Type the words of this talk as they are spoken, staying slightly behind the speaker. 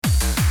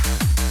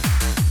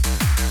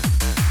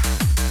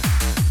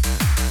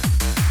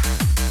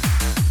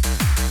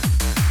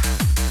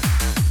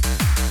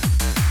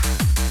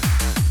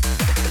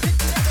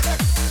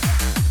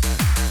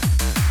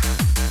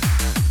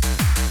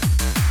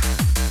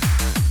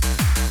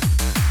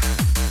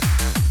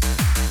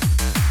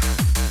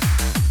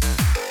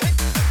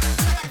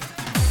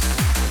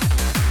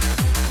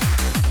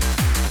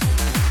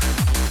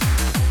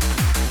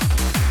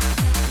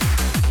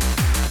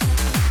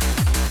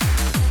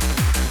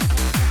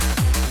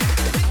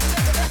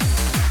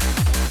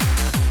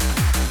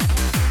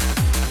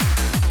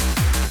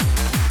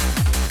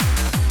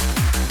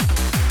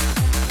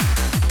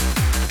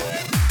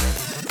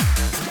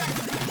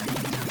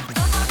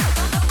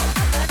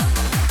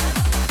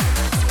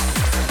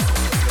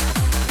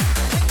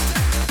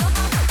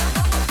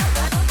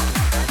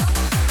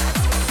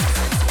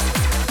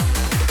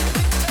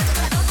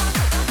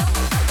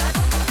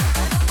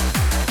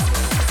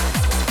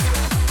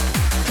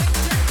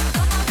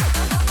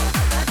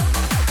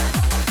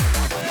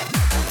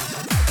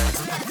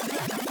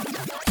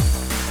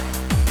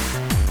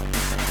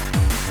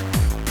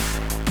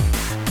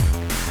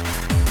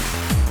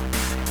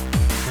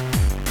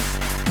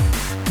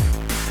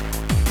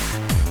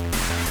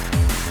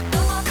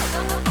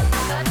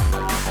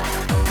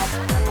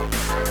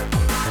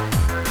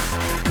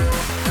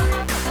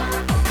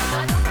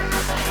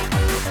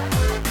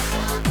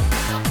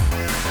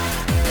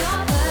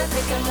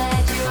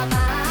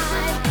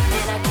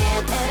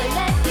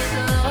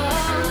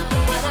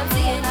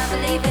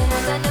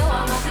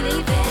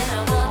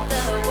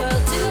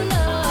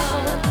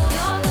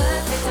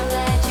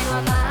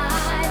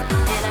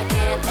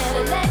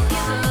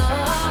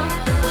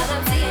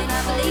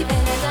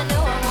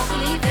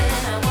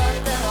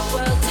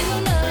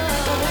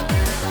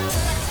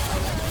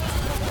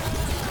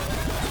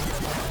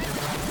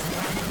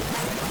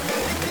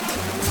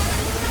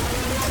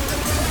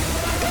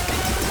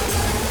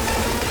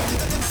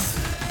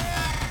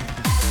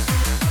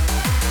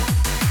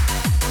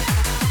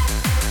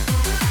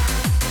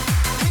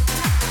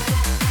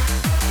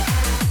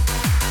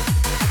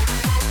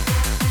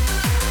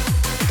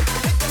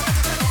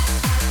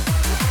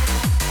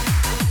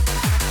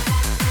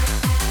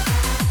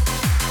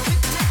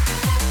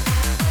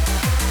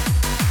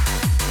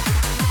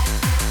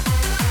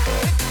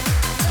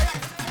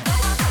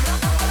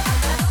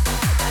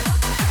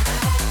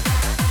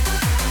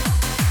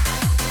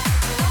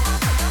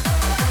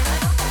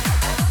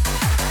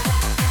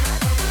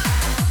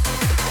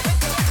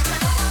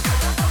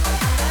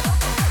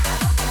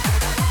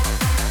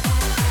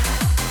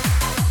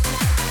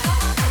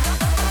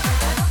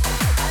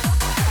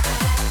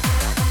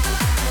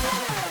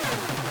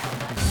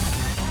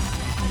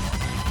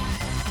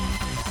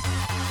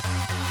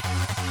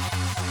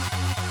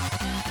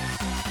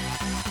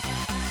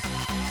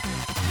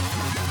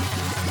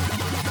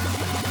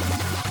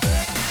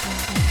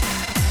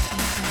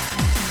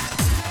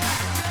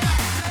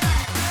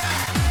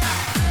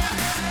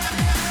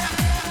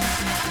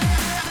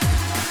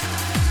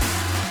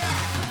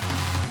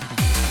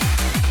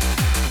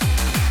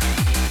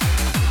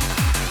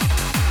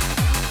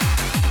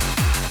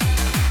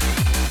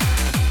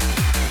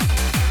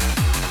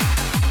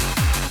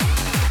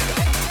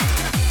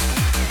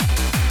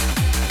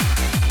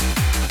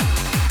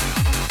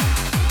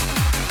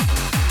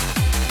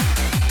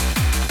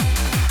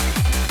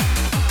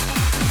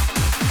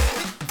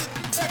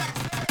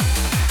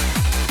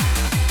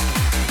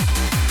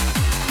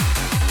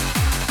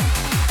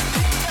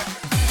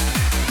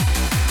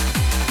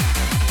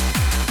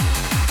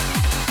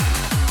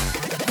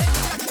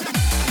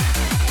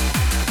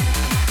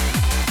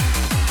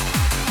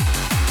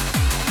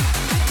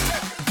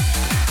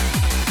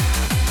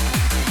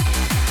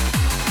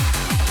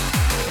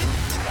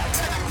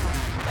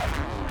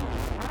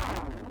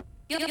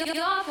You're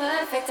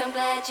perfect, I'm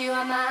glad you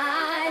are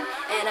mine,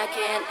 and I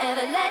can't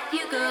ever let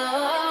you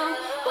go.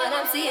 What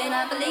I'm seeing,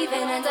 I'm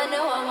believing, and I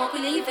know I won't be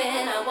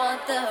leaving. I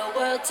want the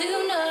world to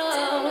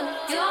know.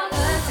 You're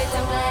perfect,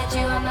 I'm glad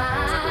you are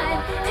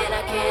mine, and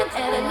I can't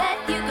ever let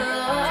you go.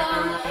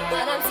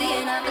 What I'm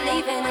seeing, I'm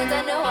believing, and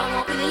I know I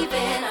won't be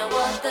leaving. I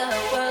want the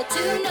world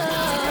to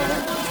know.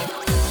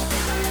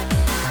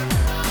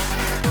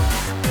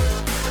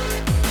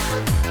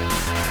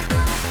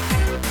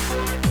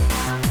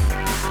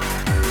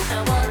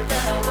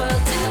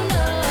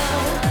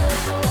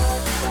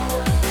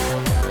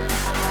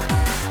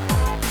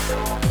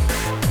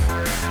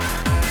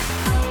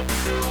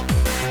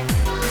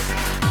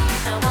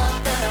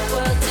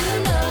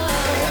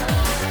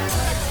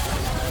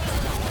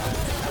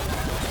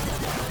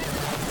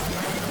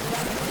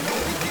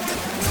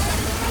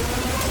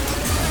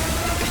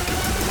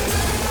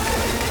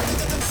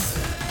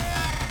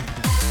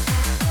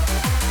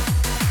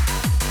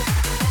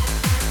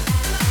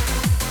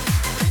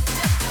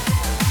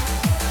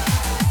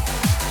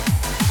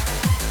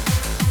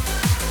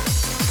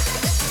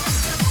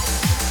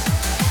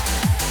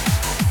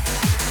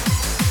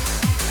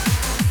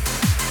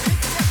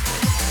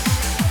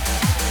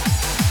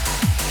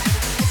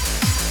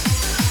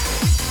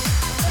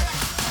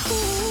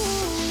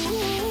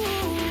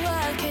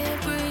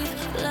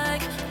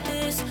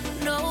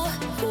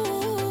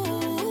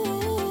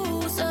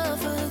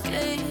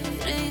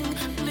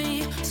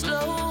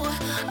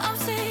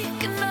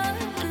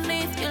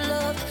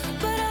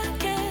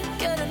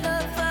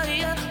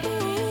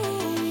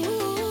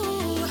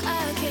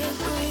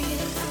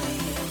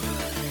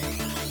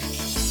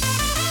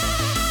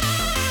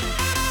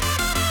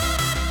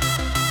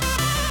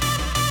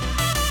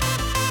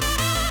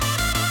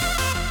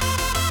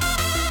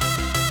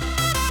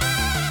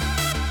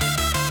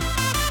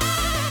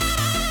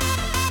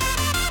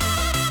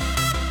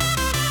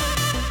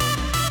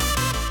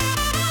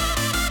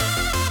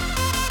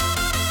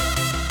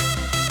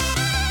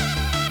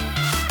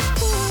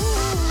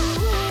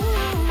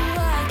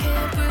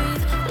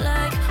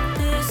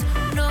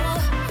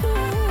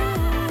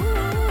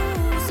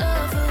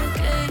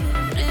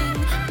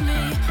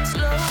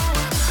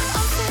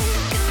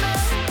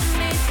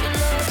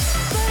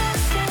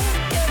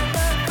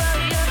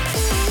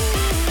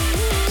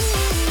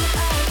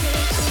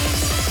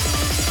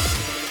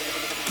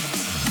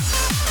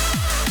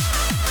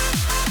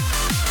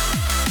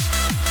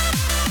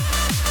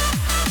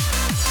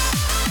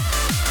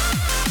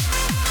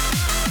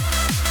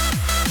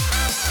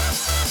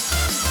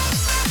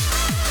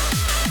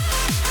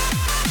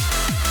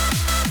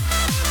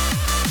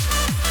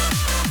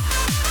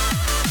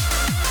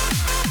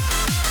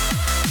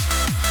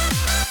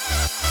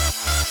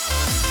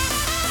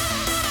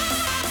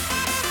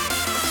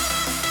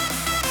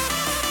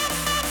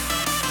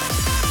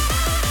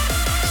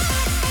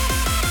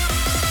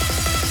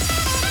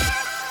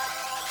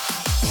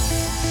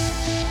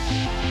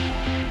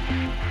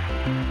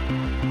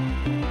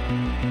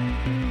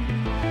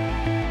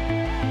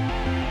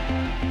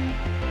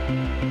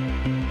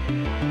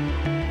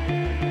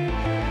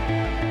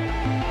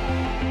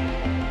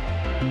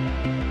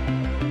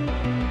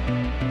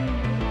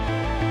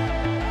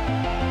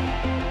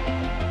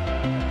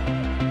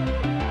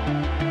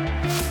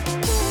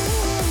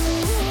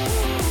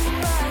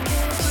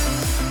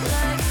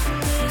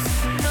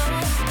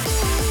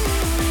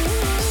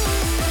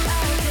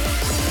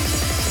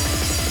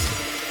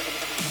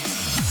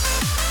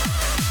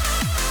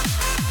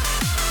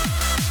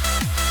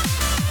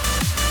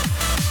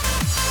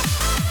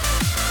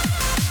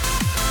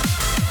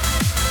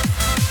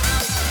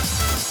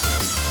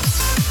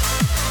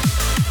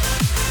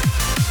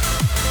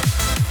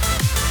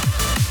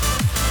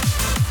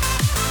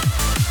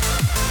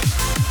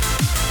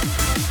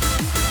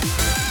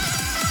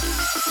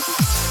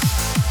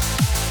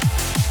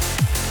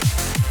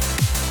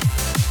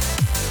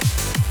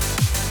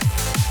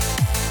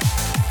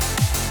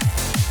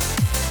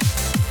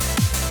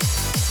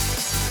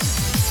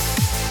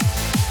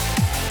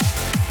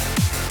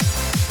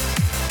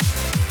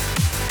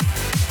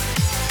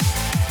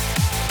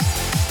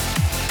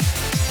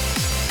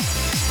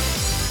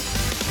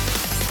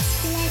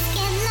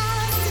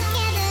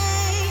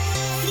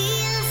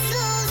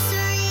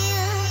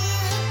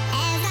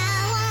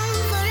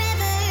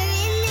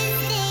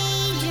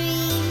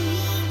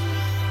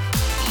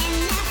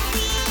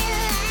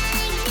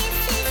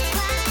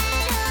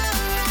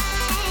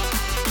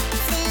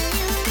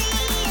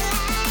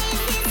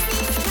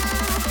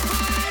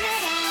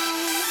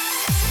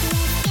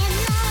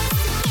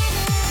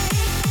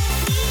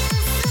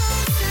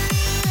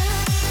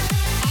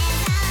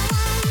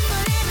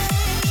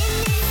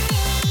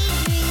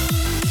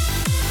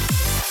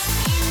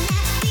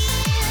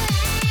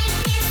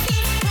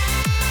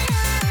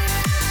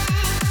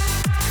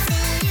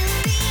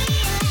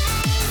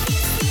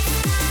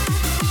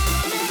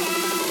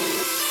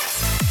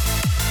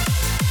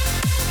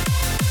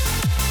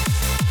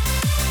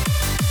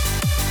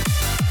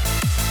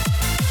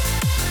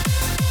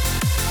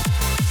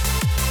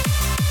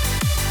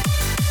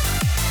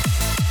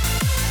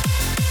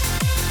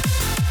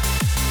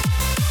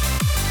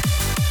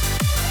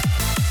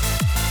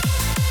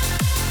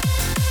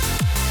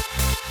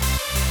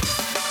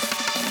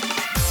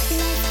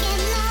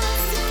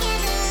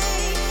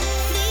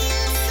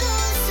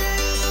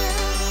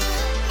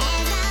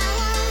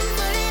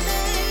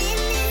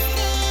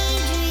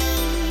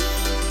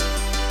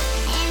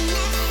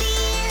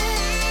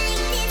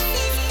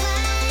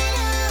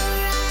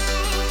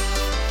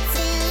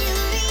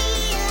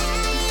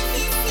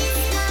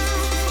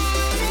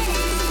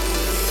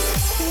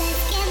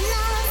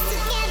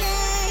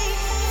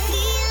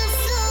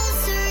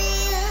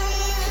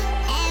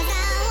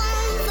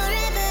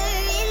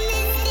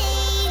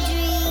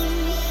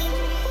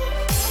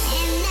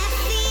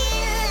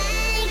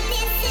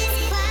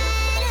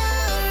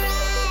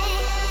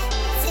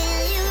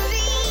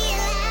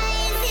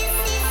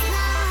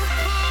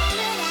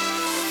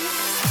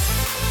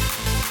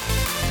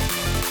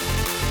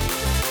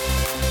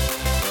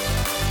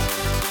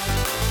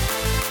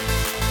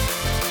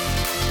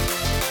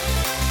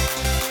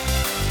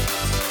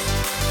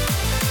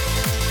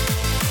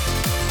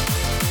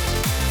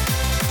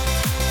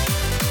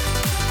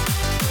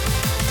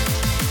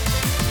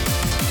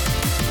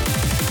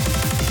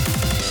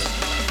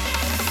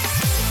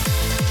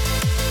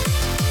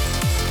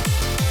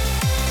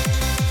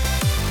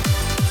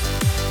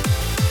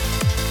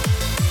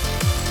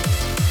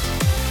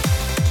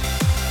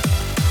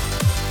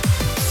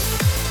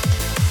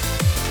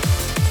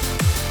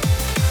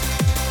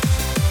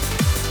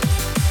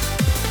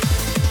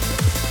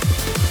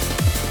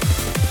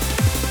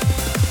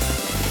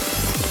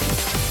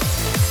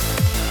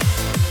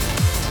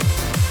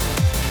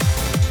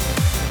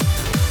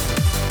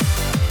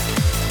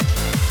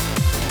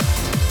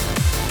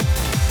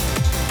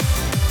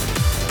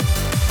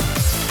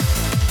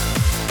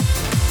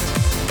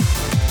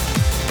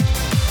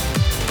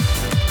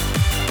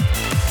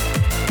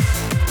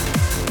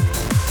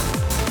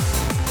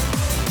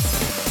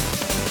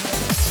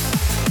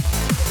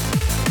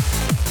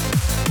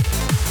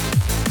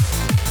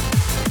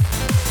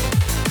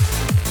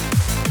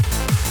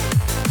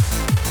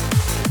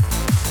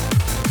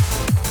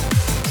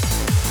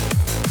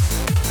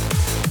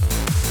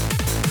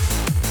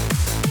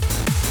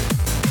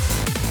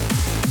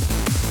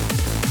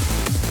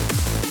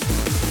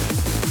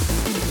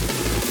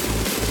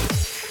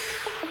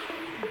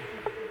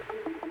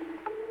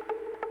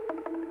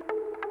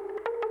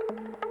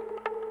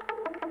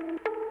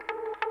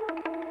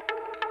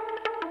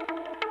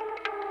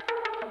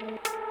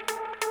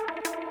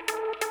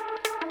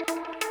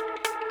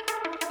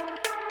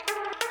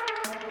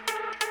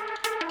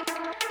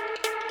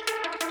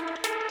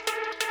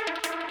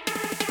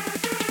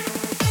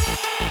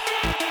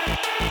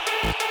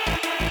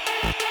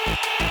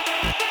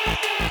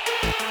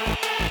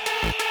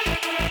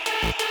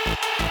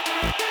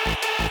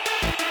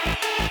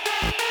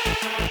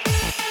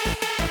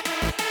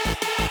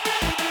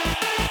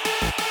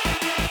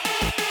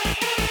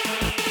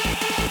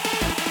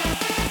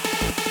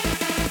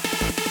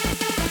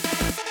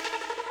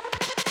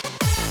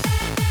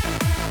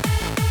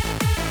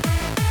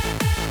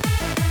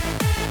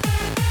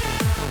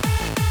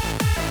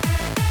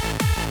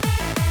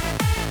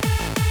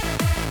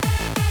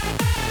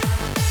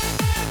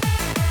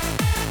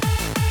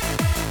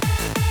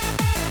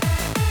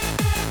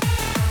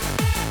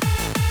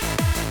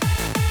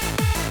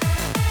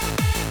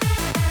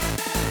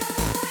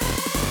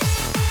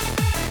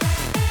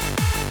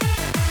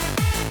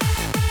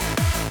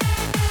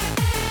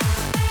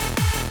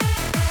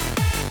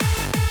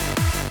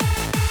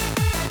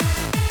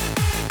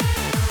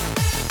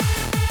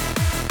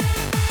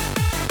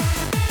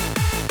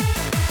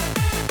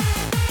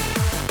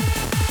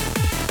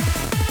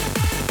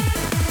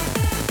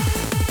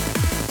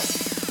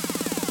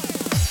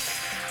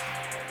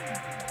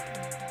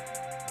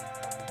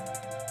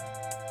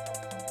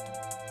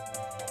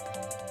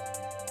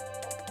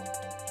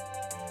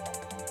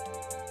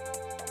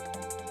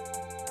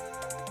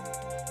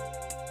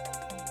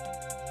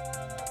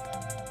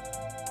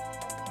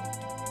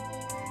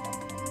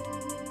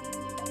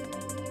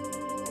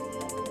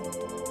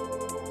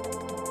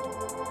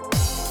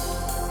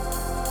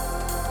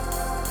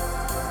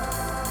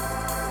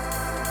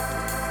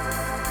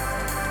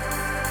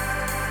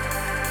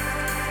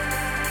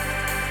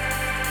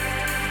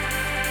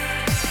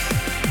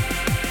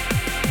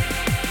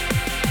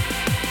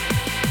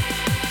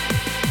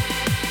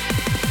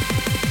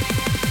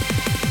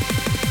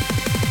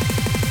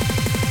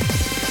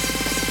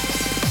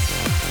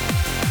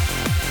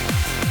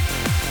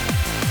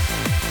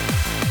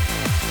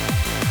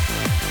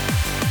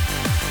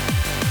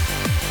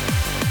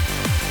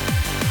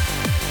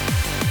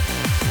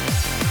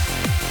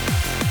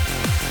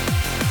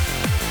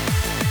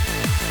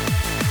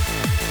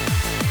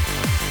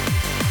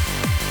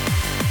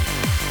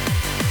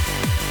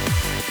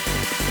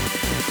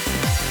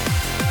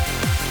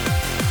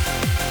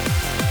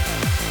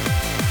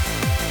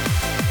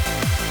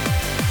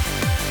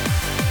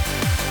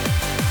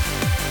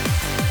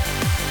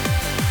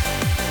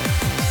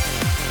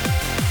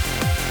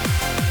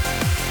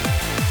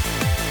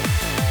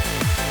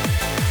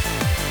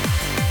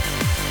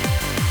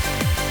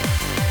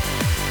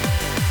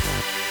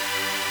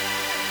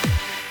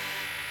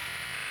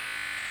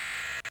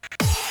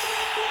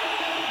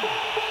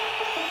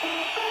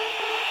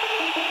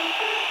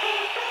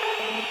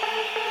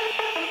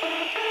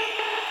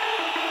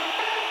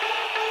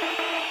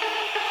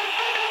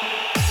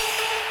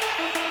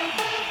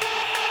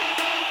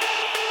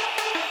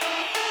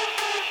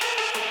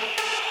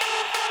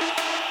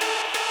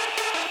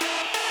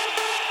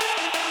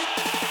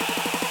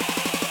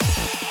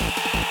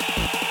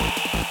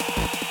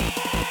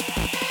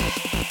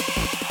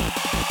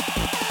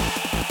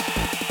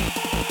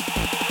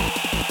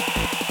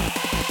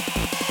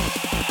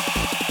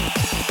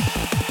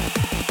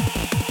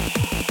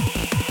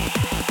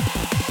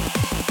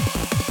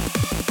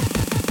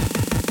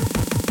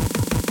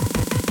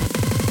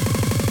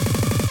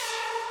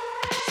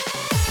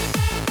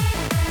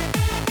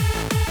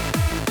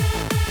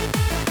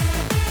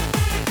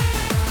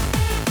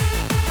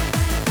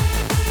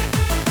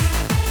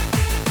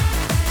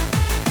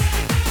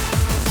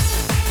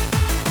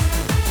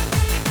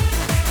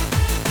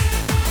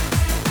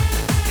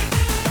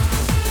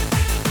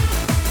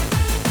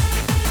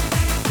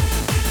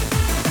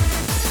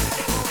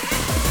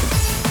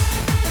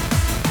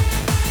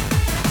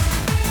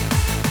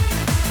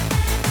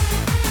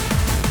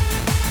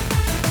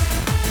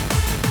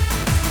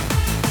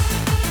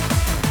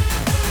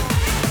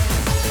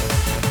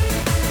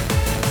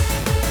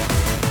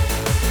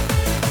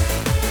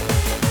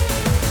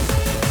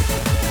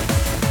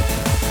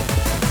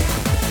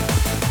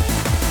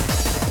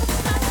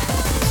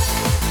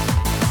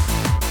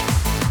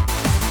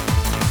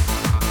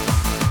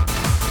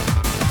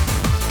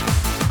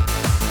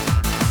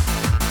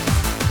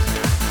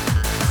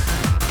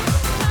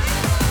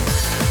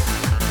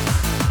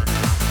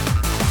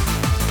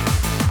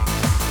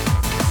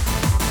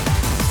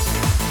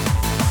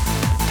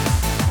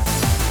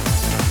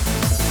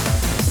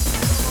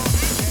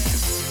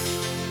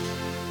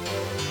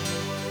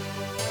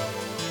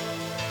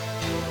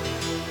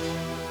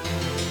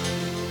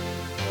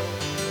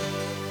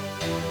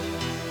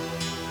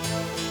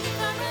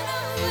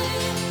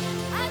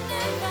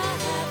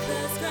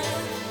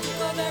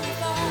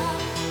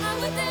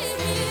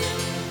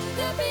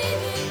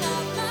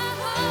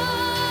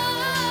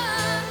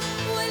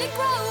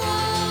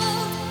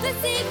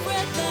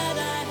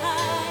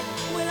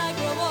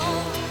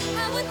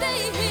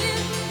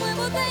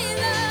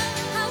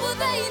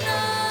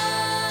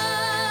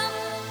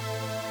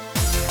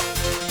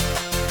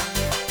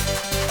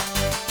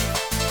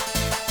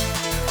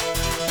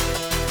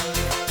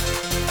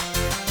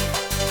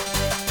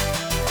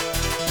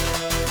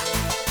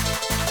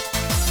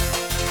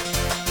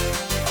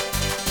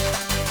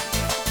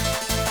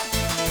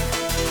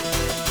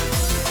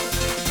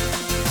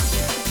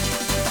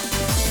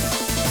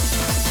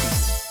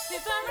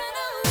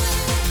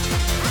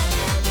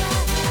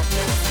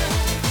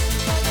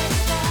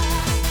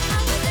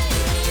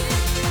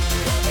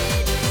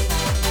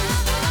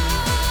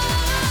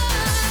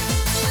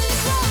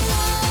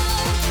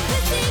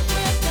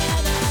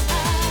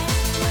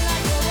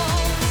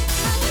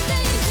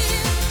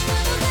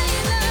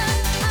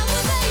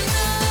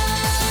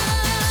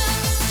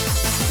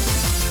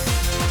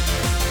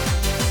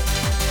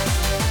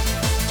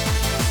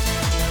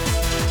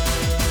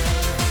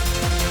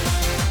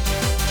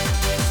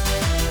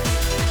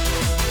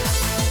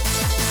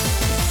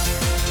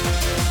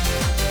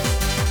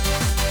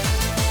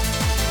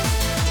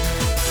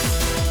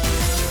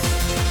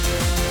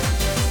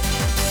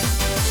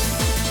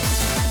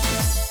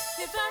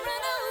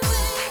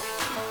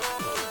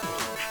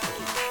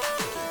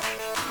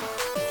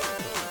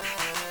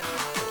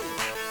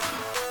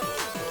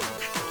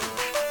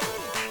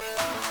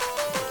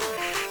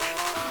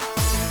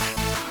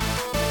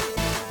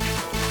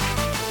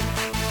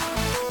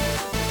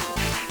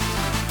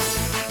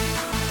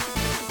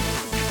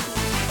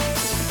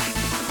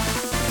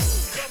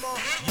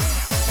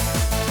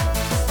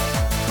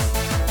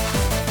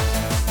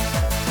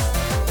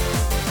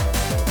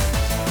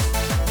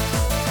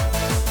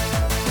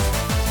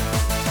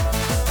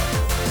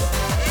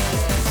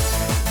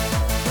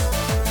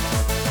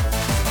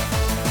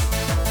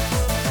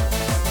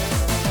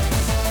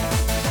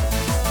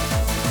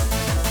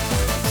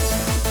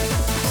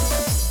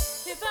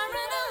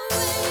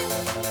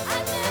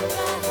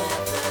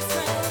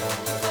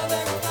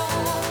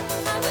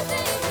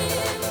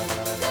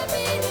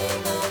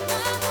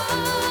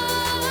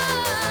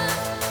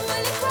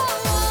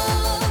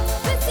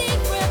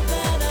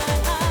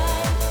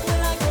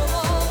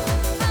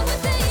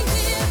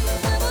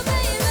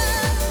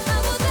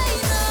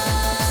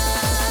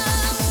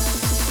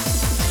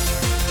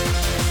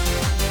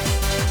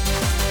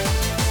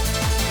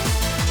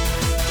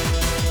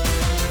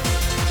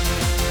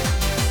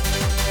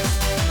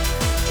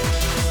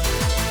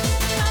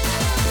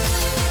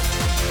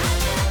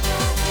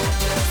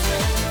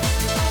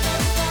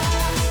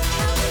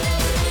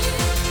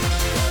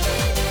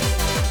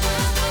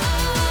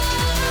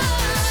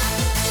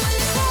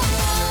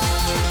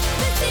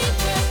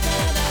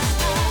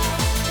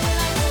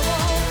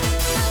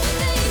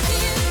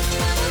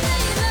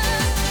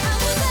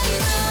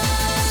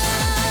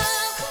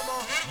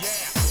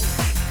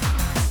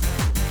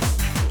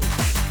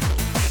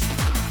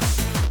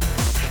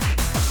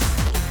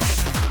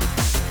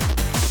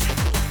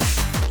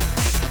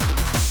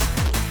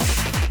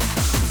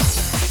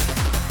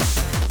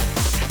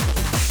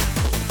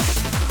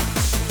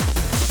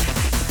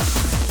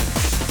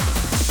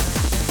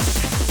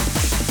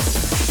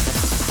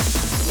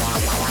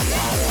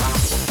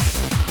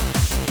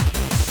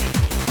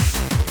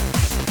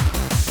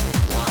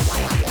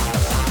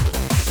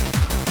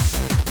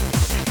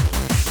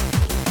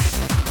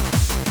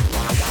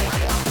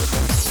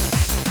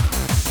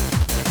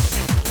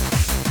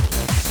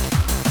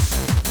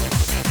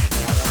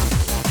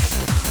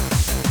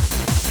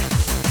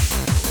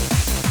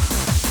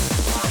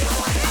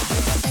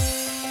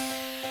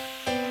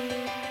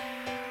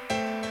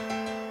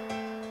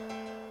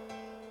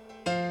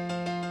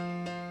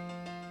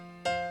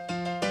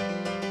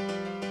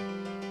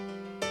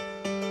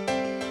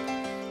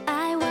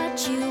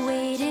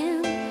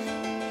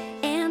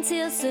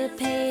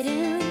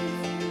 anticipating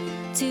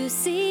to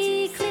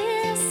see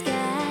clear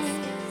sky.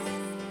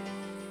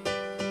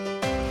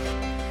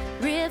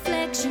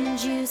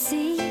 Reflections you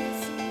see,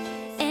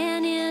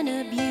 and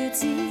inner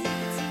beauty,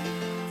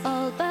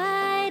 all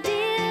by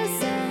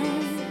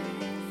design.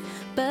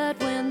 But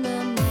when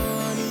the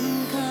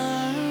morning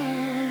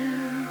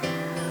comes,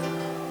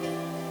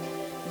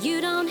 you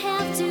don't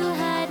have to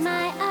hide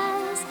my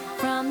eyes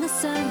from the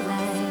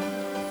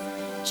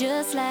sunlight,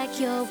 just like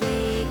your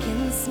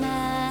waking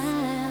smile.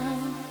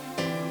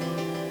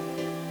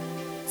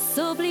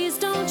 So please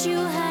don't you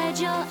hide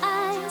your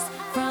eyes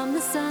from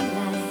the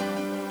sunlight.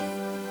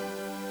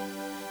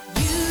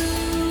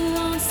 You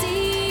won't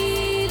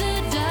see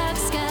the dark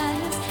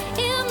skies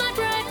in my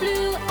bright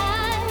blue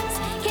eyes.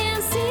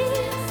 Can't see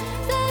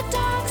the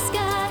dark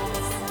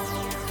skies.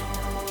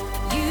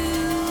 You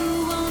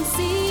won't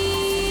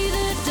see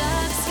the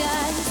dark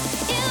skies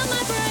in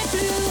my bright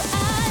blue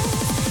eyes.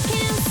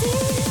 Can't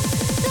see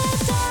the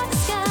dark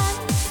skies.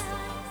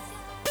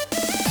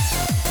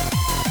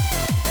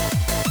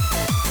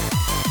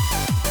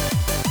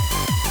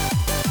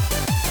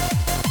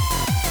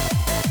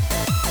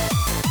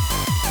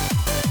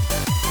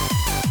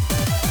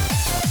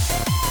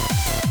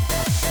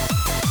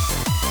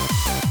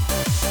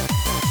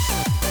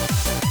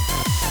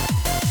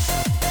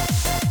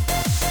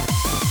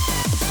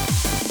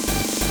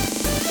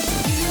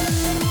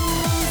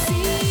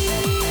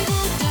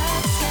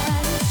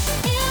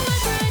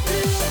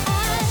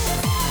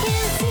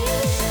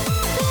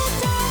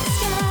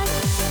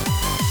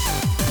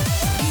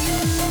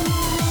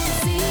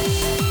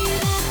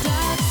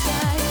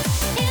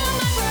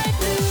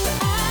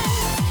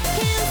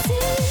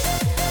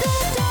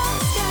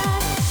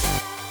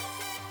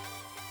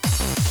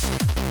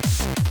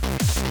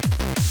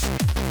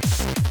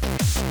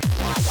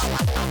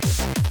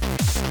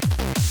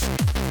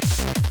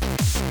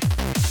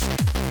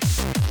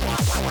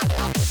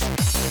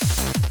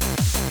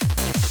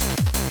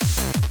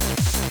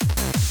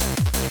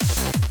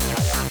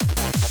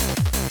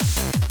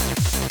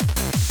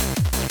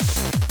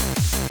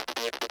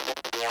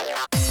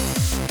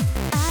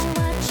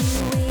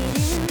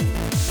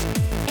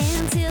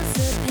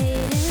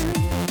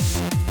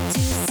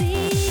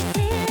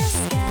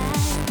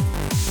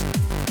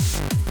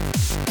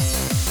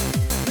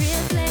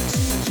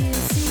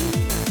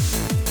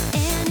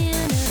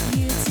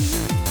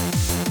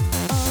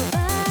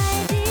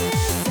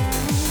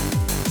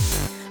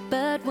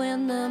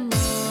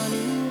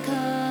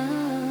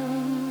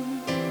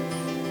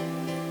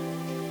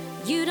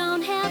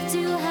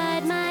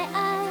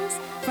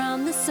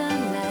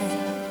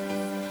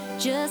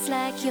 Just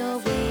like your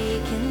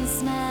waking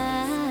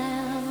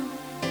smile.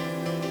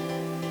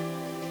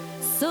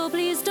 So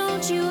please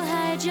don't you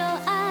hide your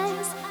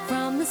eyes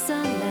from the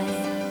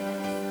sunlight.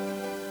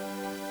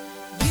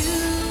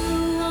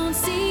 You won't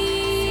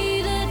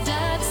see the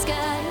dark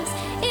skies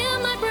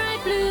in my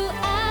bright blue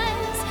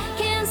eyes.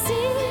 Can't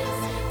see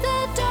the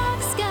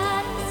dark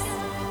skies.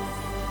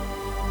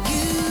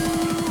 You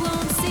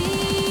won't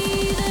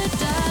see the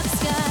dark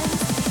skies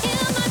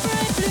in my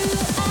bright blue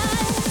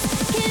eyes.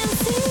 Can't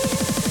see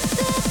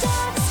the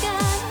dark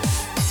skies.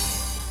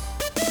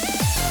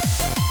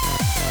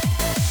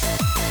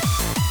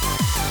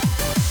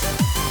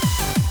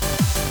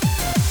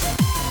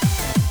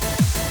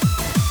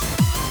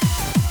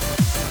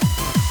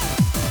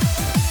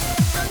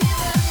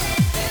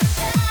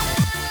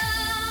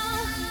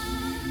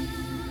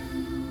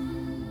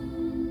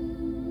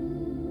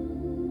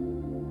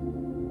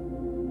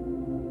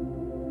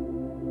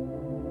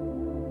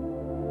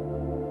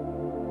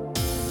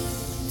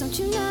 Don't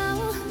you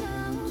know,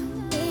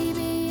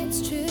 baby, it's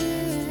true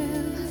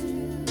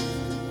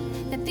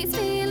that these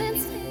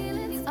feelings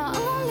are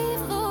only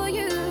for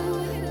you.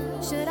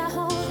 Should I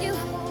hold you?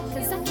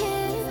 'Cause I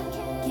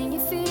can you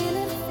feel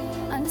it?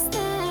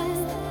 Understand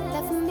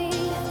that for me,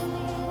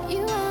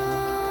 you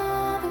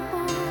are the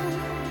one.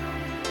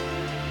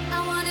 I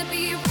wanna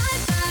be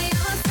right by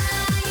your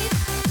side,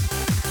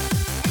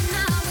 and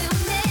I will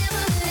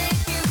never let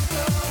you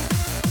go.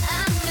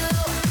 I know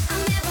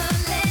I'll never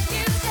let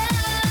you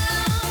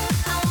down.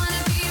 I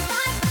wanna be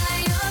right by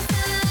your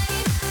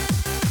side,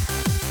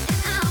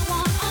 and I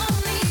want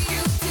only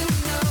you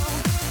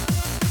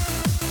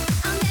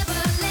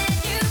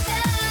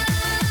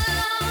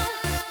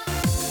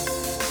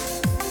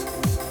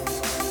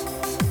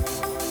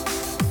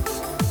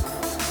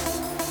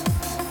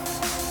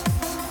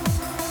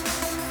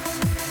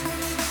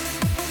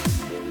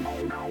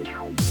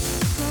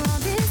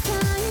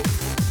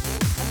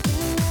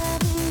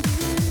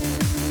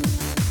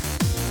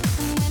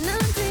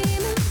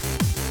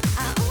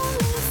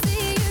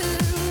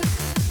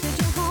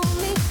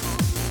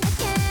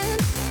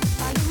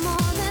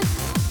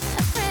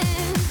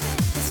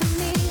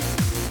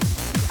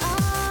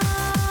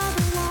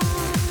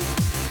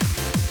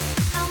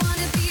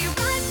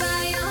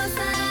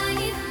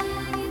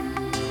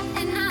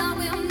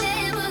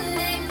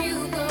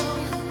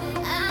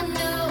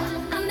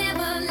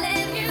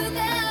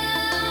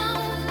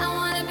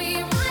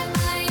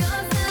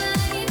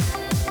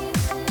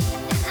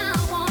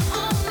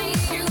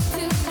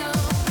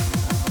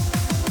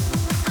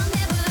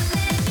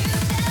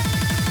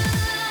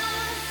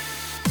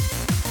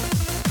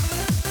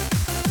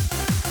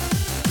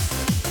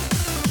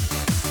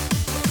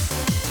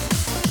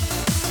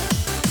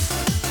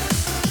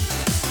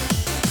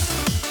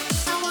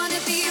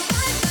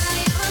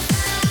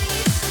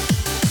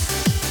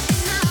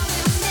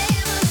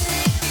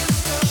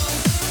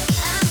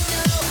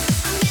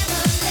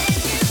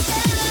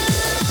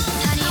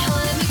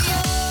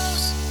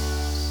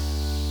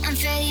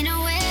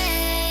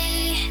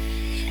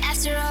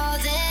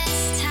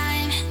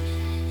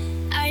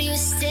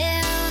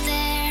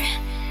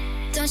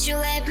Don't you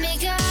let me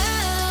go.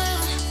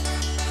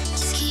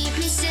 Just keep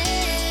me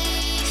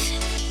safe.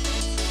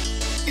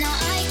 Now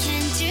I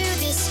can do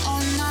this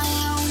on my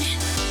own.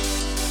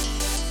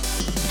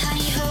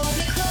 Honey, hold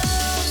me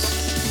close.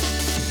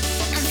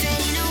 I'm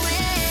fading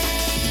away.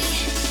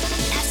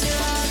 After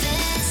all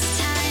this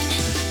time,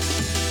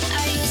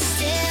 are you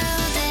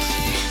still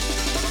there?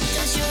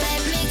 Don't you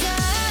let me go.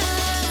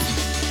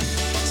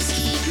 Just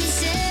keep me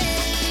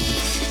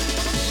safe.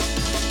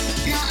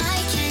 Now I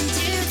can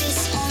do this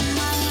on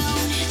my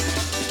own.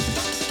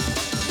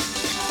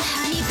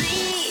 Honey,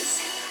 please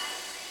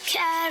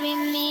carry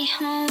me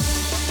home.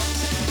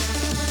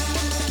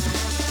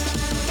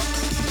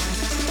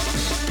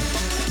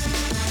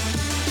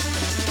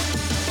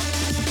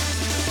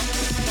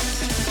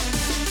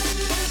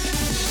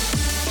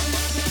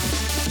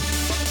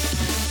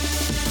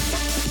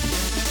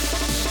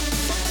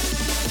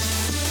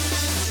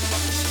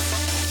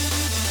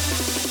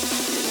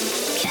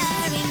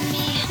 Carry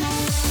me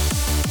home.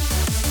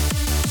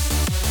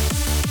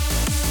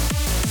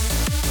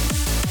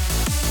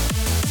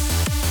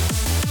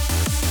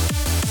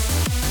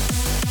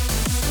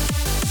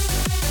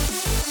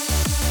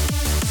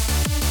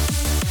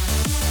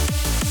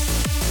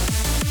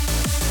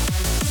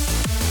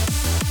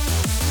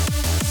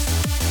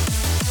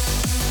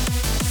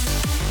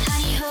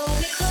 Honey, hold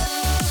me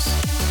close.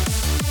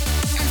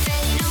 I'm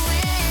fading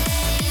away.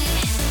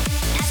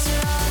 After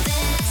all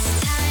this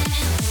time,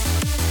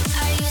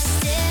 are you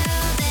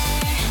still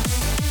there?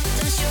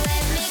 Don't you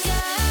let me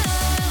go.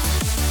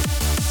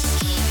 Just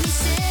keep me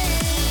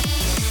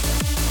safe.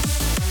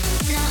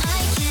 Now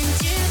I can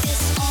do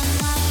this on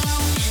my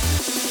own.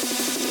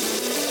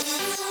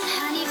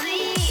 Honey,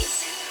 please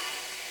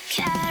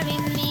carry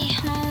me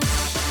home.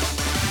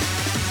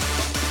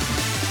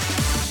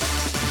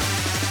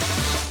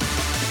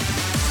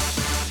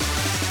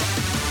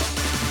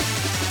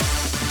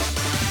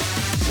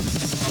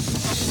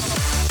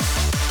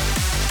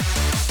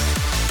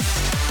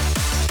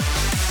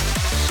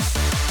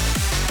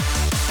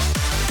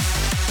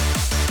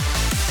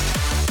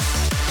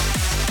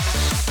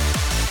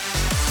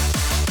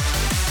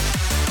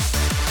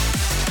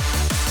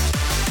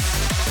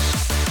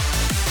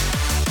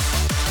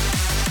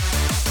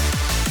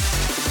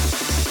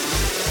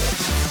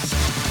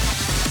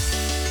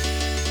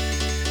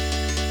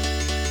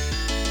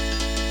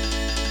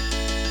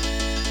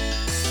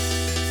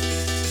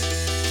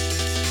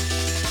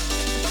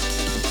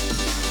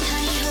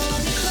 Honey,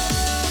 hold me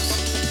close.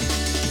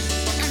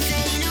 I'm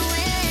fading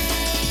away.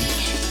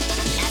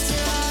 After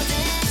all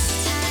this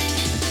time,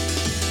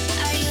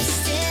 are you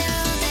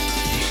still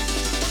there?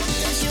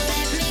 Don't you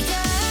let me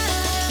go.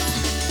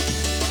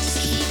 Just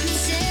keep me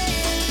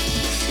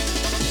safe.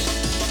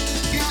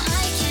 Now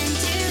I can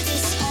do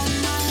this on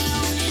my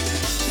own.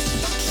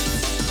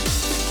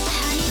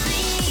 Honey,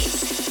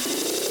 please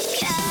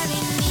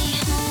carry me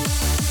home.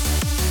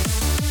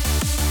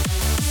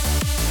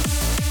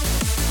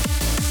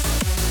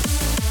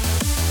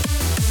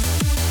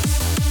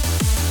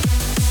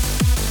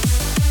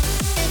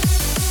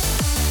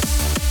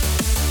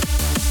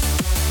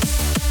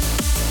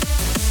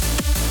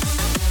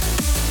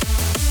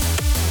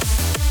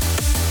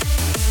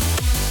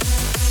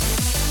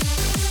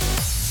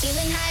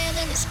 Feeling higher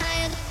than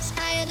inspired,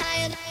 inspired,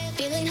 higher.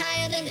 Feeling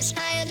higher than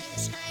inspired,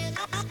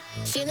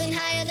 feeling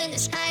higher than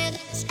inspired,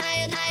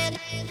 inspired, higher.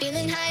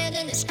 Feeling higher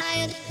than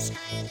inspired,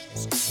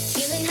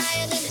 feeling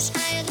higher than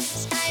inspired,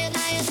 inspired,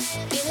 higher.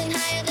 Feeling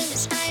higher than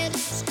inspired,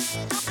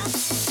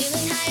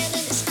 feeling higher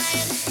than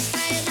inspired,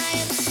 inspired,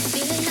 higher.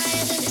 Feeling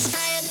higher than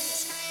inspired.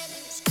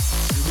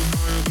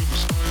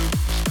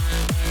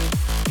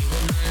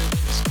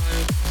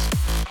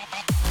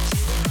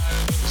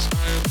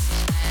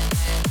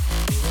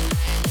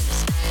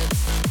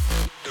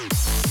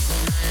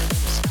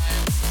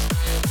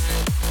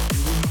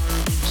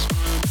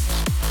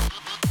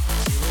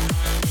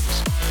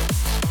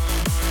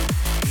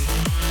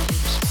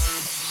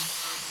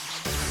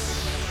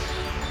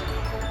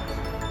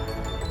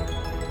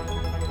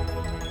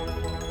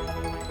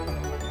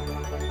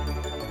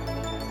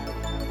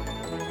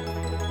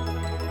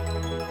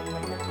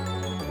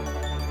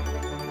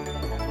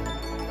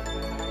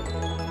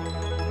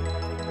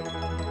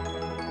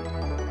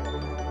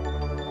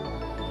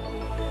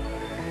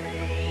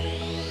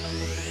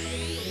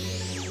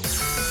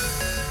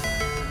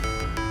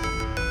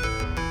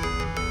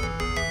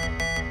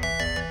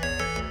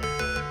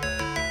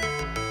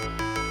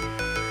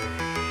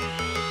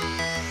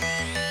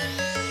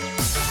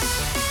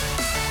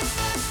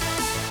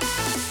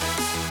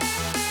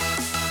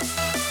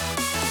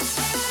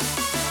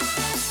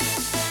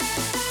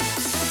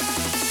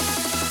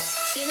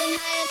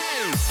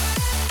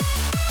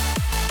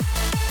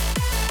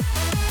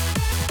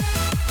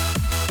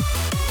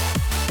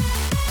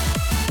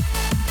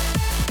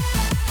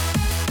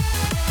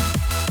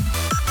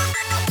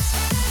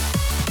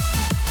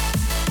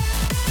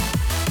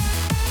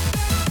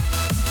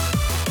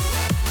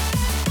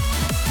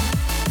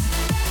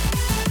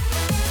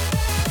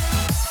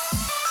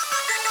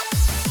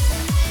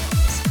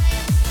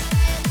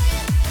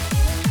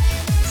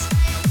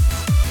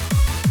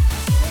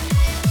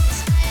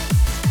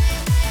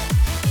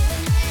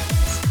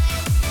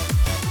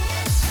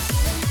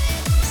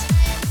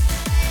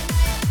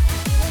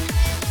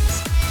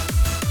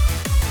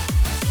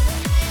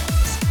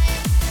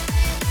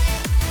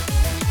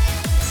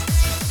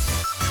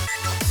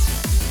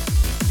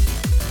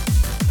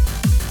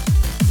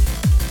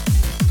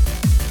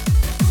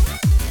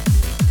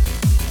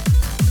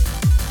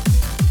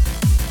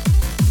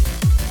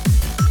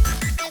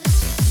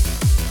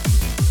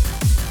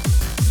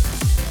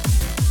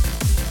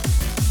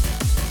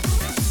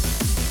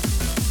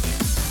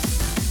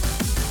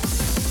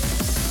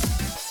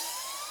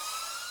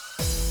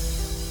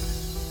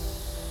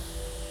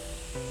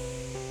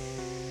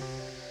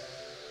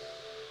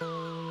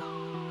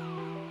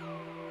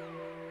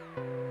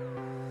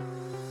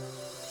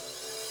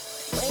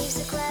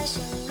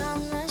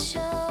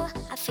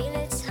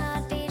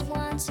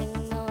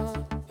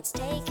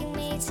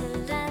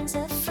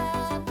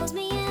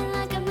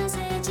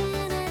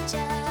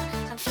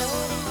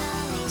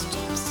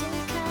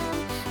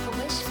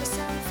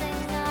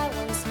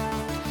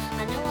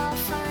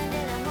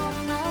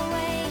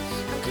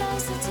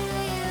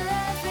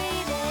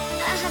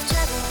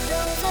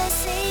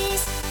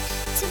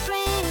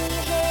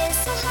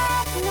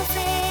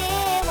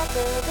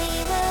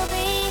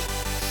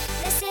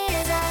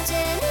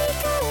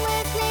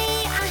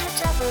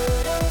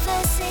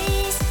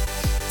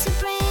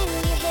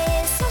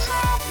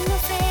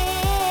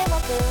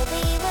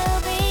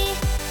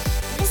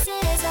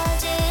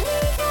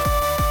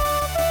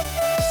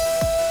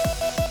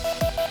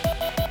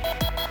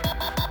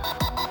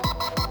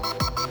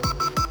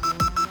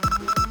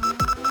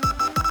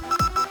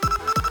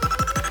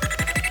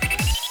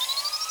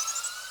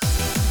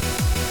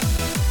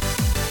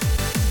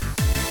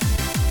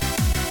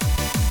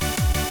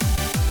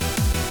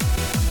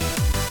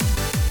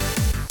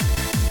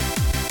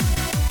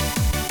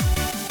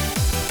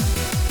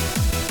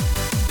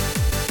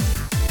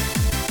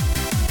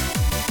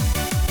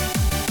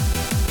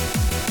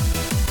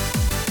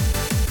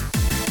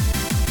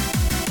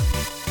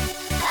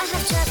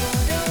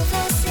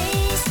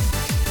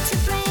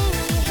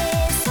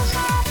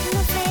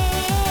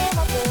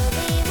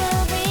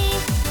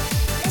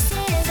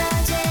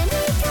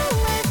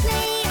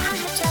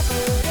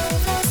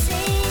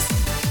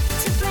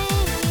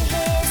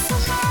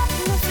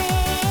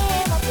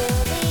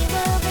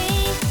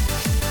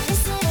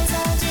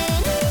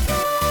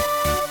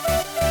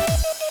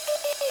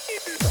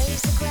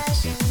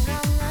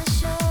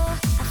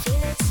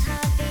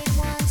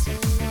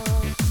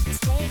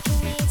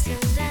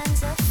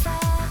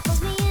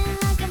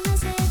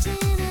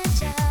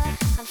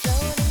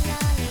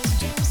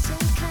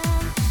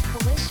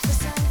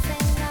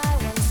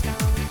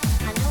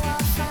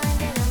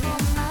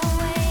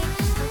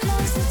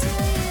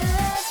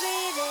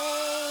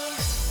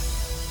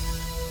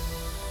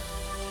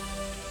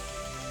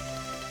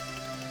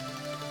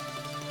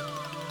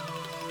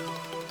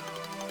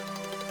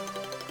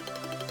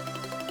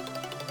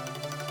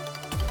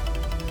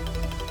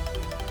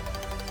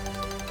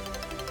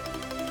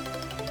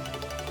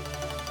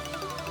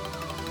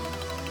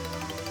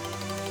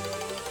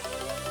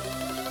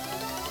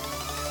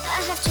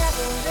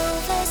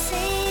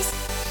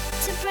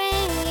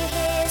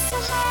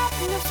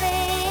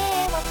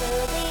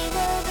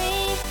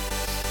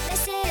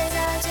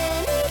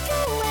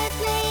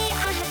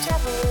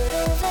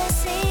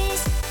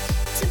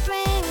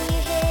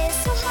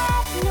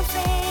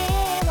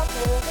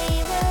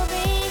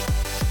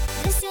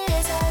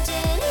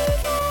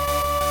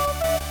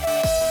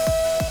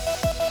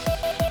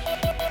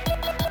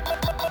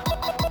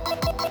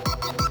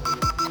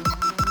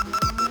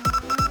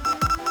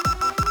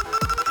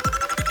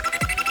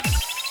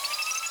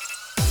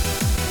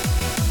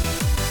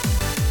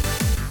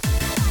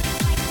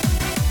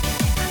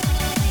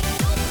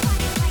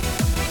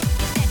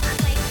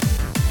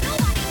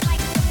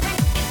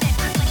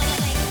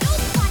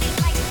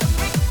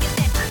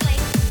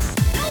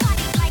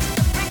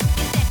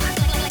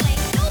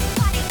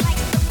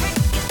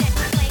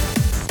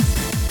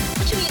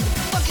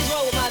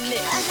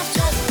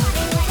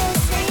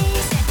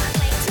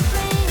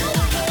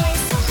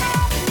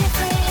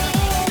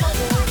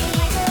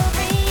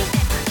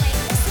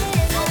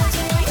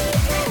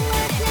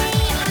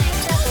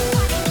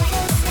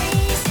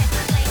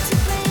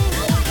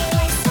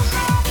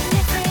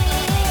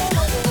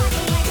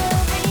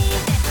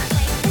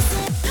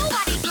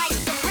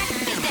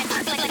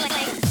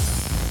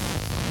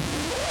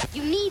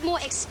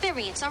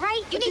 All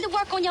right? You need to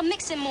work on your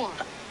mixing more.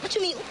 What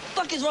you mean? What the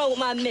fuck is wrong with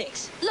my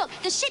mix? Look,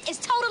 the shit is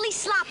totally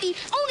sloppy.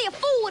 Only a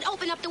fool would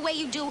open up the way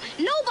you do.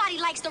 Nobody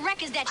likes the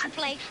records that you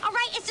play. All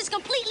right? It's just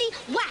completely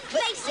whack.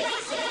 Face it.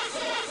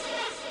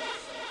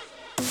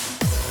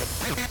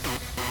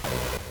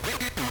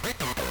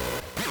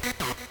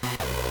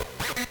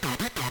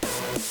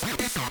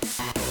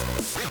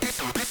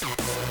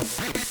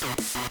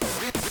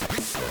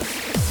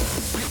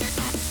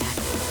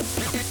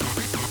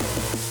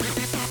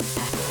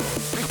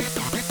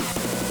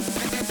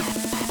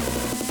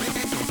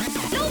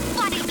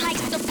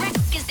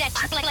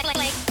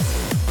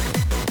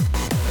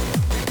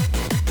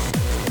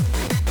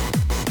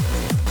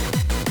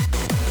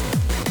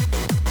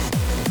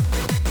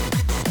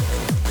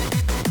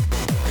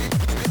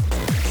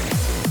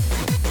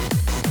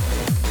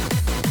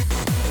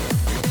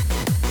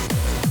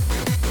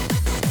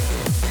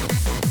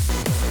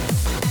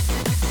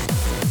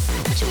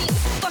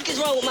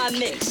 My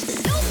mix.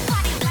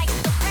 Nobody likes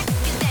the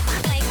records that you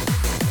play.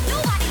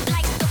 Nobody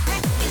likes the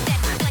records that you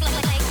play.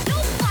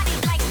 Nobody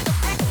likes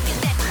the records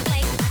that you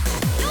play.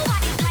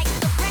 Nobody likes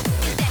the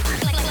records that you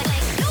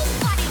play.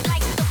 Nobody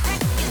likes the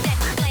records that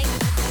you play.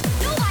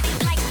 Nobody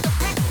likes the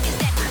records that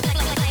you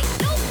play.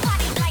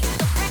 Nobody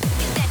likes the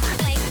records that you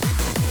play.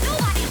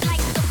 Nobody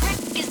likes the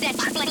records that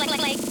you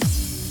play.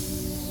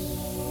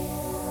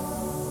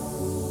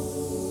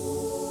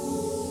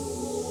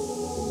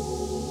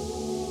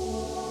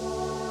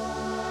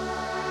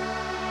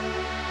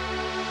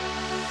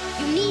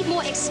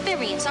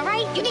 experience, all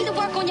right? You need to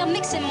work on your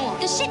mixing more.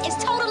 The shit is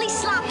totally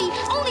sloppy.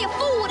 Only a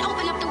fool would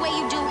open up the way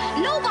you do.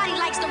 Nobody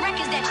likes the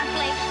records that you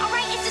play, all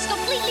right? It's just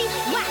completely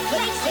whack.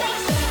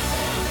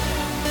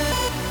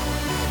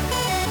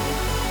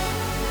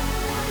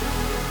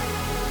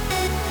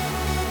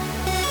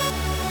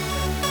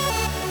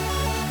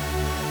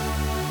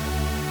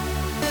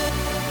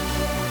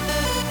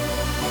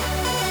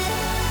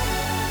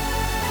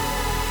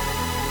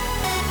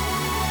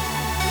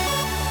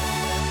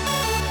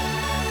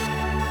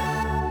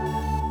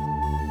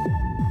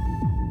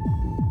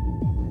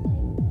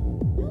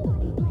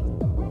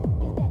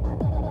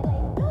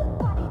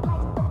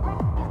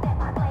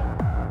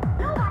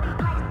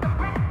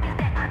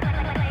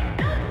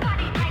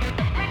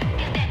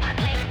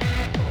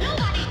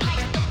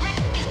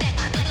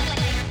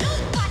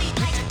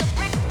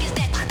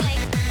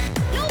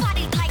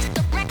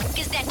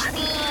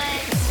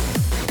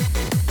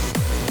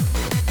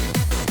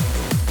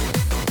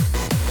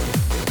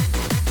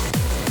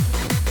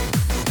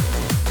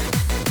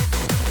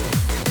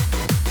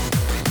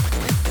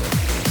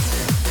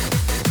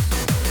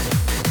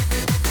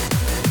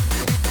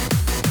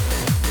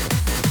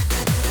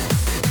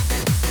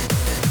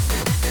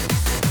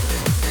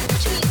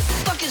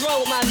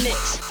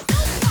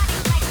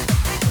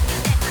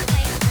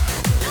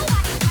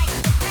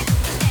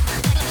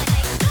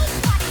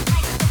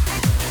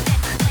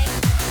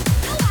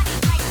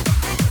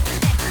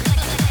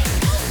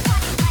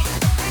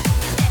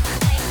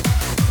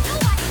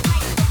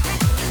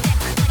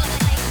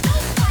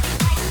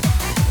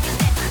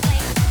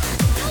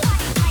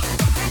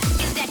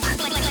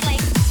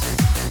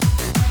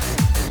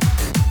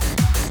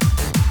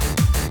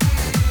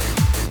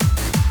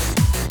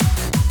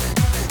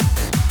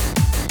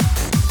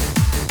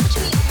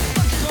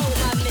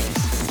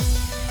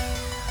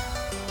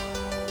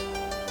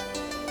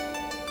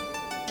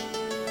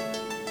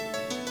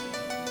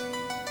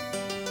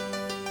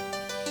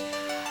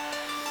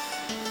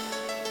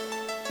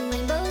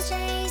 Rainbows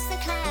chase the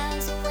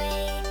clouds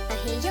away. I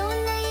hear your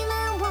name,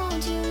 I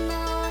want you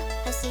more.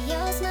 I see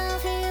your smile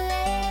here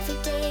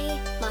every day.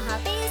 My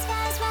heart beats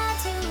fast right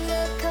to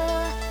the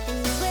core. And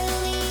you will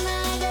be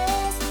my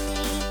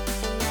destiny.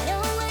 No matter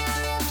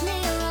where, if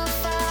near or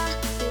far,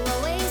 you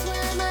always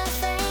were my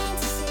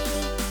fantasy.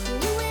 And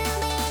you will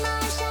be my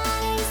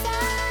shining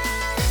star.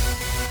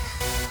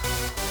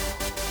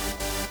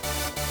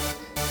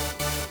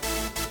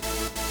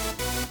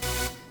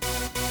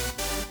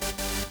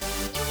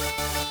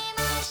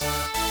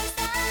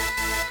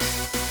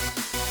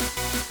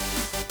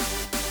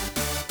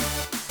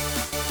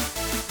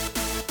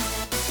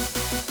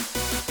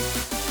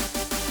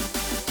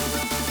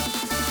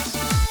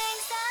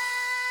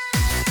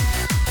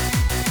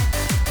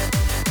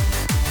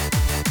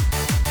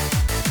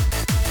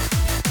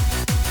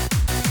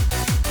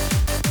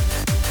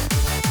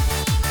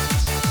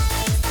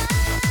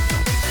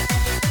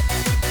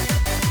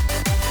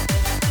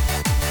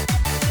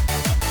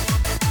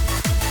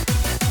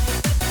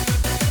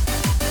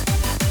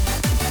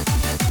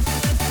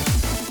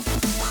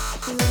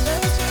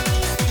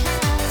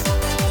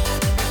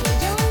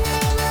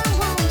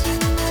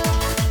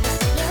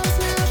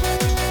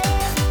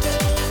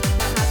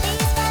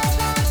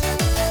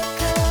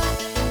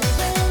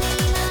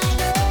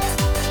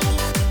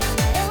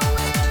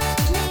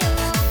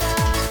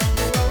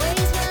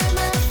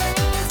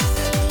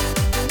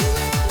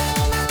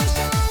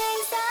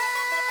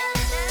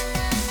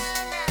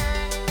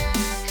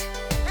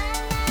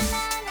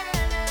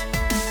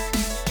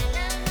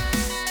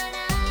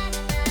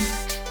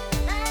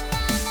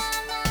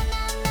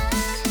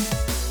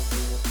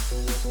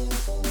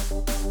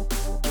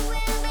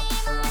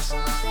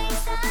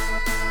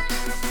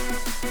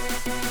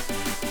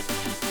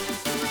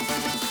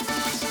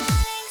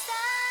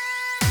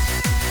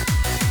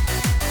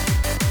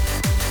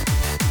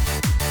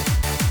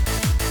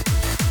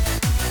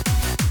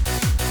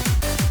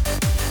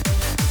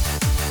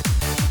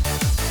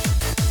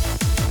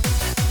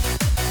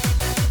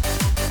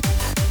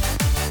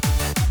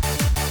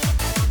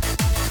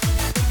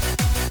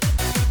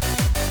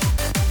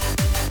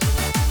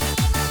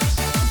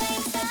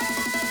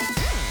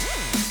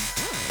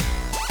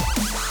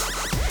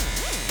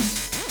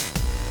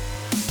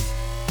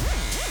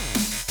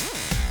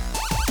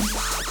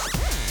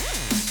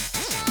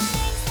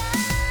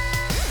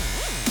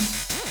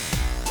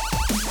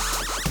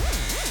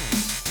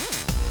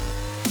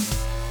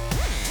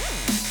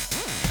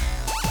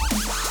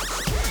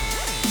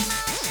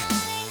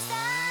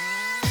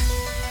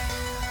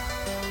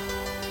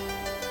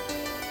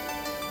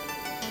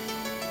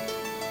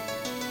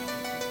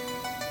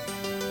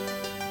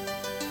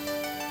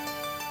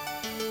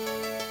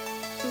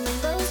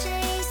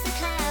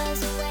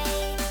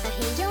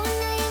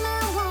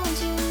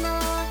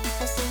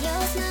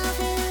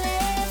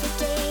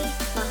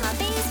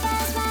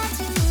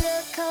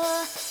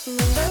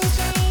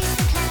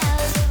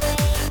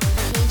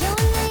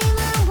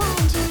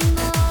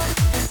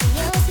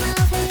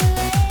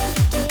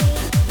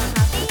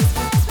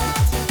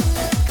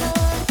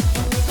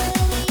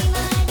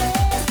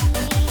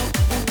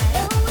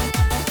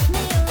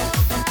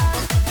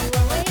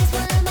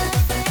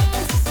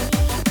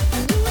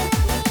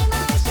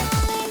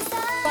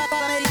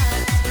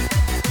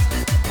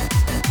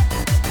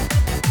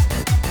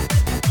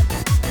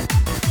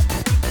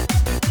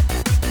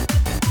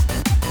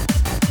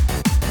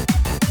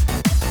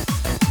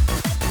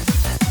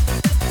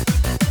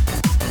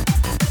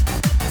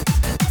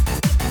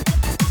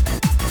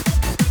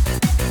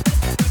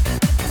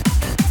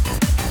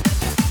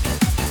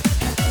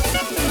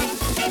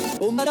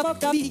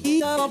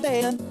 vita va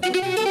bene,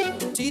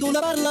 se tu ne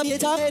parla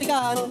miezza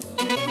americano,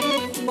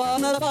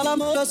 quando fa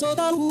l'amore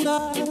sotto la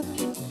luna,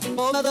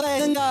 come te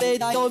venga e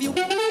dai ovvio,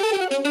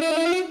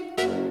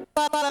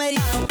 papà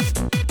l'americano.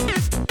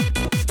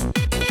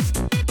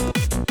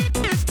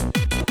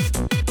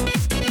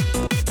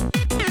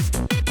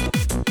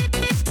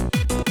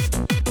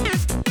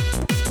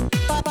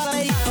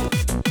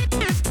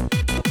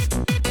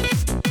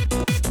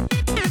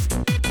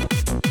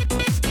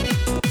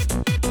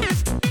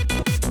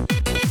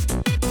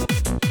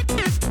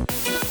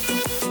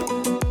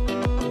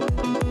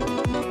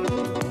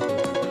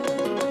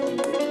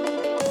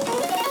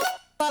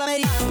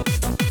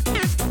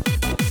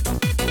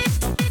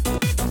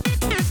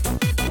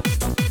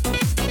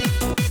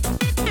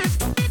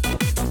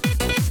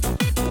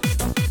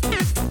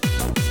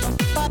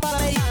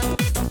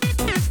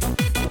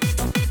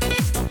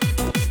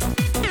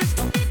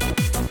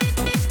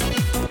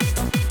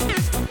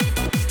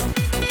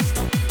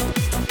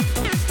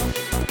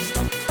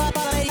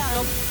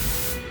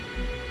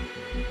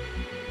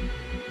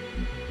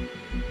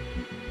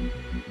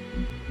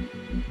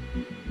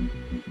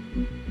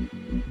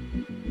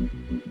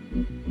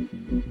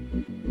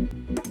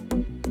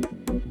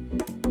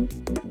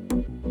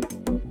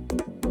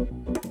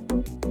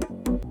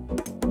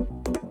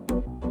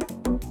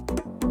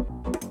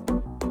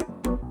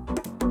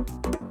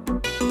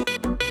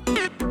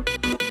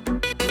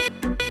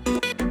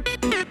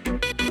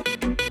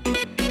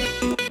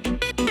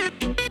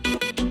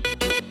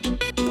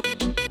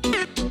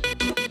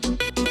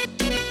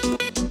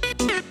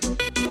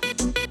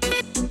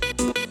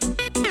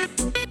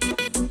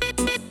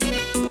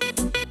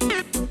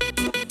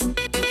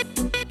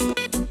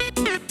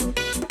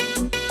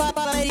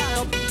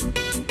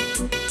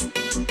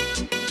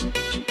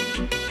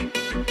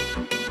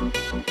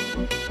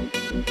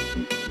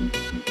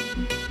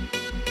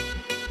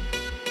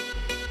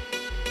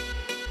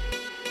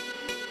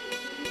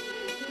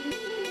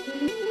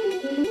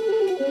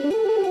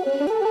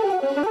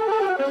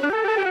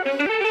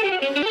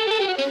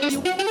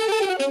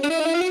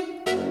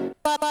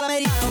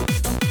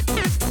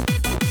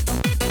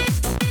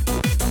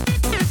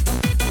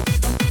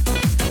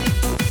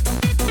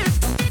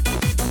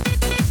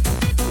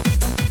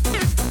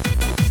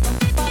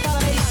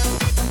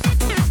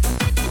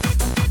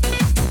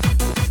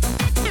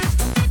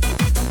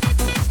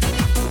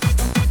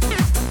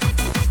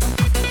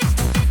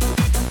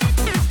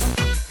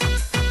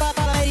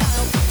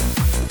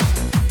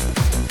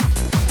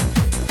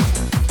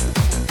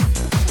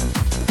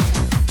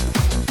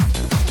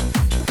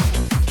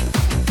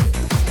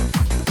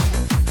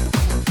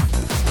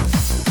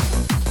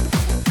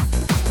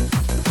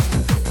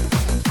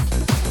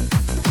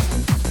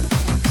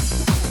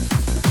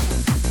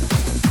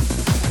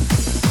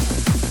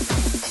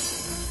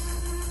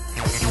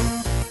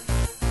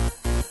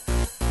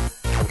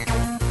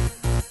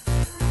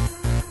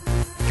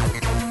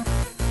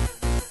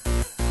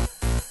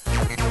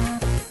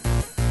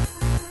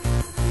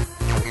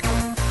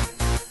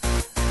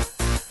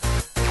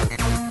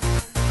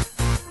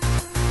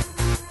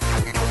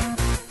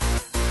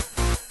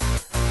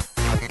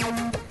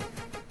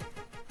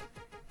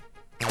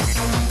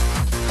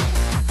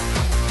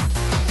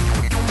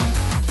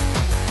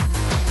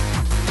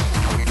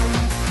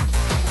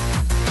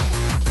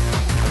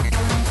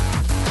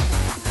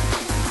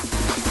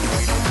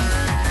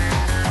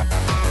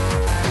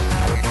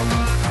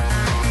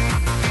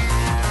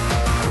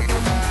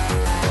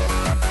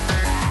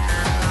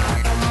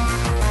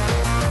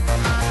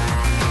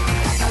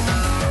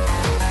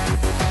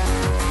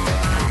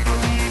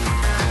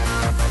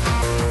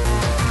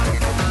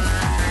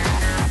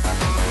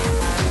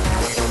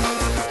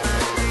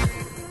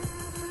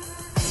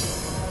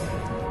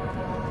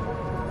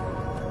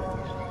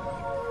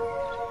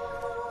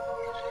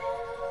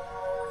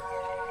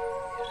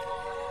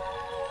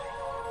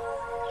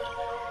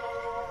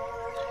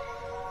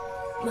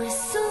 My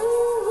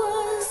soul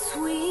was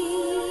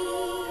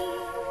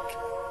weak,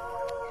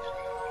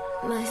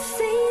 my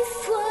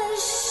faith was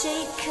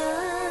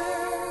shaken,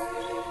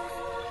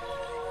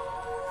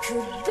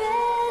 could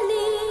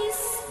barely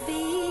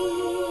speak,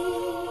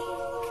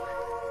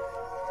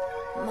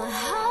 my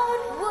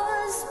heart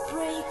was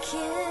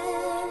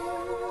breaking.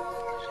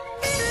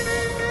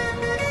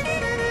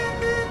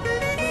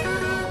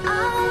 I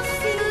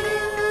feel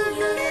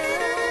your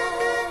love,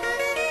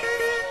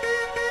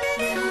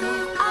 now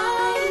I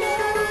know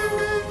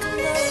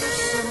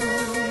devotion,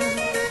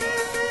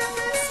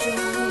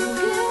 stronger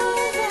than the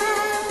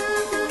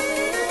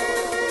wind, deeper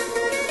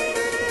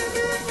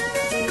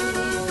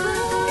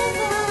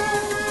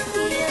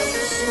than the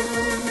ocean.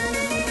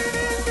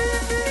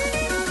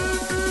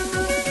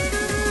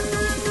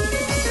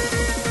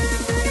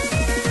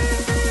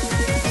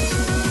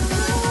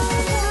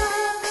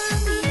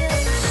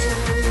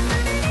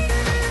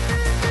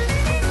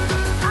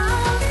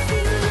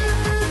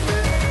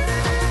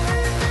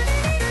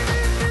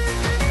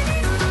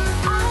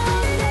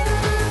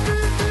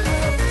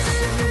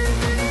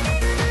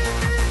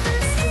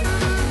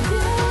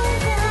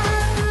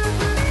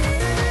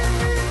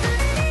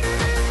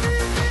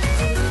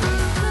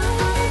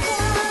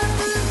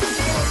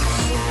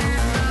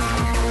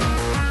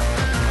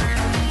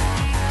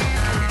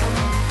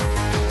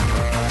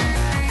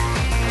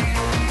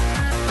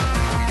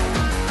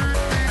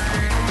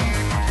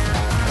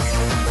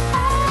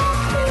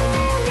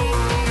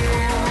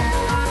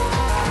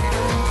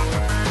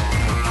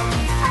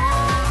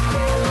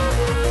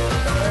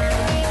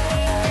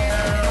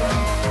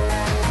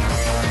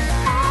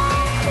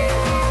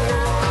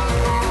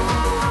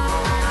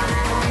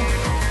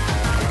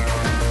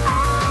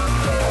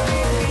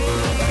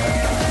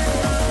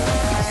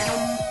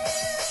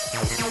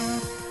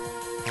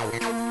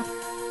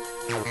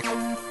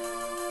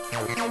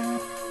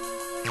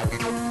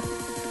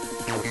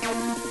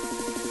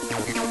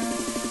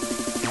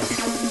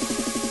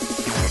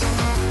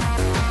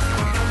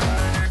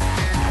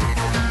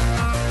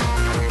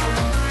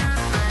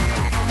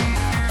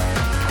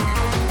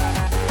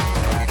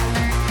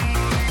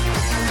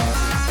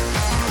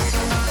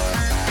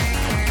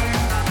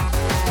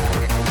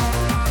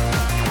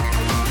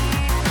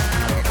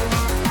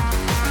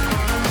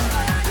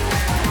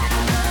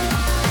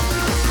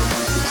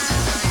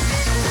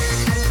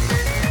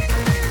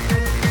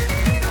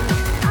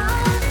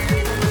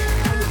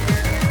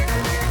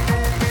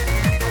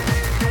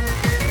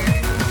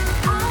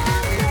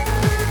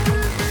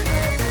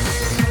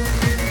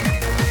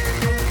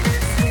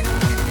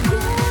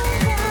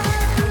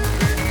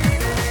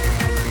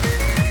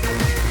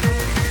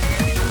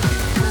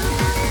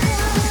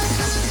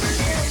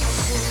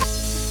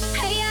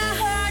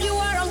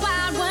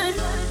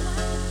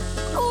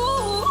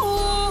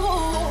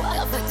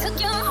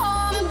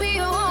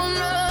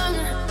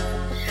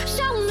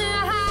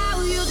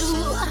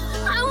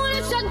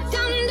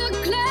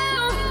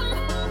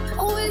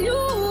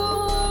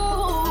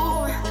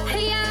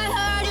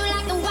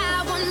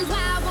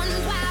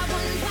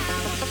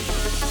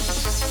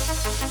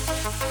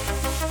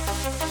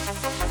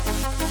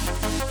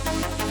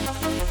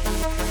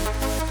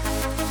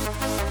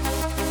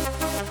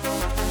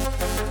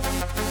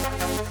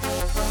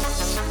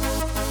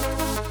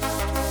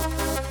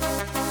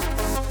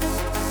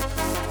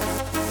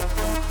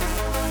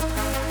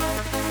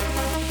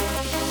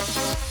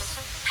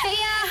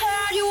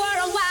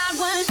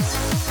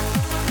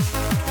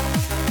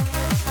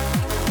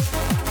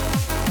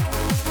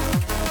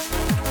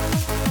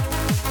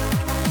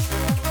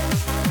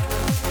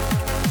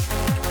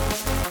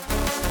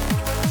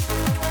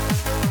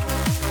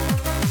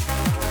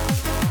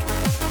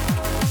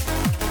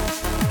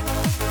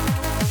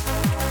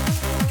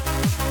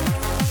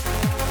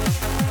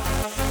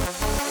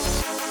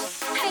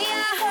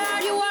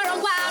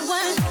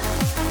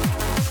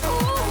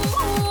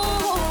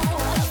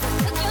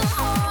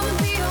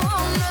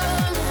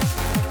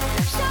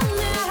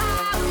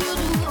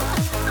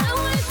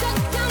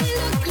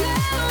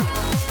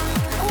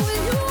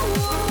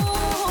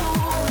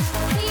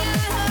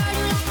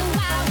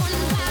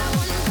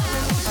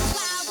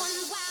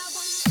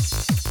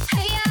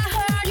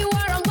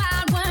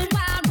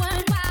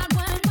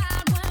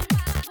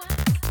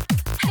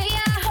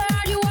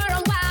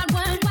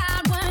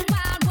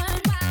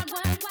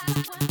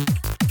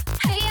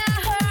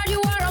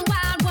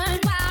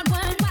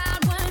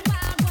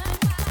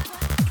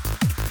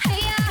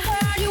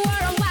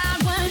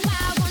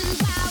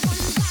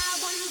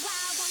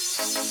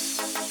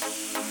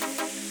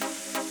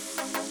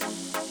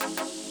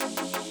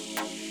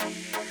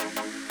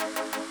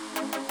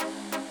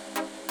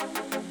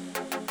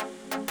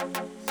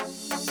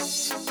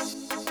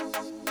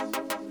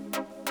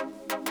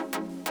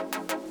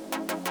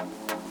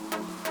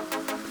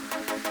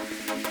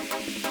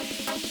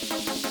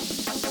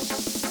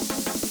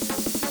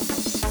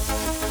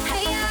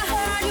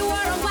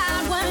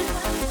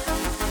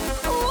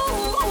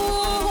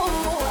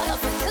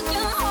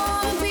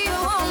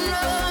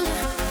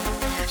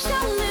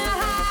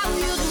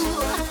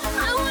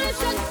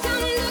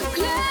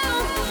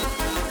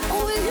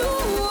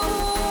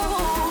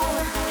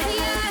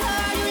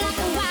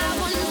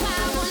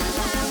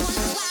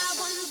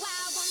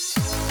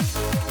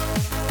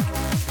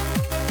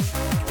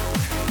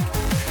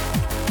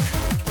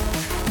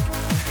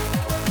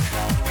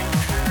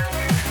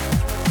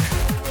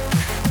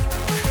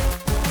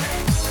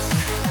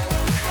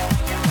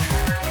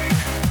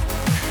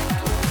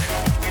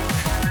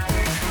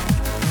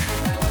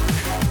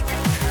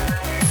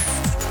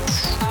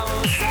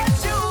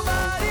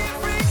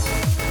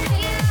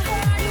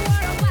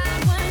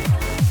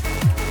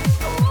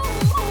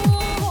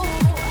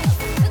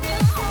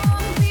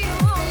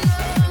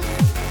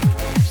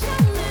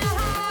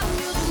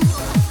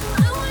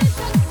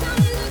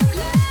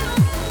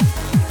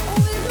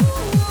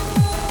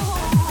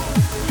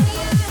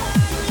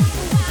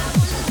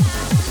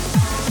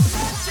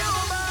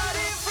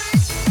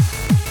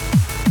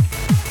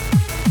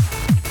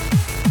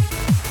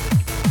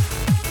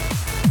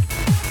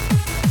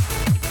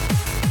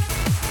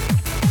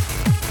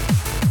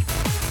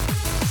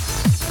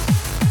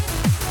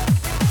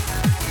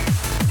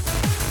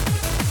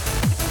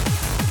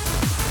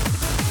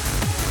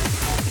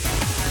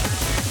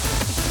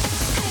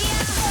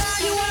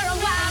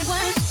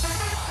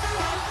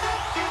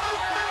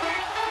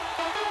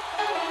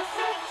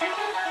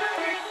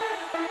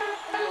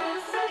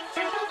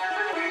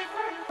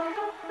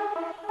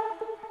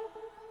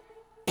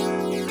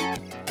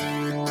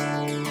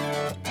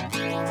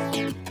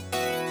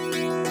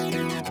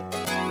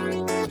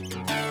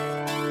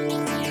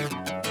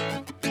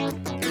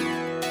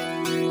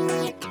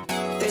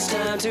 it's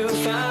time to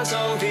find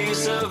some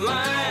peace of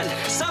mind,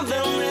 something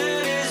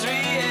that is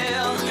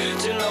real.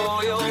 To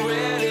know you're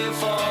ready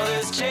for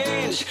this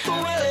change.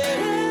 Will it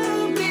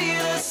ever be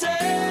the same?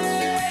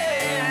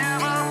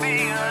 Ever be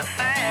the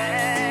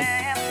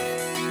same?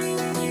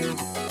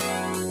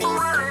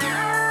 Will it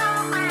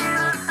ever be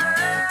the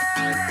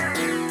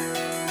same?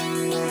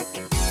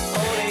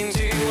 Holding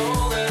to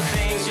all the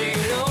things you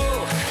know,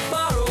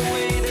 far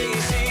away they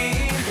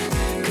seem.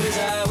 'Cause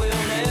I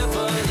will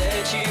never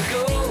let you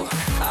go.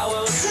 I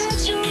will set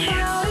your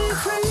body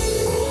free.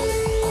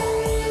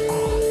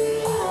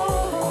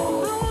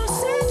 I will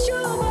set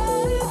your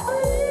body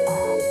free.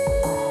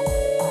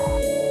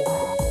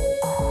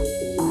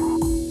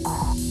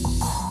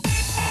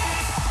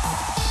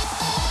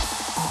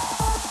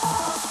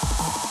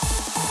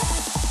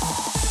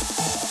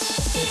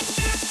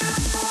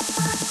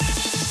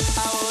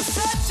 I will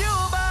set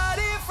your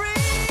body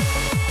free.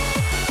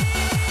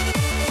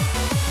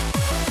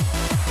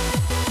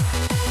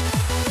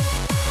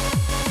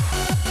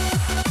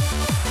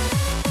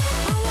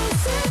 I will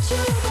set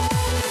your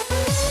body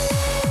free.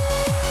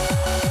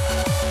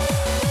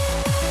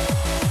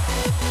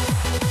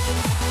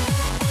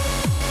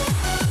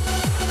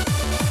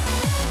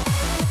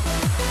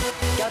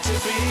 Got to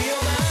free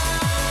your mind.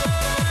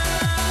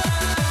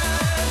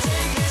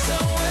 Take me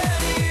somewhere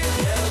new.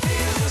 Never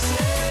feels the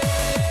same.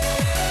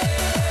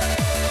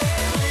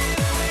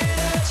 Living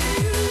without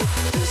you.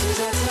 This is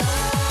our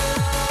time.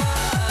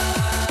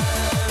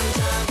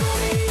 Time for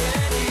me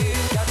and you.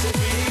 Got to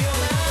free your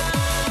mind.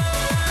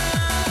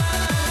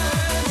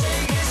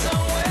 Take me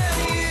somewhere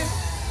new.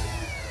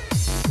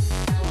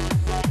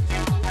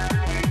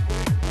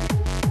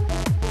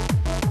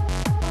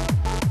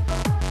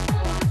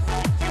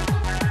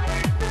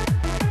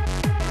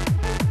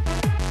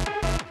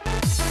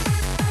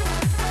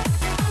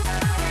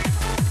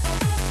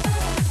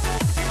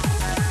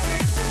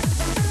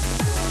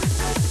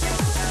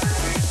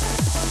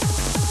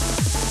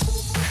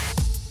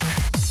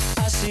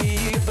 I see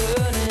you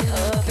burning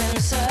up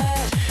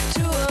inside,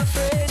 too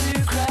afraid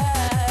to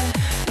cry.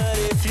 But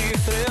if you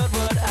felt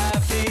what I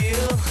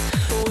feel,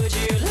 would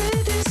you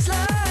let this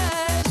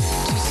slide?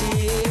 To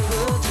see it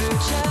roll through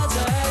child's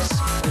eyes,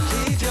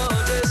 believe your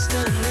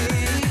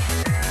destiny.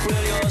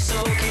 Will your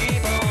soul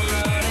keep on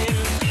running,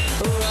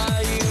 or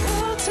are you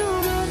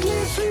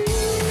ultimately free?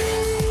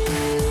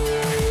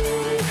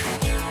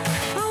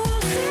 I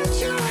will set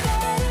your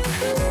body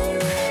free.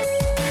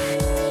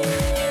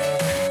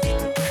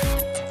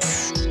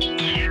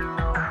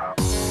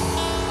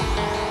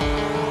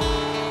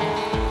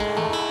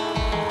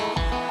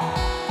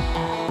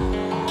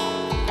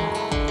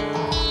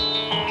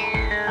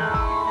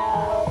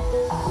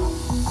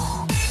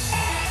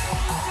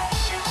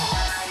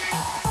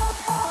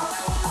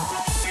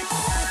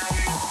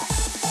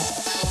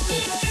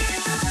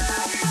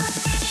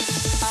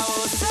 I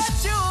will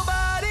set your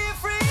body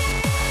free.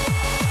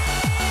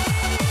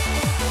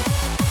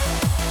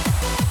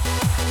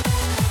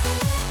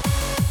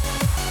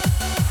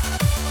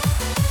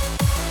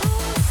 I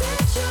will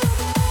set your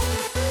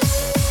body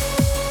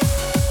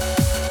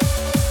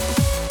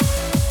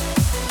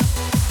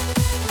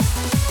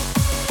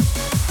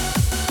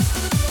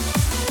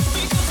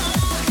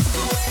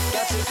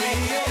Got to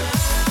free your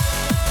mind.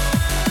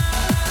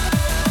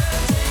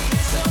 Take me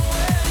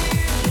somewhere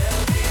new.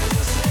 Never feel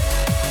the same.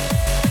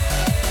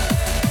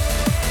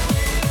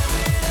 Living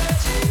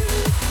without you.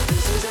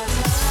 This is our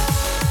time.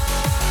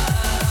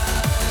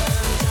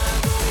 Time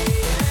for me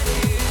and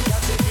you.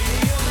 Got to free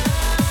your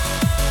mind.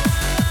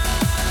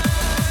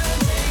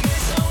 Take me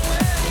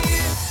somewhere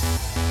new.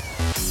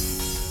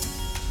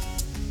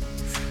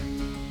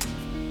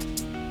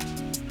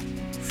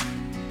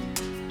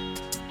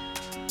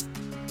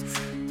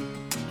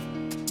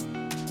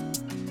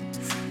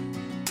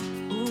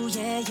 Ooh,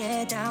 yeah,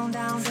 yeah, down,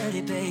 down,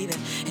 dirty, baby.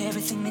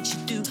 Everything that you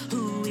do,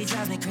 ooh, it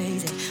drives me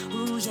crazy.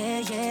 Ooh, yeah,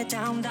 yeah,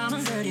 down, down,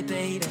 and dirty,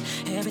 baby.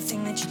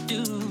 Everything that you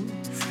do.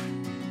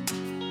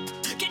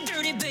 Get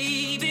dirty,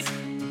 baby.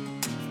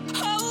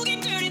 Oh,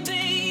 get dirty,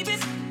 baby.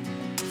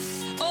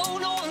 Oh,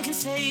 no one can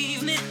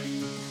save me.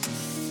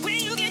 When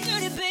you get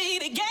dirty,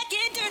 baby,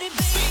 get dirty,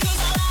 baby. 'Cause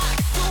I like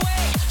the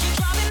way you're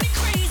driving me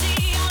crazy.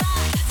 I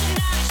like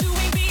tonight you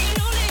ain't being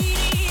no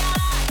lady.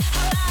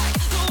 I like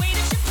the way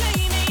that you play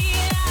me,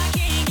 and I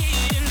can't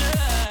get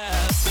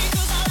enough.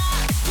 Because I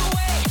like the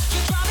way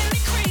you're driving me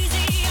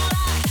crazy. I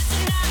like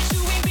tonight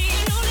you ain't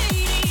being no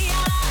lady.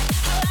 I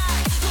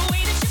like the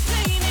way that you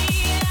play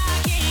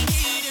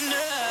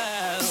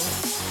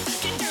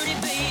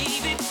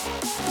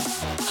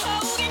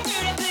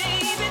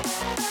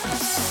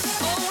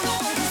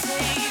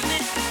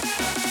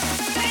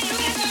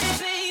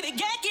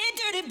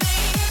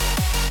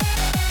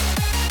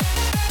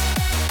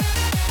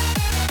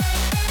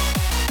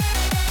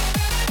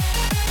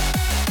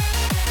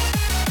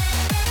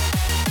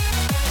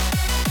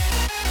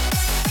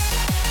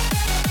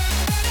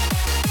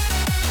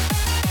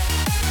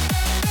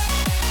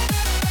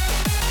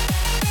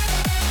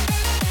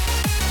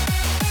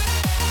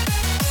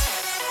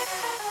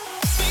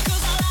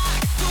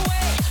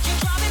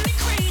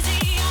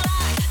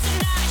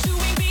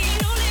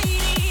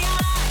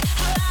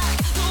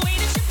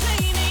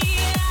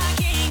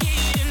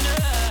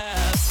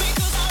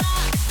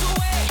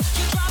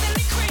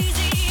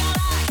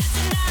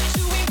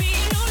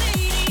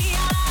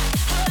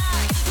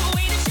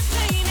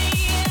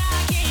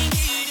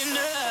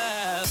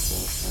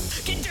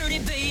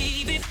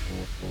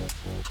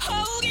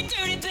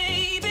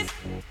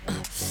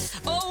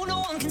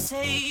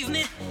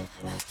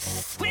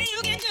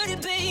dirty,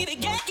 baby.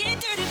 Get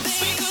dirty,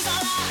 baby. 'Cause I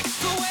like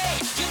the way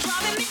you're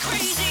driving me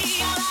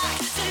crazy. I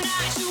like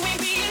tonight you ain't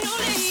being no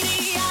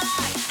lady. I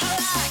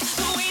like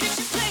the way that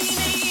you play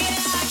me.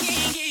 Yeah, I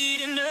can't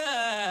get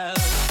enough.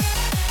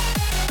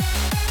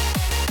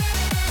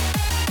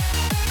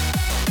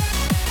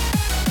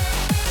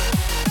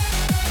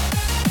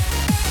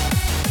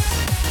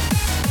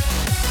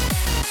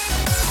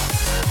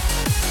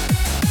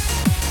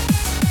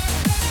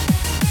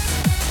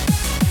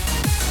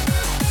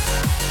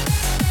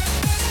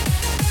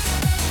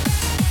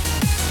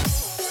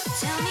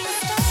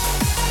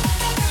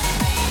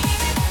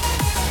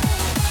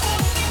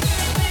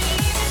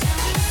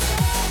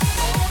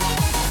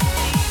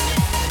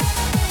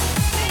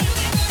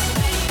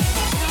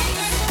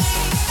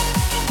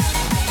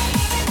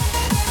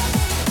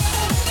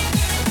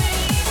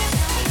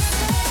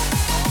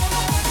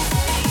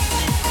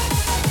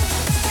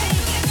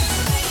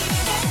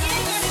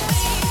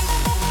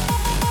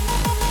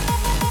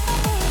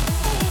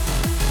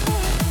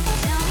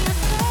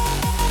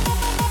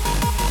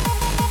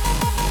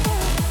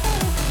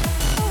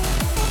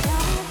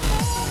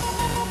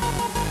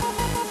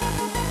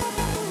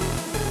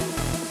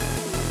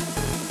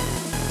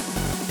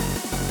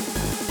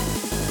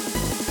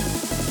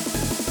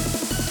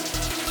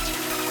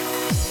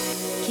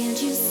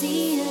 Can't you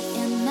see it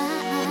in my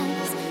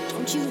eyes?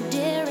 Don't you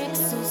dare act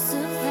so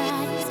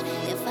surprised.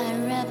 If I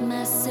wrap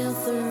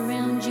myself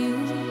around you,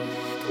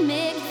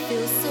 make it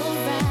feel so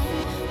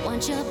right.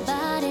 Want your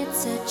body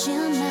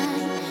touching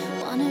mine.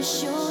 Wanna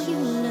show you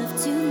love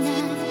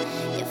tonight.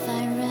 If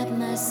I wrap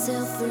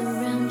myself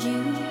around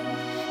you,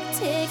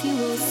 take you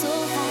oh so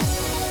high.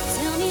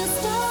 Tell me a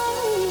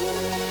story,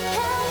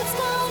 how it's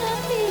gonna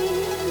be.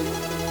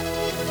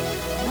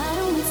 Why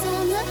don't we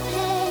turn the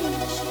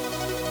page?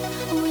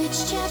 Which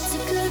chapter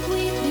could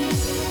we be?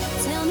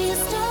 Tell me a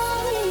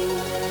story,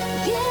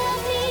 give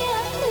me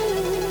a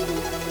clue.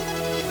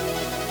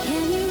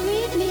 Can you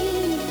read me?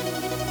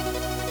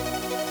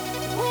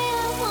 Where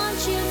I want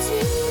you to.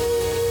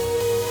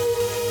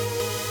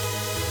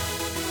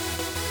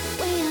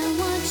 Where I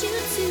want you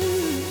to.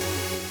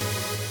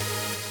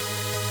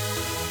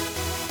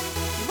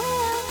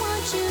 Where I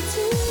want you to.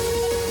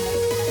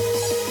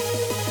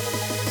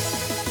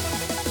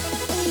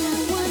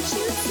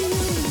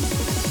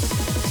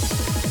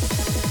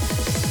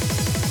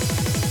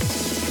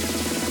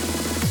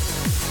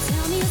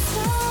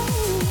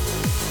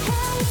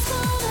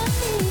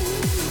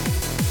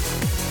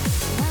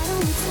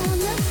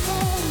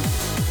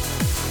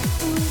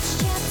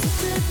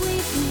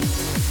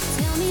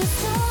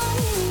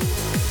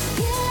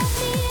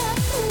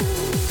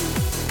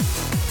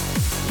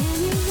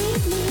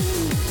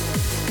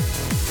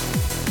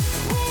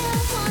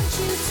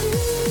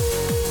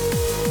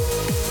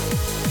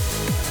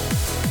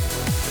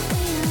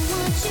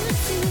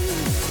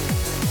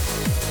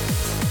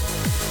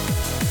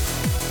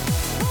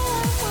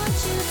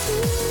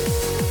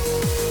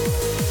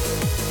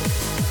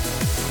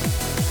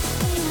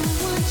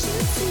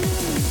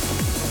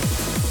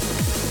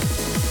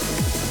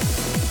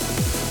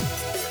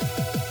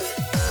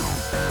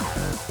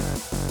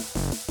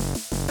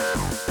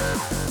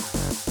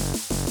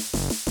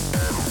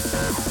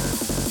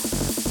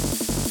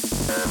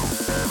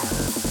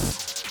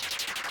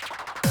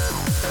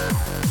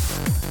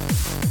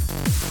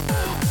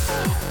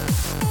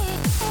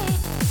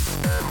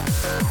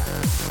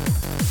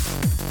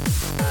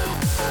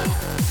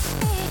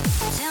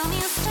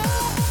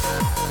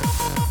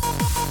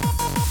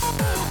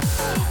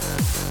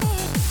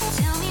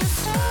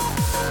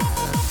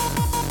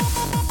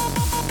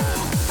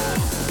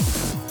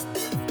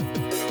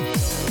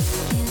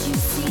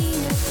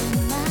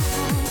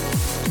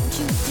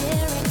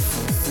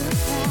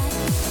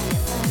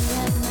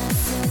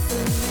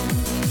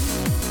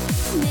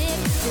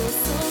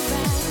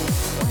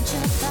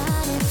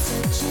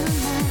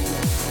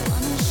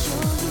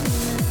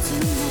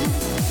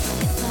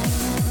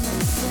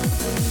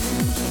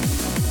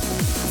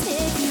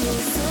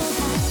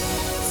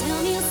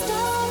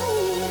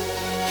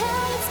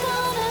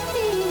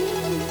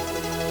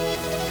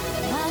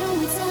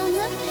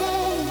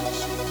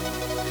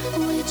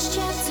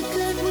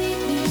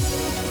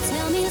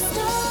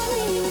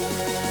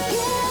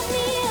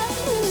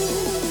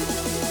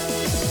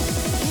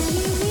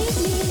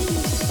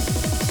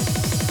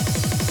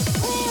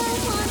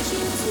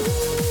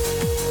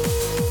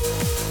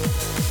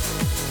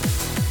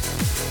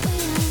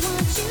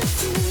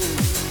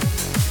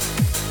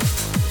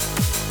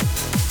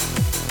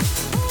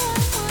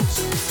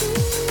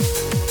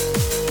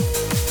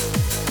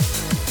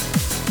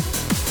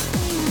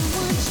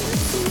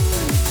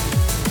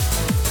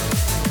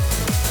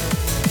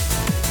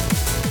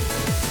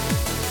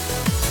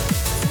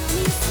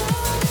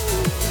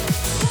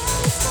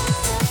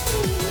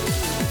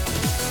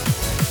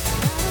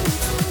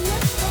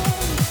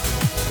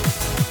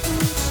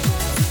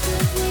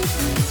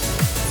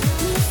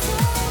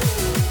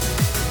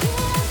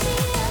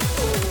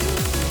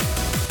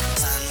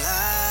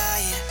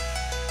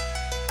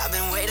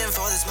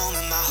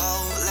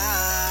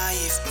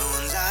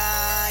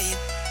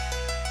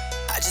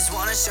 just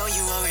wanna show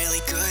you a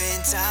really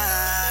good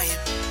time.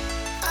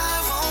 I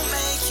won't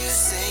make you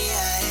say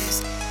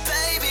yes.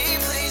 Baby,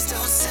 please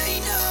don't say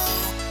no.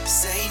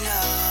 Say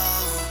no.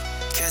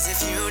 Cause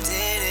if you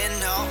didn't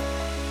know,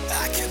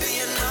 I could be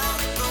your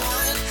number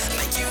one.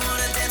 Make you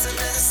wanna dance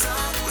under the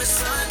summer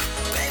sun.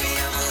 Baby,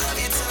 I'ma love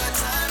you till our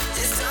time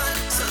is done.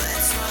 So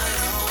let's run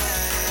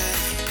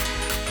away.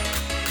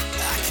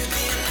 I could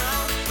be your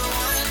number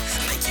one.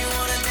 Make you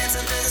wanna dance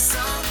under the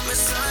summer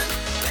sun.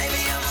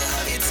 Baby, I'ma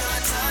love you till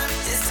our time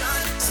is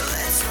done. So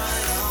let's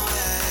run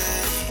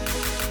away.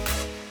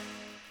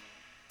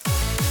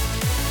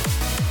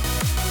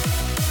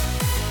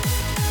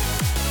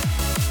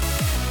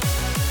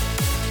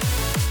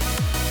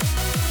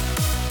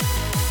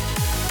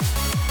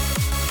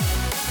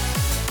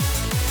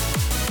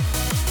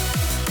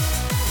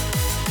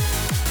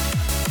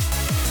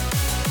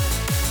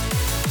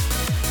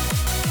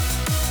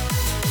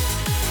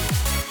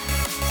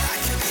 I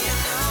could be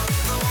your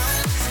number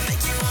one.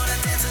 Make you wanna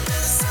dance under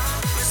the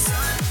summer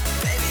sun.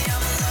 Baby,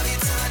 I'ma love you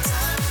till our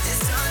time is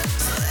done.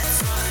 So let's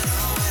run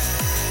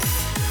away.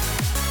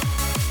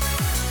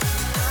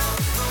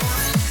 Number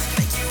one.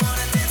 Make you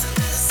wanna dance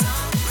under the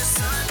summer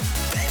sun.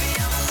 Baby,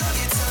 I'ma love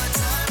you till our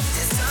time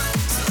is done.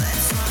 So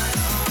let's run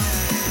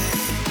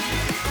away.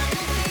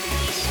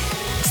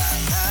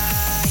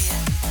 Starlight.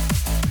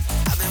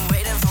 I've been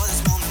waiting for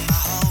this moment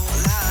my whole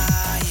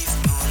life.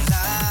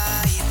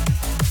 Moonlight.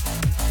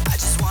 I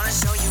just wanna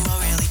show you a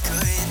really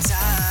good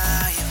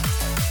time.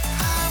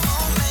 I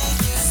won't make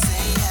you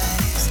say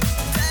yes.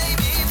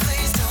 Baby,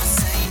 please don't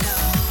say no.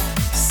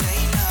 Say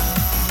no.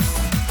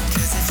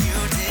 Cause if you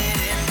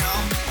didn't know,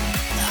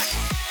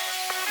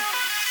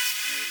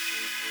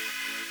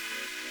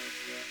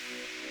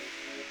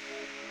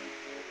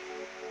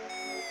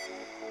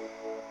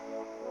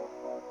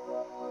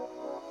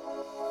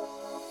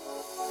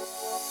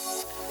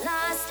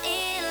 Lost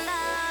in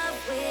love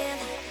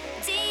with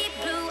deep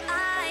blue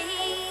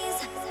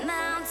eyes,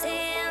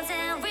 mountains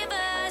and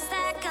rivers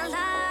that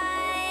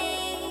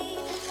collide.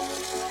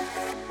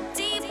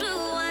 Deep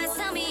blue eyes,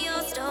 tell me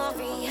your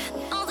story,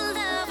 all the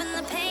love and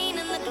the pain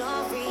and the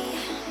glory,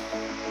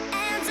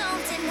 and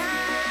don't deny.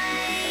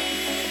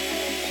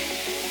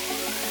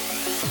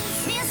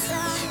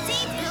 Mr.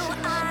 Deep blue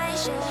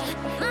eyes, you're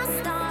my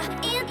star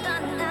in the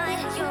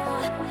night.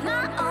 You're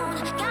my own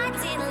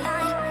guiding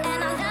light,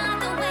 and I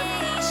love the way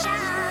you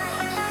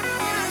shine.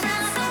 And I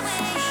love the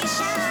way you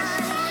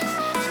shine.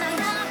 And I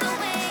love the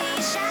way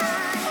you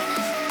shine.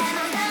 And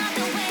I love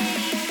the way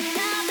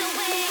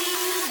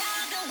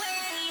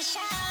you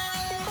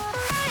shine.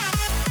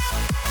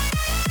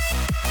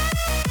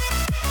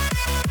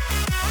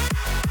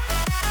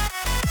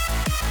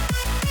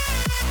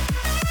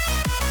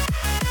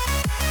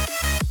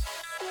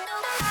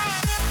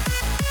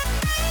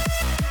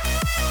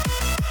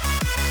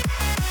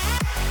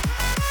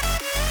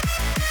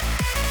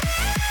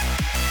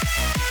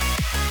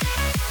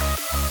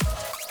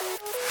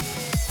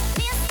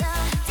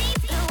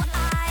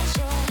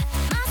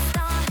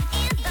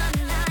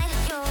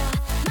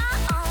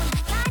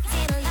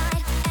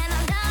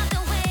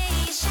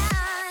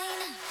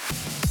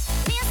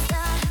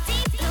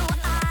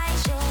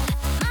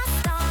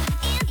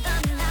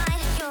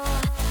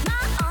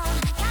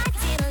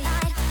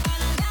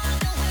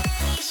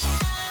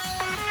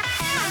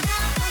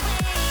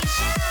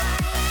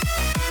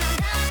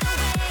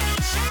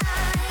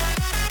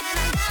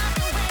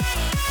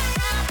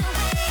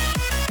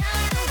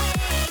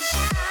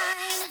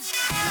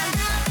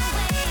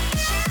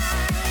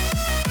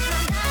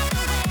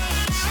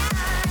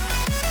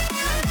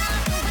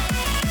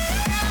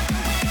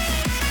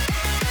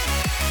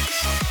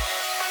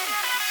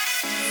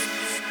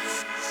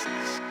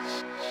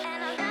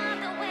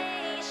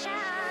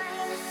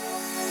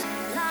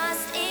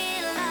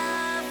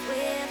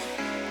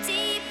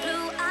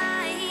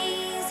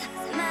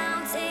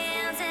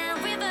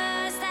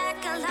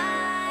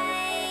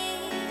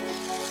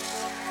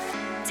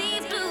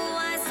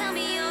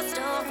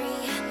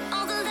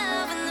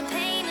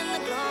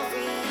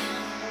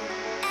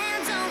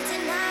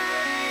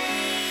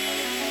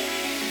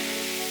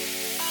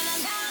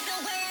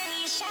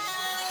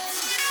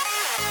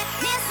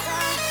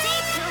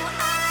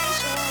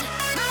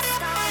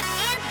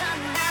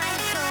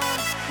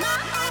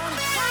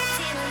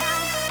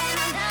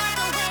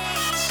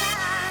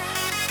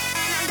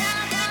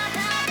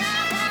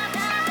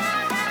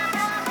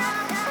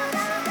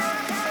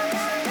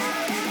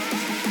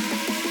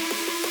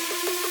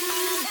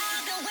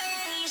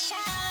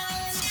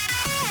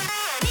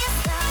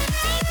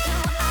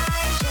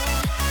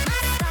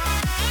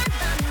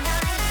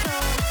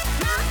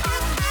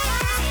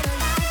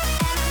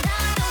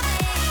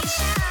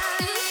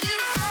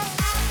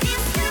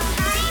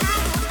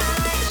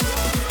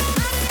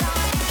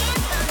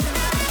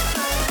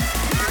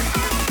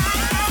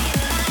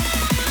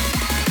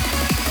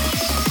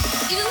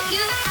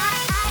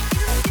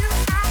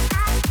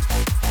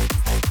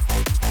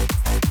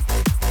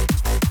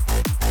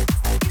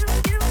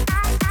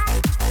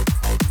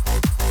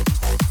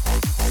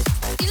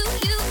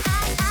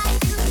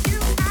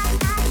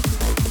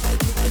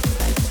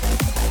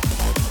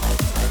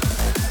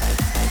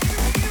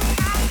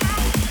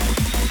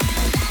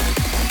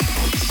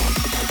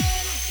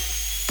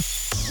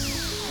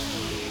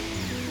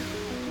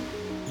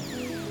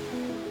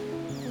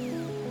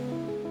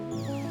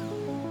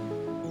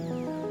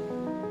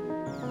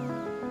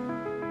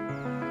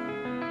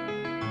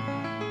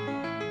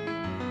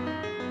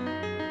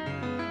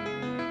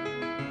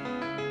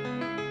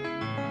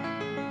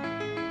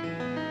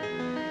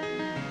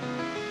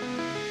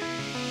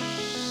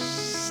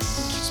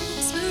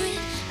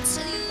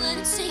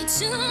 won't say it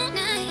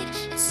tonight.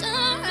 It's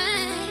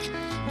alright.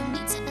 No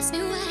need to ask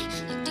me why.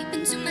 Look deep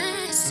into my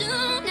eyes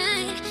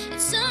tonight.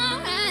 It's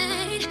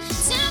alright.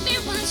 Tell me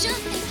what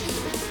you're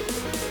thinking.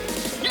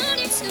 No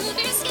need to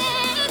be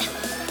scared.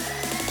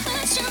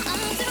 Put your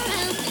arms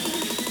around me,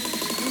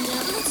 and I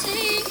will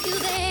take you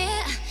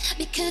there.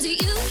 Because you,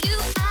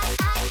 I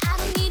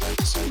don't need to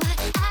question why.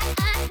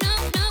 I know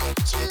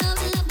that your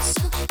love's a love me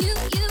so. You,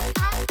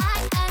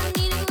 I don't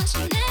need to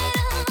question at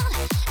all.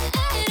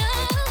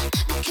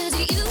 Because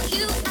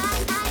you, I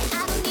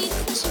don't need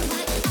to question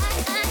why.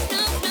 I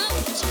know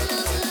that your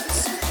love's a love me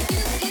so.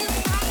 You,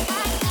 I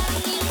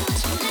don't need to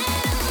question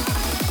at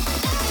all.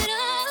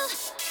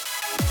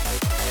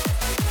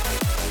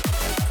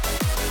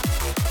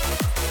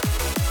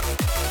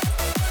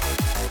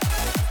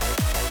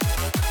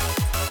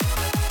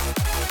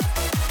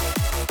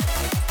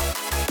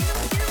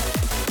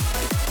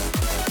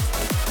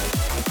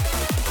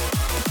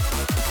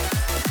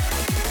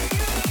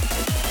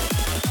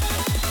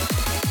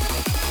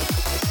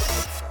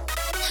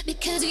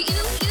 Because you,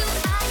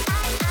 I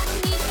don't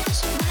need to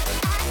question why.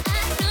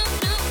 I know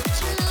that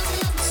your love's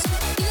a love me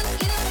so. You,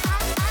 I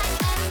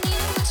don't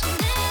need to question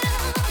at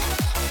all.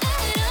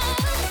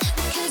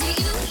 Because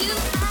you,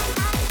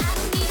 I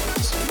don't need to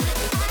question why.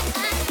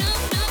 I know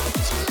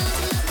that your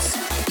love's a love me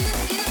so. You,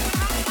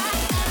 I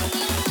don't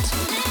need to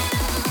question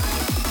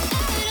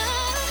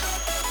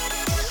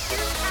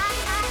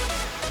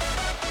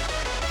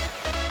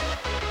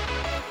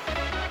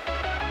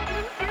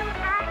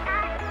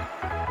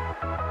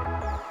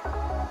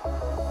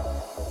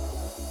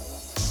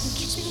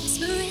catch me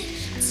whispering.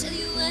 I'll tell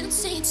you what I'm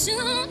saying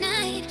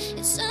tonight.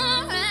 It's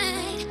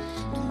alright.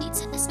 No need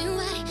to ask me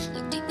why.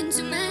 Look deep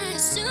into my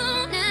eyes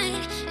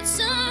tonight. It's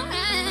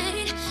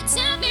alright.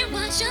 Tell me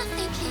what you're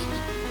thinking.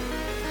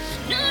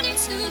 No need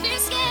to be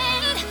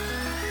scared.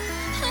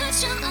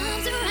 Put your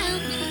arms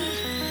around me,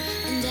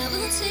 and I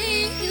will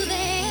take you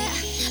there.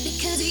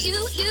 Because you,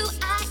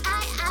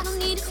 I don't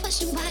need to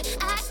question why.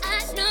 I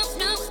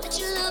know that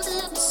your love's a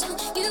love me so.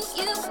 You,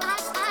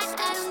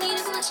 I don't need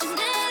to question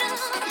at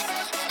all.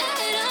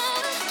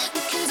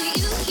 Because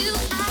you,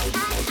 I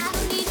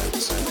don't need to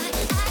question why.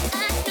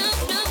 I know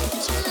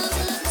that your love's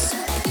a love me so.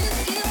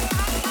 You,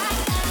 I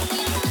don't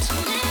need to question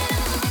at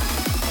all.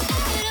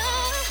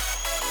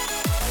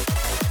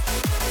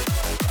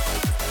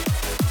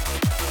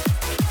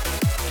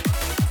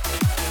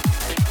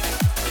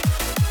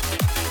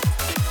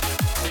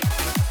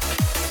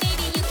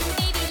 Baby, you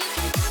can.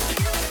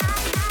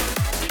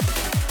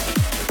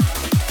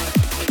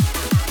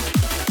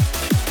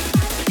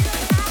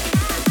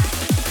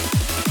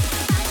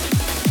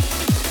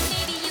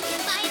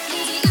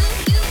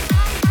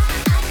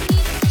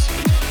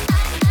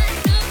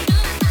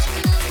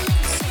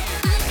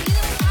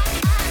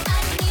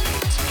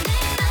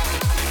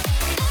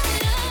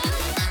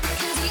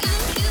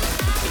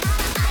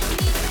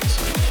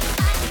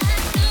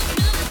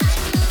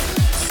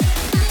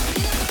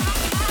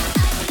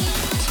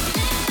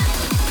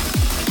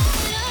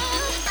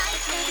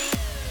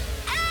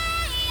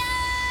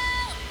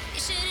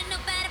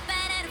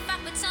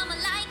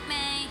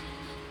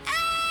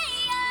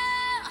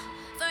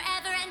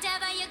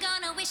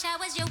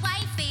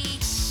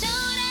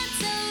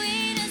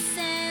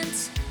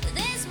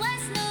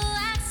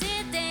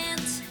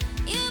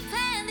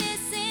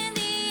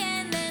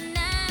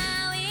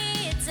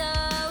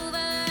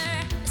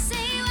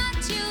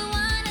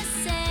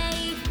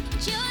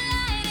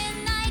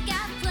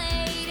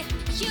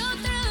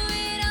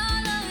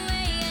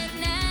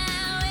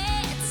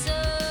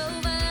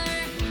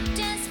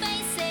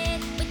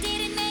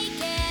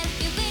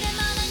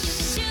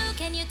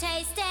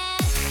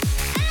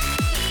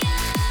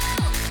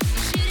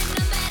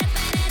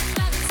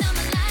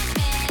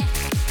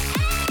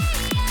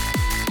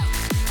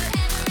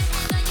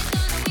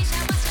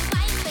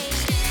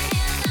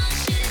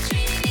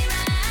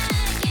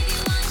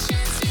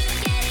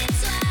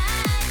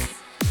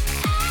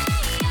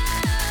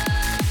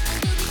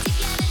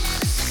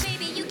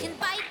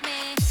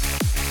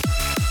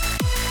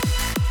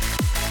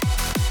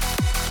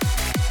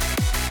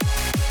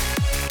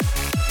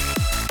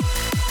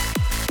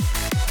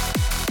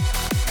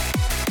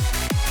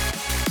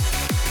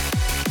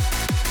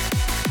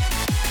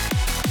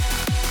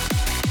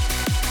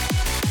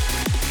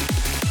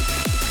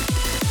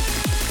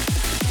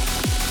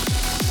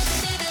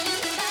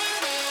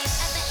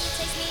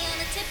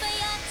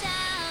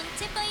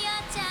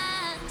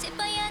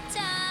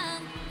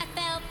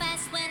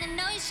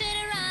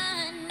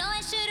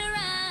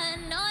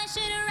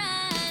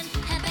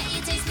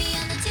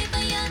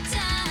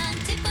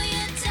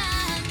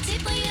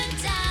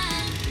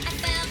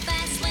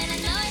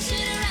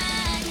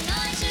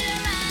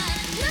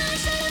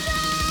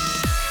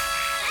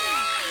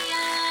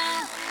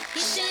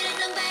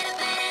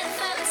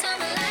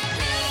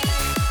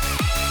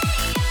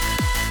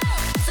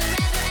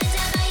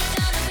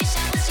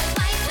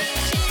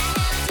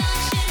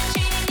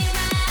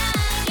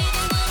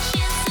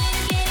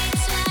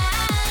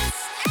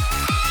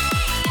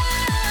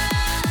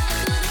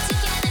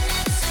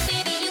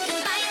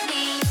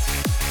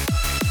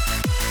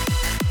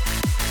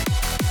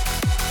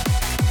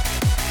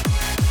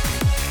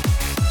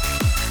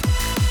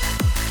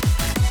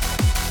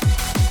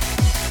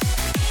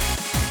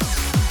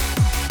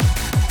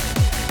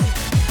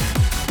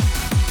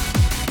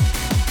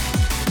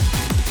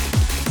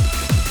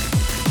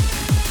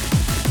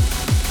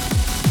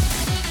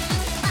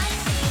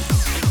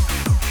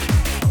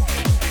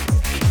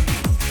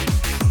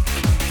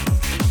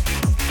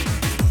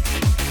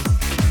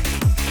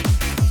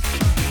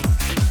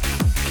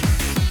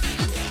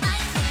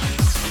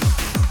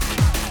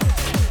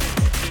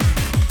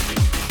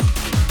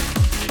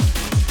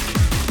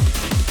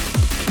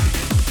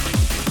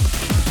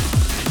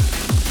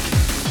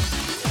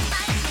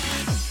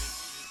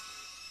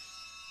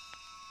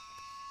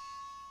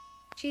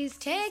 She's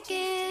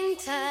taking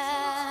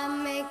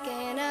time,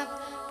 making up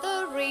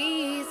the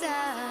reasons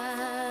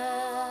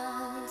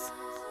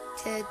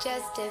to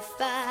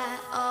justify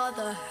all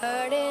the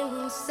hurt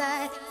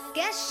inside.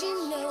 Guess she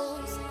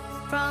knows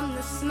from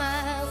the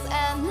smiles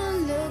and the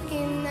look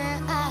in their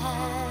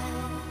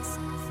eyes.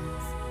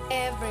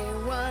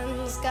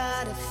 Everyone's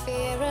got a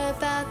fear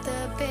about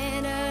the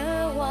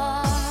bitter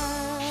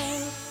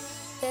one.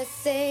 They're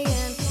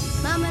saying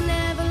Mama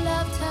never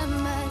loved her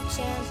much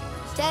and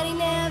Daddy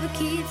never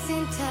keeps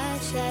in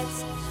touch.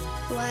 That's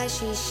why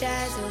she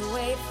shies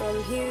away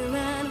from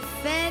human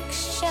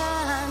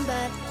affection.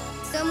 But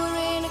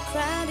somewhere in a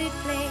crowded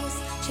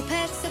place, she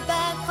packs her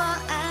bag far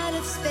out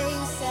of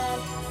space.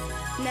 And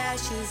now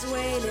she's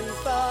waiting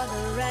for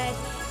the right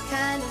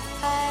kind of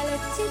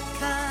pilot to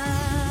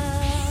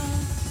come.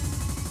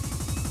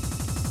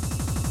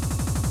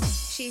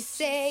 She's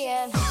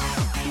saying,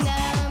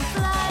 now I'm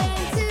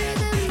flying to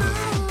the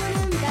moon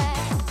and back.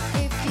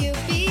 If you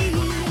be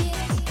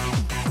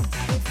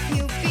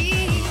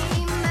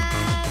my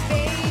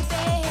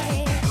baby,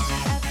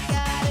 I've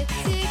got a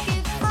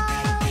ticket for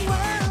a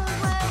world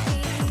where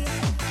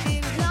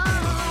we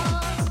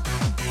belong.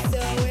 So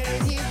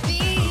will you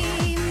be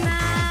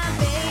my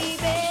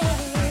baby?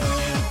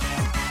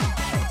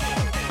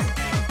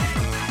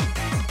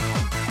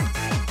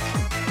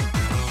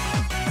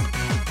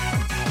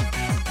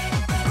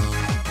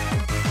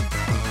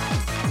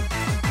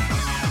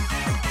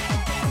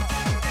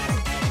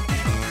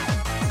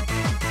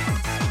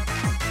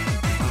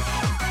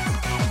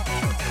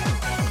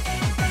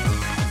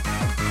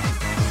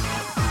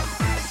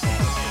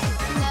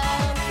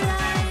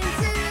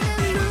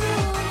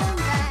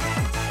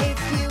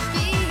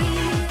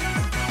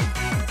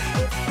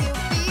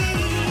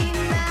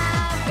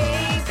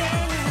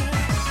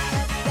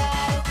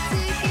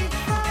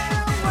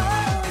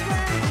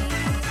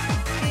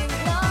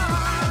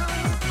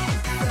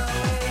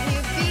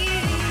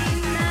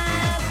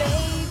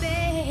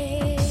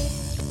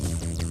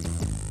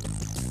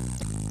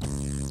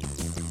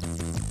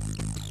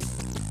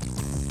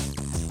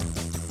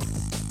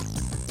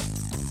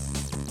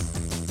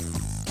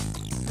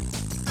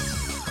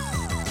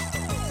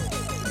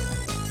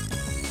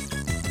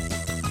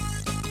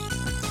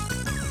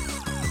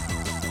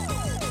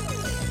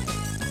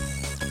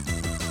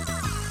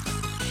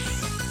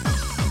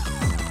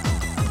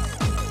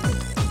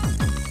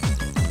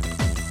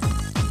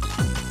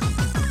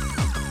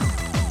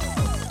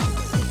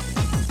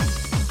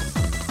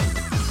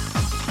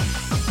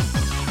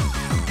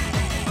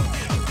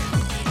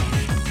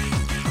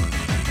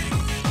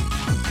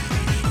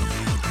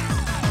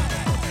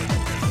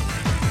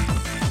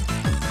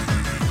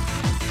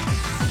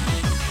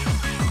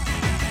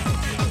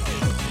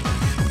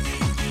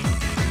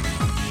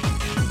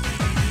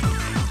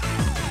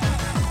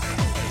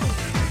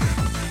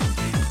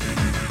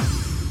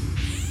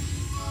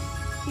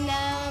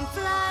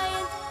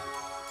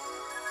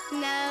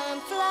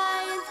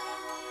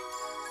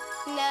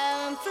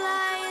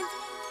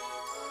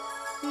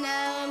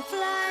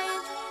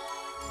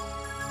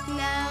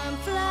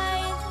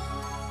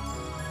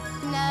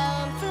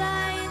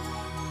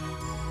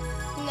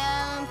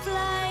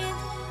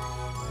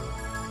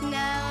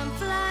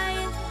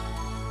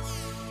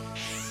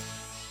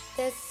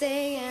 They're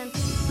saying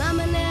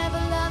Mama never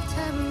loved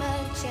her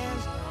much and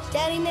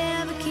Daddy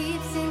never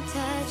keeps in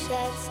touch.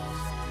 That's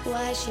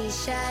why she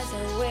shies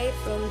away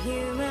from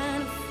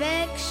human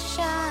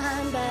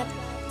affection. But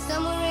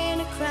somewhere in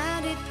a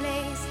crowded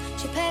place,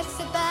 she packs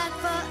her bag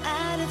far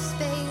out of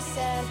space.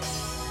 And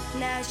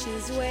now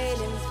she's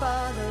waiting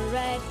for the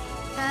right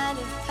kind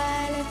of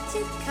pilot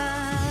to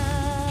come.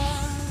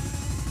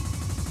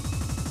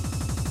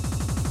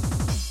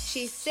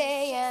 She's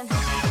saying,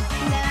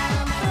 now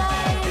I'm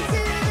flying to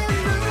the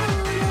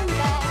moon and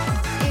back.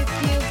 If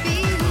you be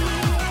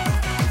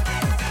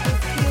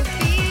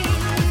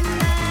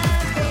my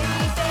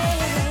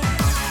baby,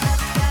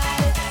 I've got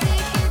a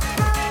ticket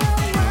for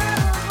a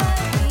world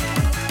where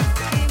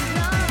we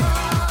belong.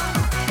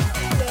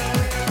 So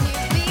will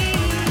you be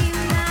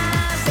my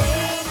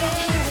baby?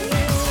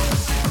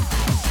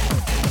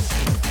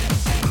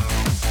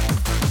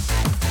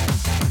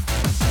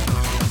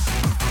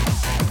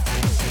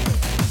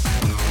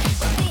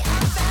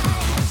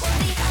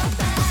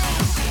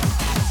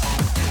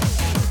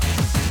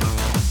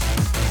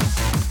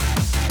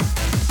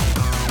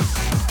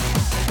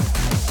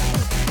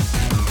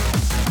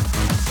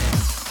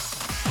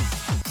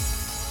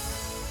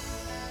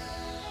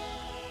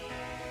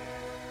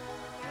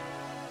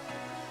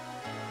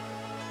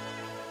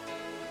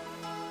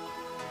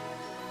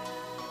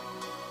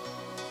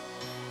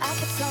 I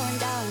kept slowing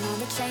down on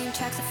the train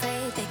tracks,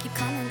 afraid they keep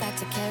coming back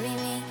to carry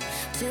me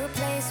to a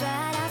place where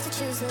I'd have to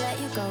choose to let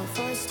you go,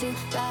 forced to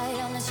ride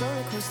on this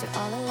roller coaster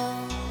all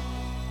alone.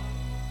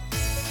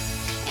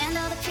 And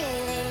all the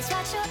pretty ladies,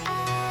 watch your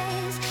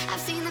eyes, I've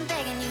seen them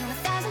begging you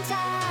 1,000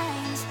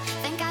 times.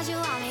 Thank God you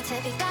want me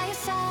to be by your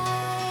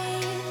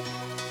side.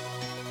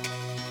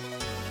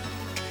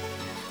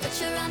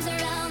 Put your arms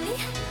around me,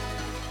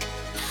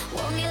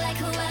 hold me like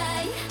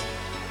Hawaii.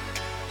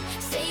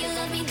 Say you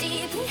love love me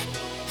deeply,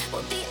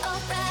 we'll be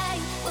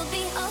alright, we'll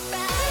be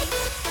alright.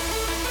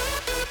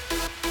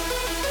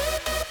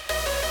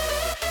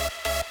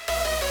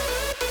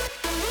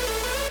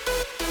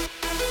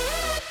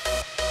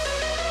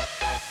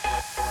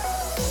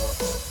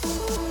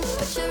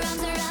 Put your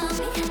arms around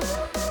me,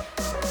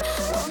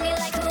 hold me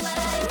like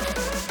Hawaii.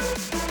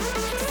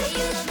 Say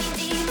you love me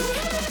deeply,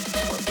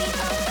 we'll be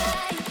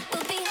alright,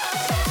 we'll be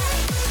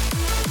alright.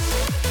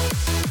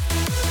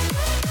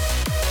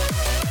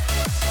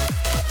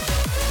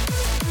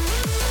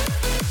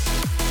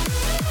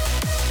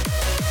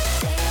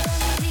 Say you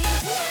love me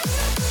deeply.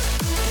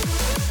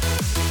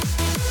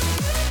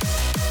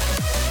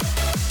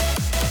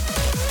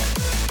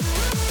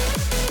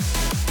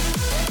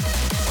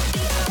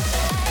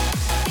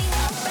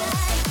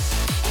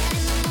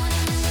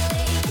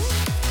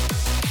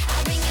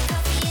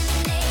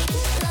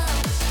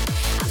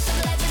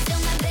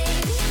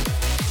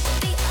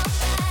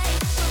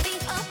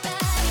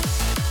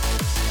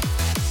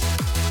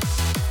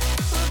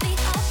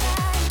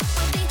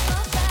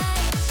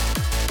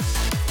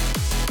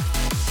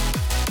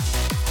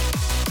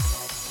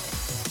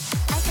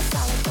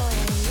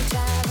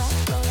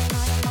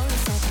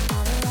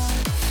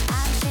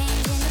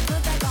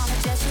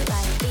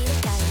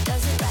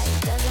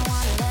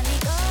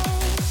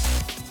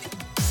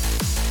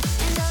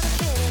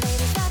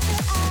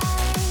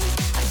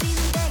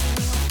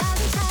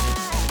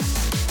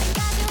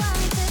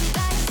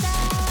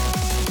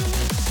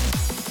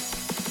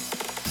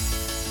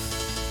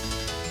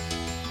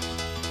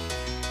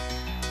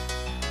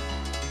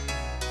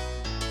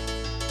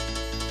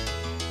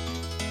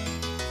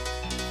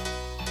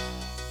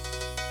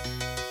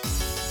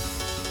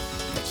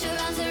 Put your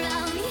arms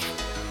around me,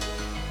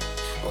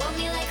 hold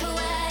me like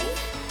Hawaii.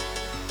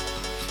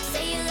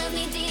 Say you love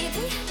me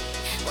deeply,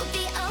 we'll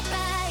be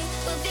alright,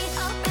 we'll be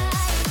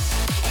alright.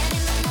 And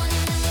in the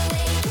morning when we're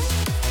waking,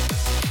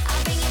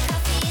 I'll bring you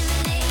coffee and the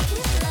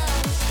naked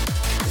love.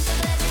 I'm so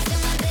glad you're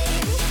still my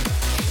baby.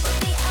 We'll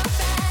be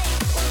alright,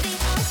 we'll be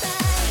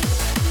alright.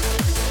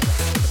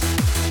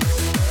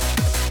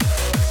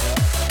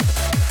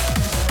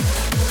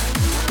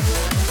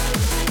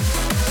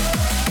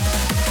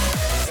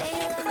 Say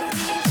you love me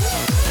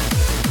deeply.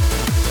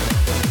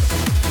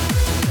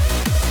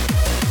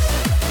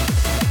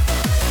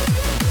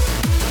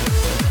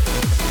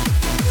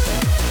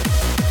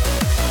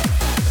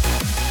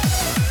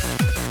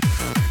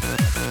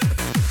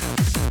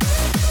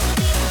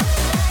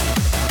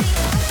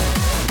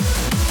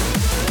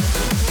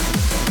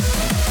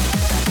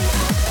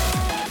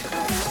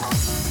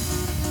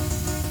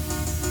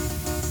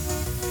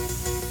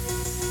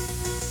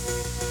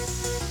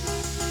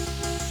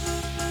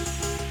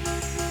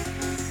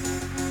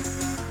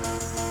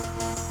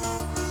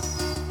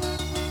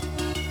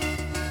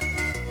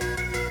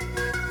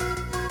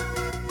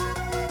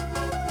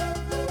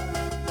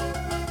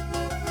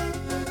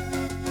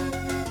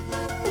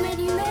 When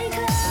you make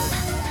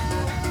love,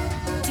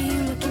 do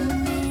you look in the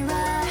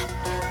mirror?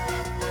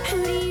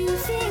 Who do you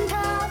think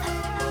of?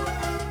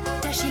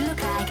 Does she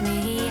look like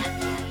me?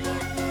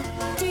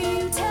 Do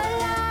you tell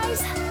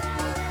lies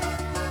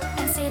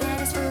and say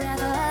that it's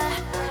forever?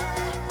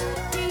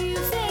 Do you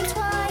think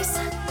twice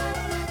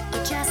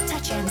or just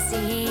touch and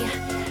see?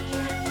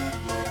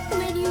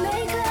 When you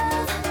make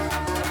love,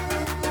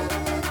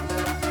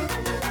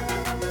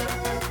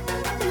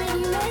 when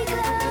you make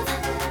love,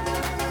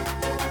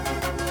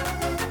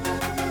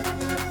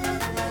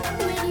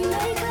 when you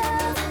make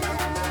love,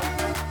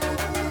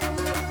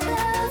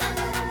 love,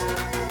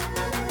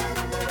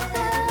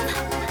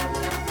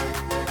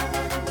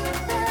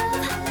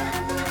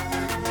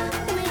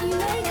 when you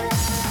make love.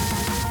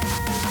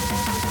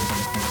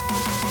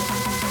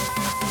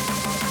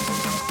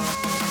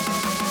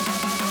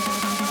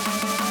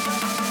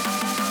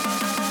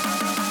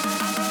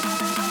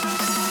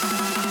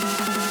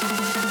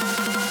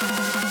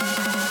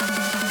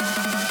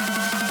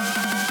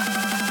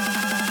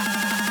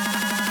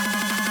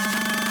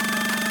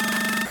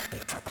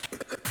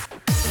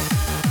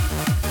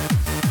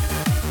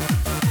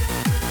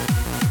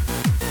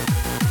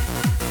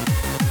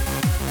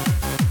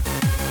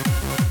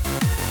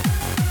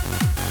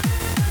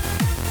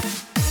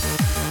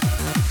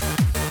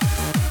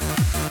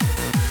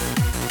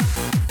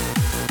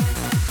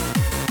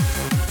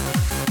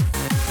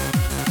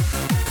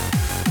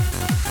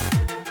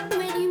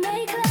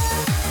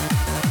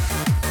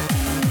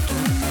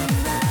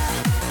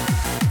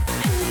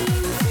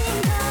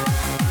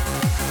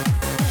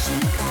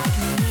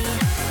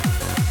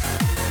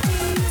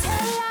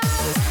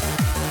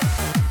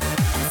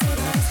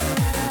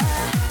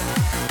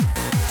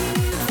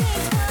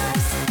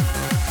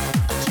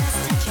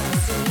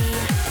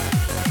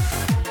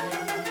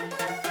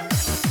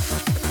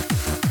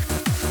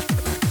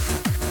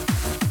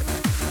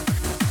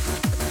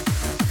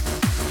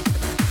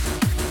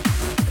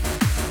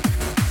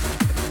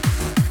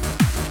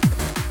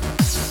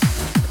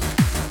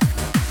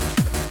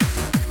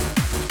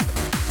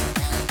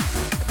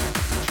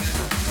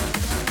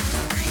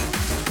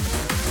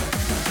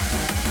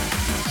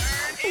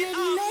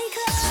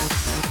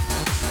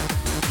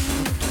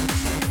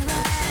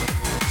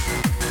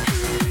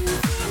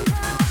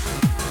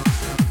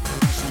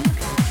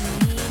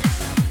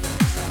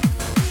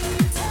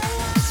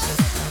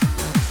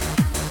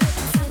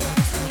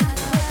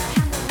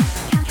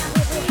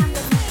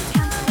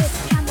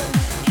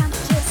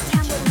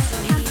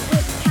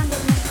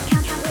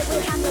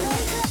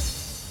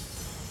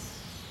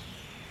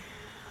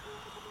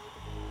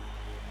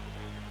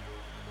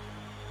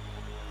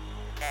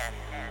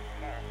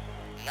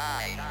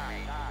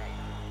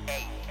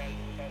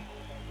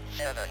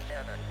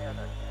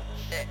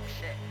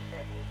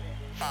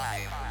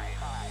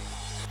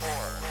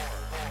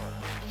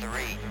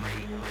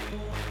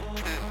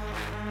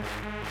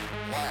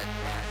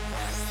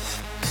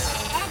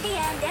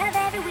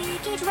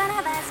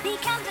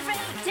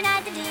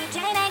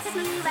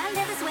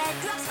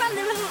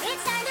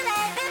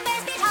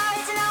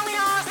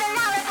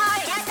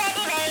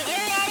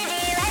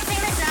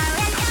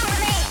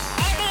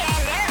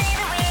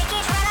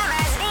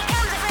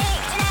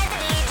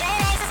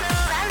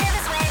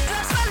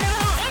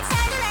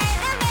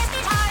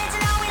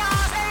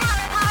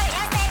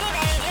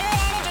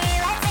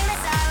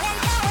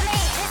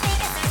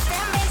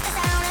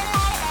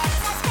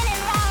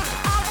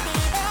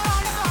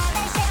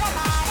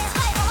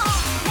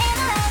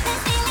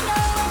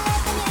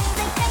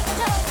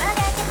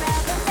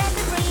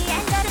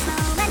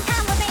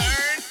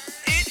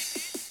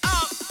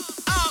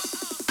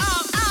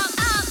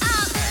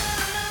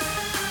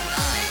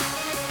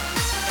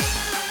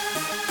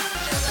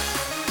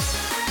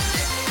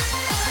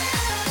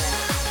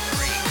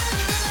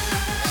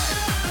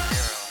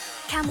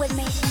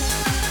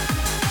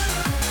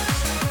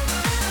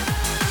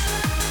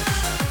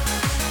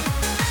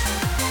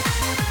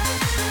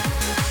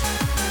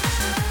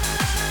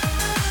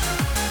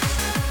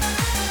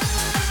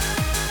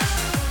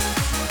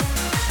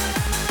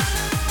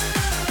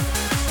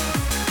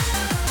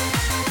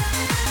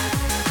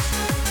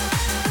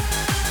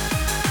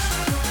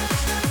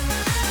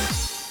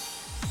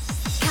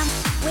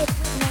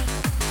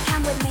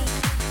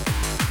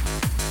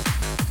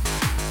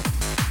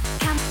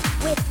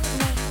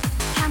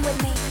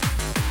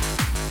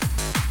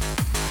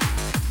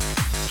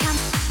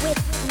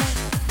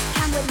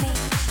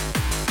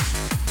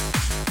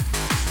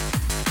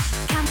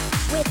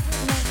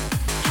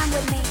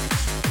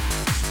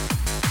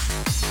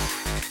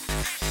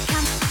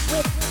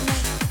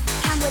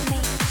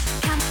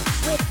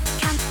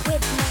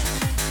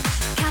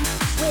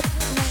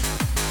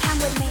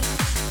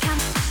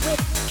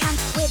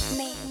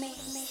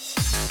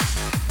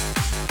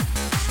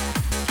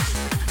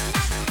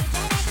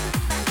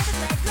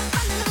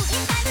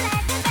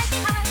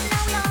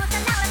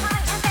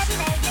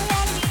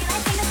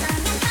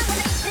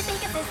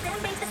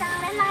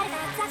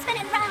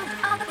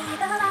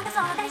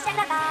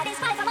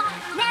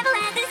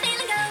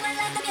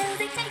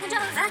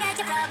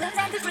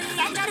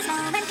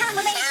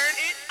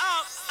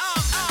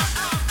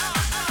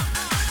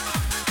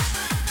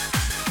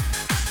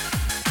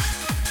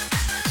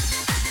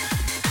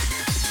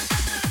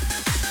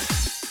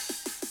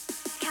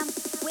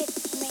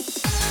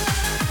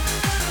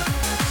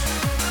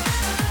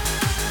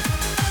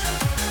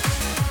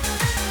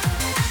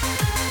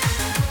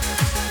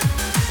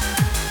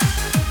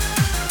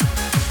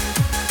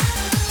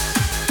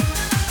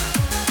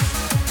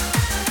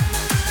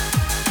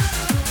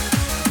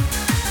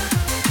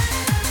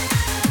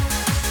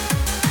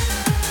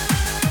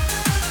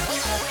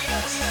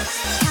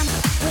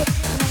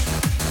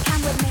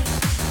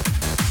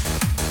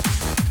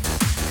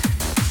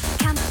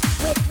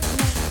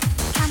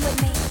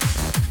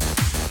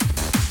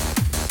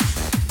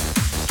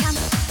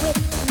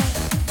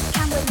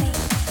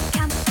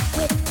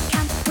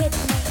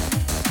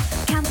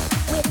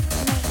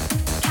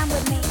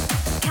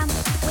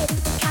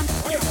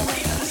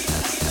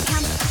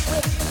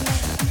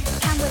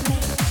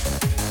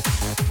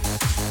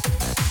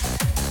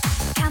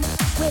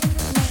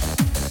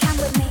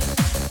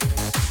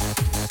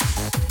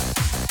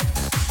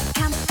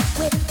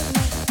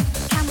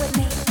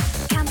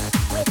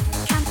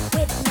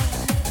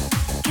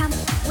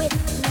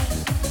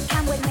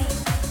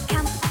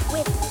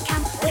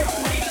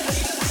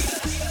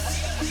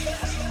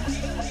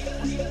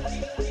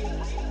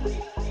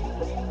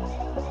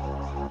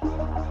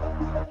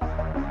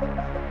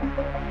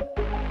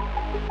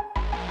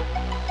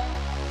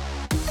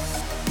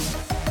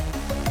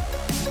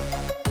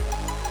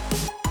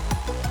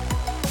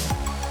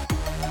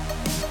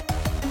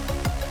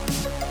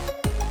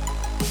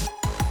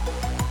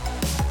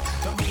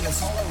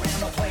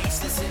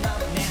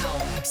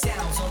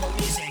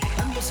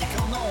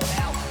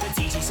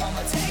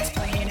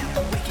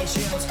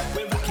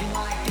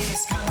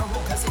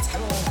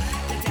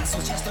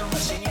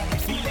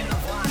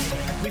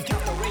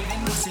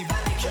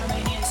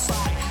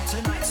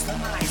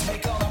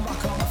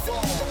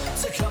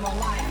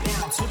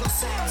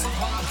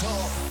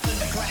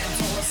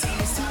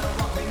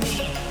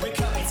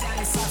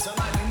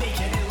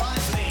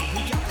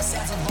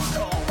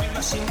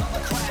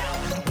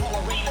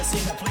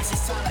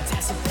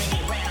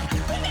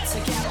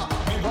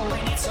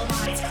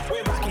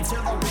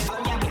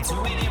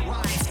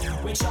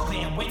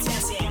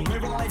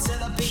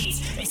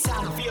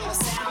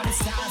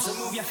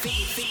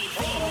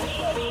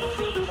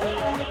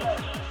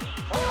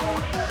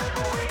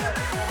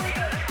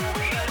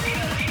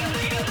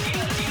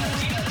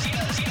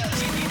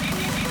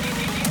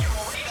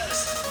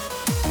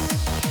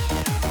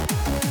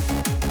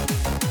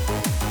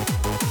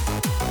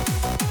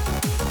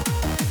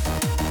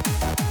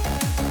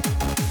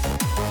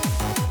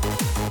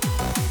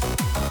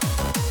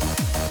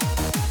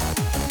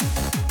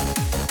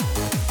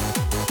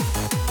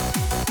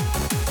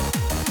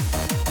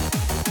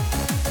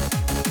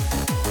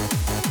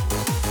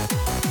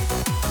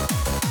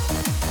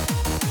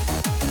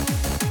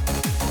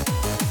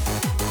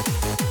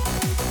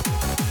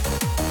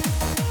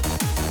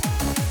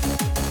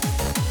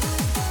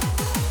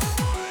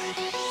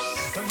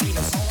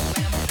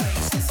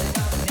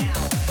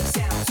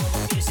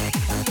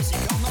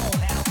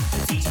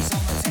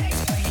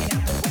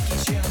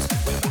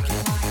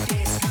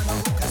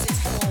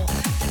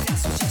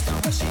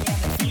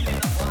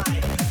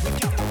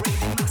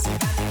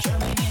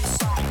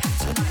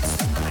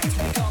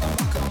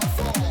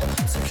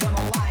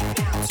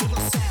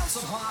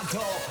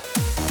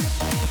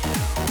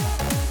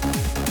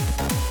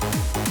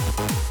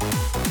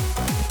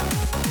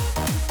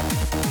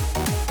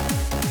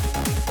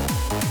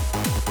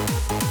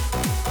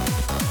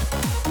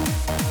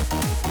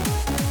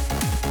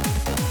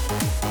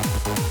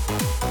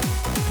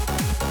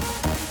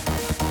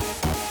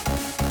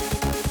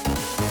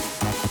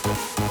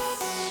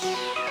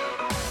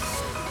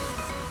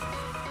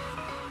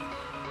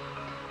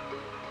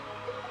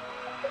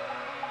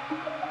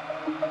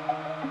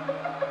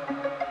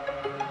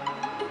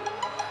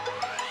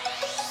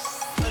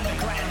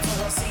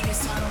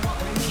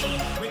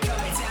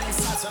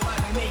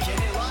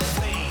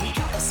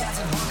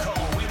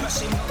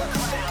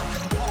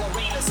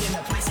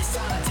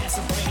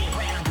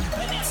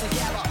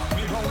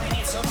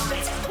 so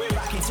right. We're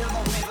rocking to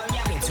the rhythm,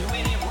 yeah, we're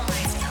doing it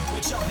right.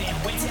 We're jumping,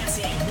 we're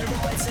dancing, we're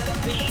rolling to the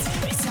beat.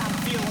 It's time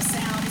to feel the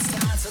sound, it's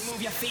time to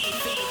move your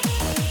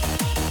feet.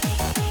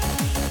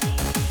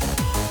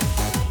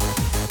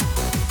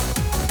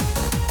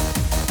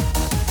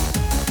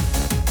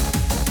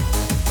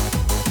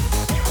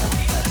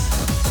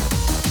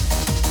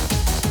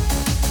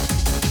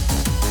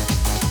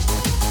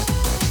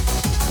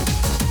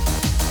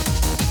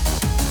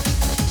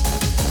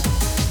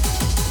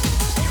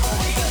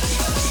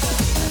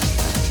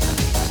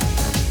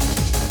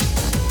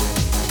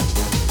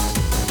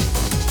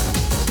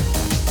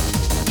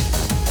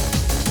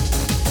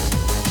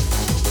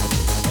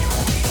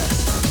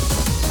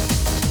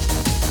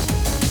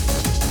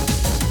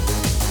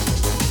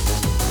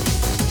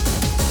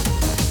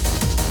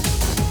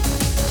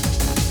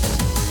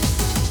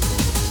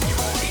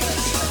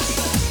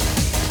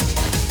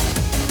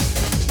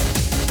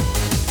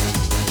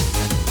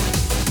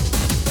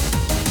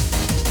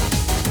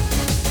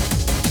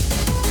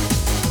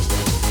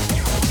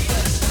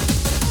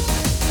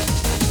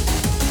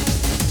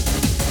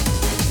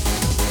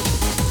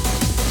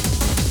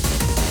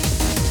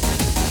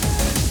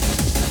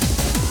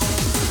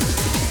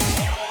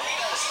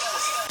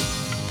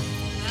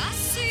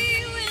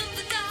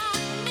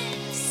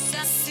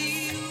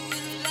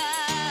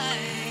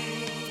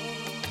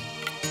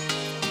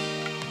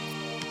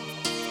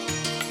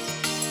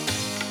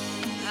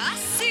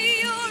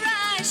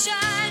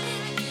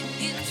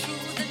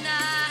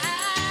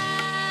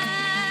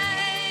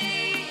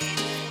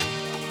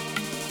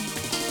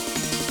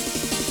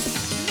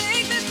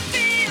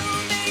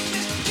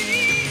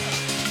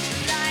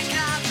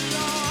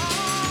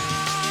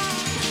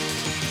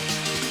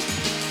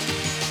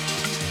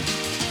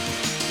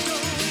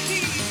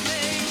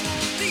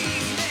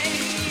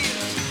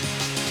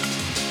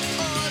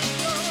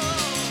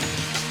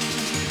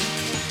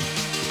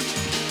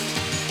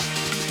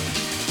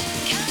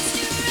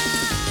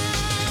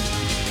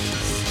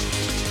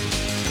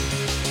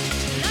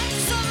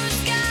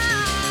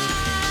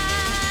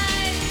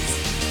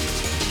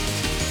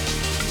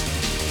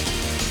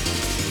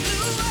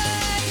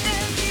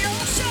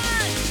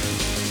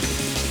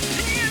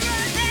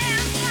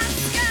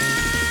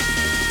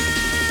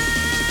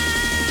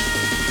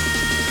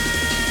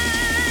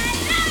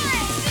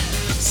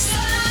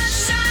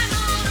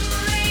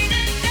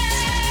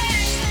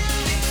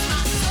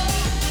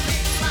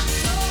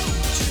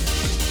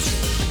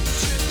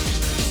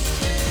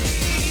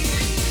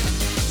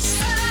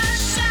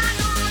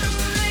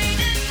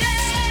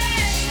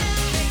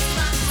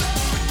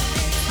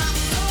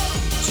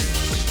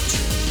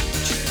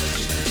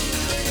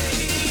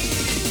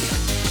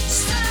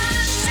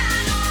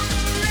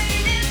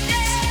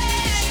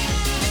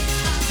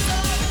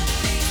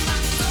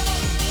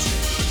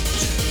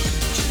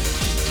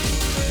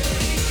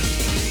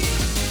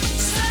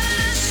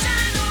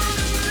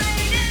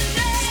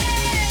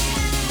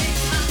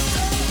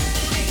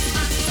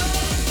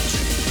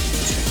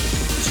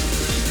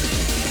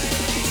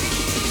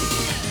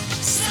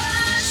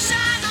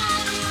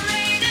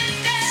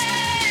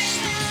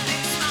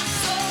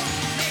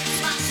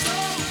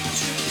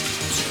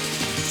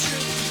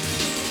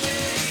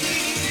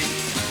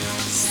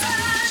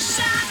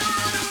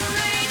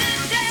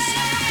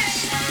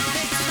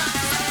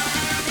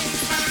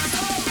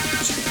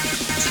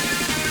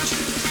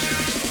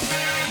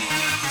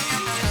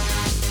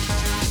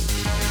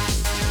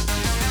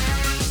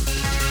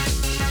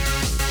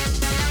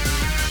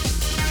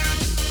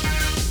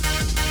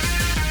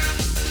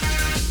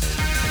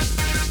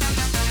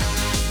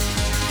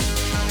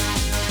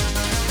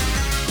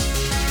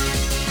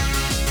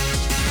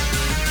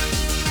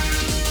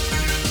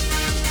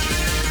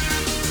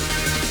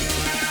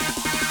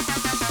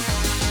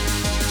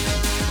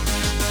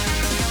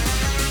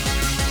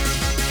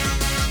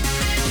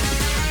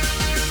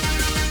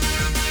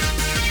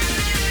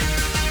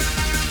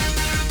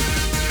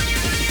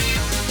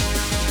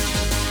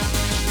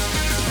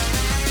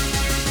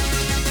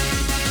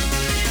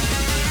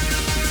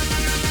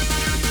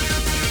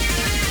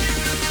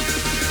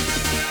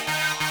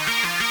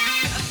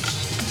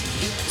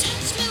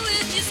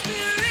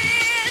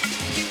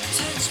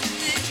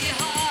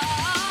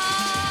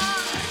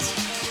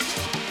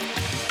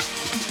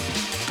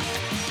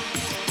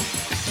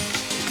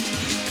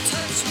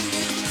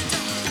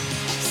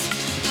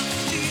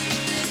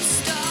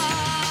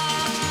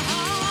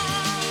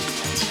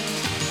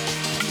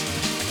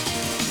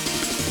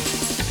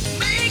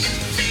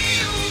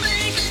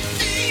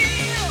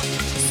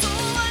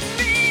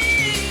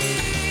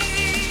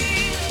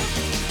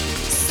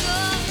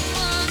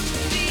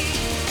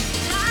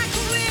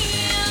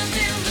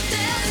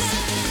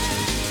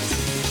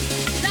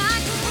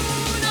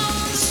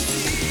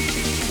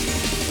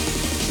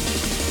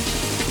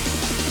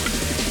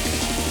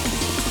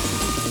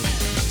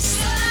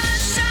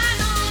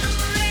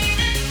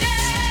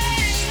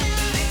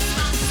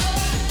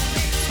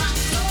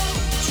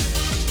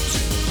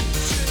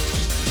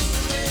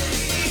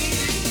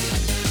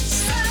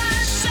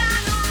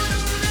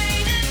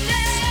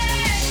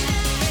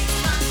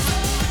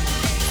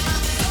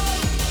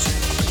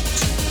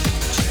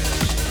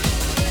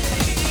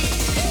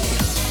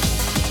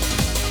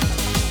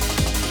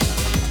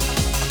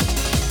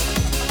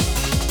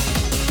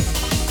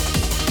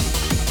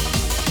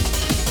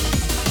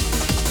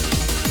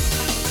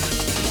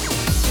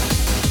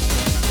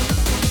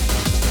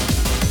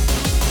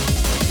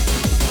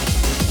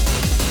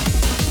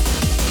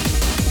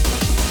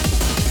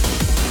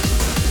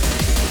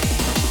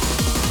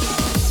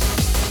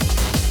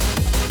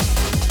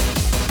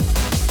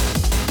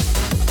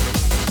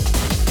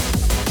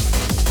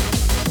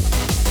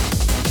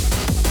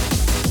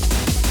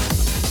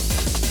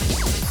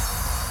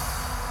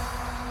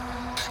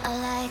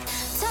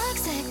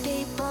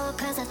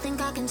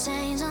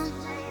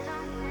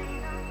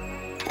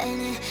 And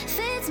it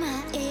feeds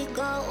my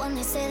ego when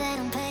they say that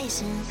I'm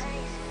patient.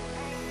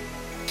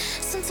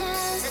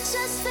 Sometimes it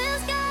just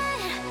feels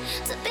good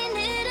to be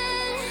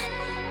needed,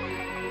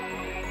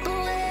 but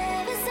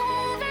where is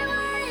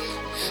everyone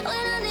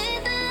when I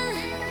need them?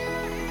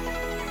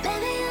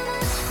 Baby, I'm a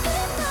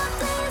people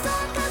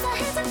pleaser 'cause I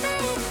hate to be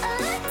a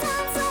little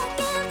time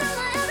sucking through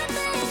my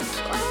everything.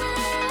 When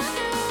we're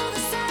all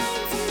the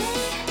same for me.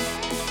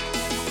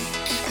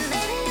 And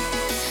baby, I'm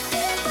a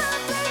people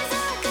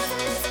pleaser 'cause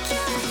I'm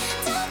insecure.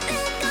 Don't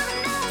think I'm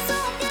enough, so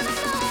I'll give it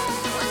more.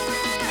 When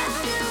we're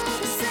all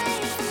the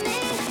same for me,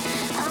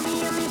 I'm the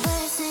only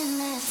person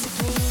left to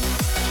please.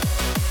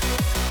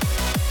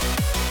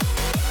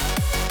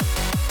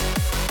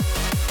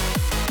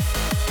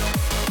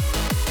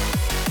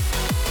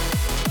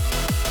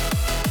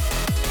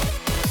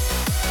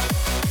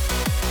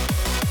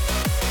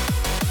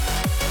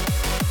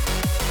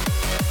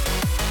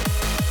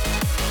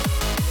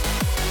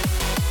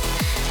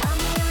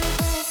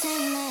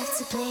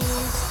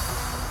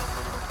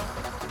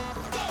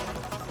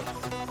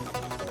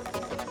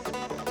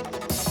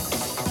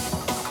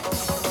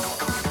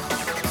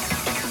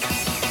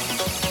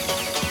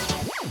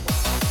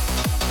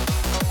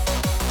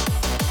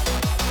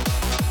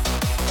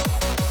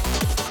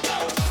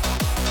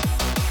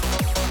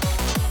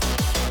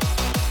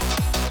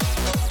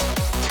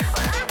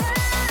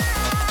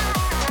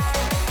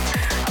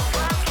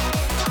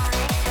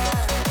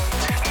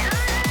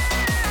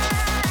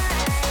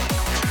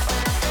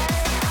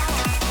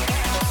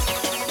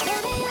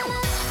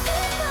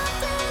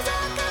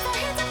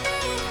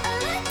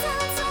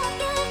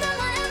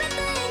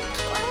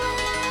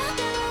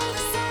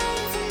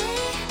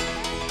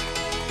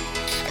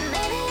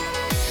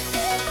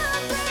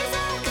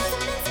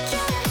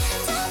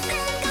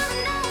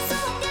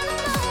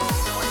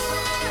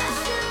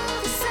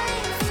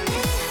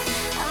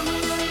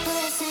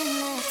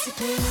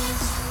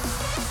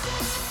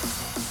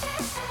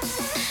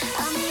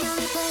 I'm the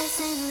only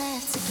person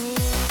left to please.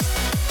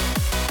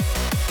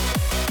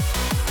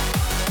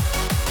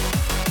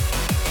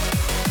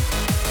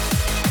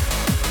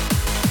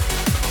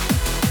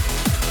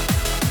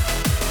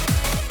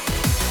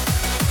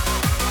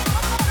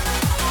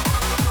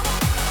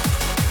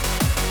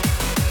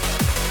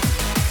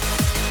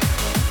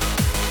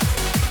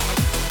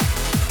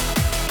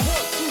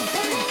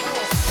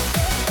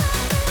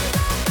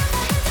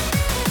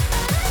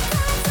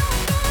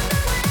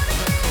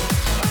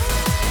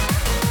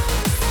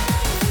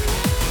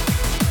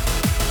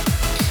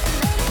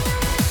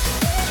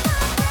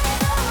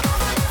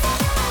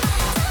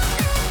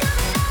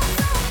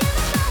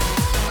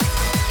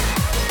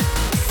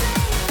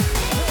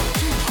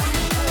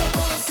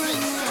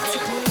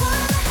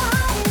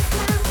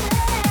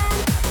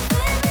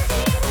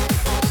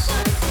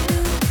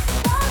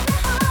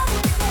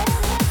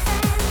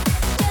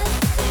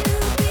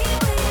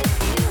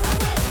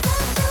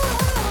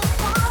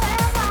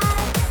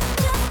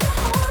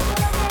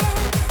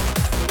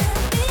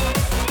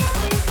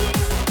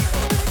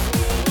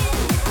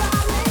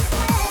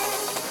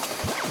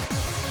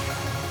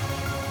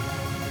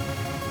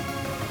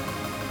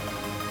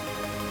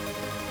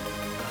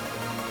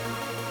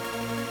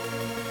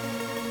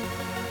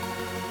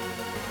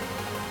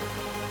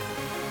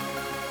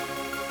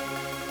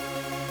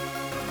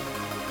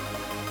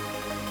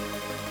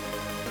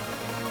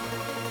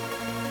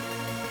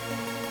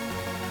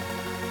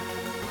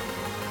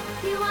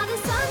 You are the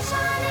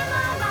sunshine in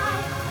my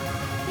life.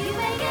 You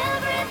make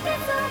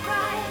everything so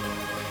bright.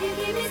 You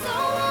keep me so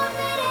warm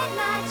that at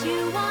night you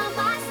are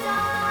my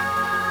star.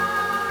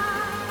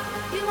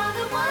 You are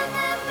the one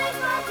that makes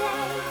my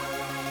day,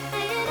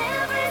 and in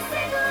every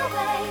single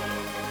way,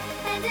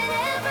 and in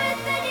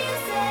everything you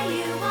say,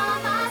 you are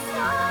my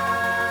star.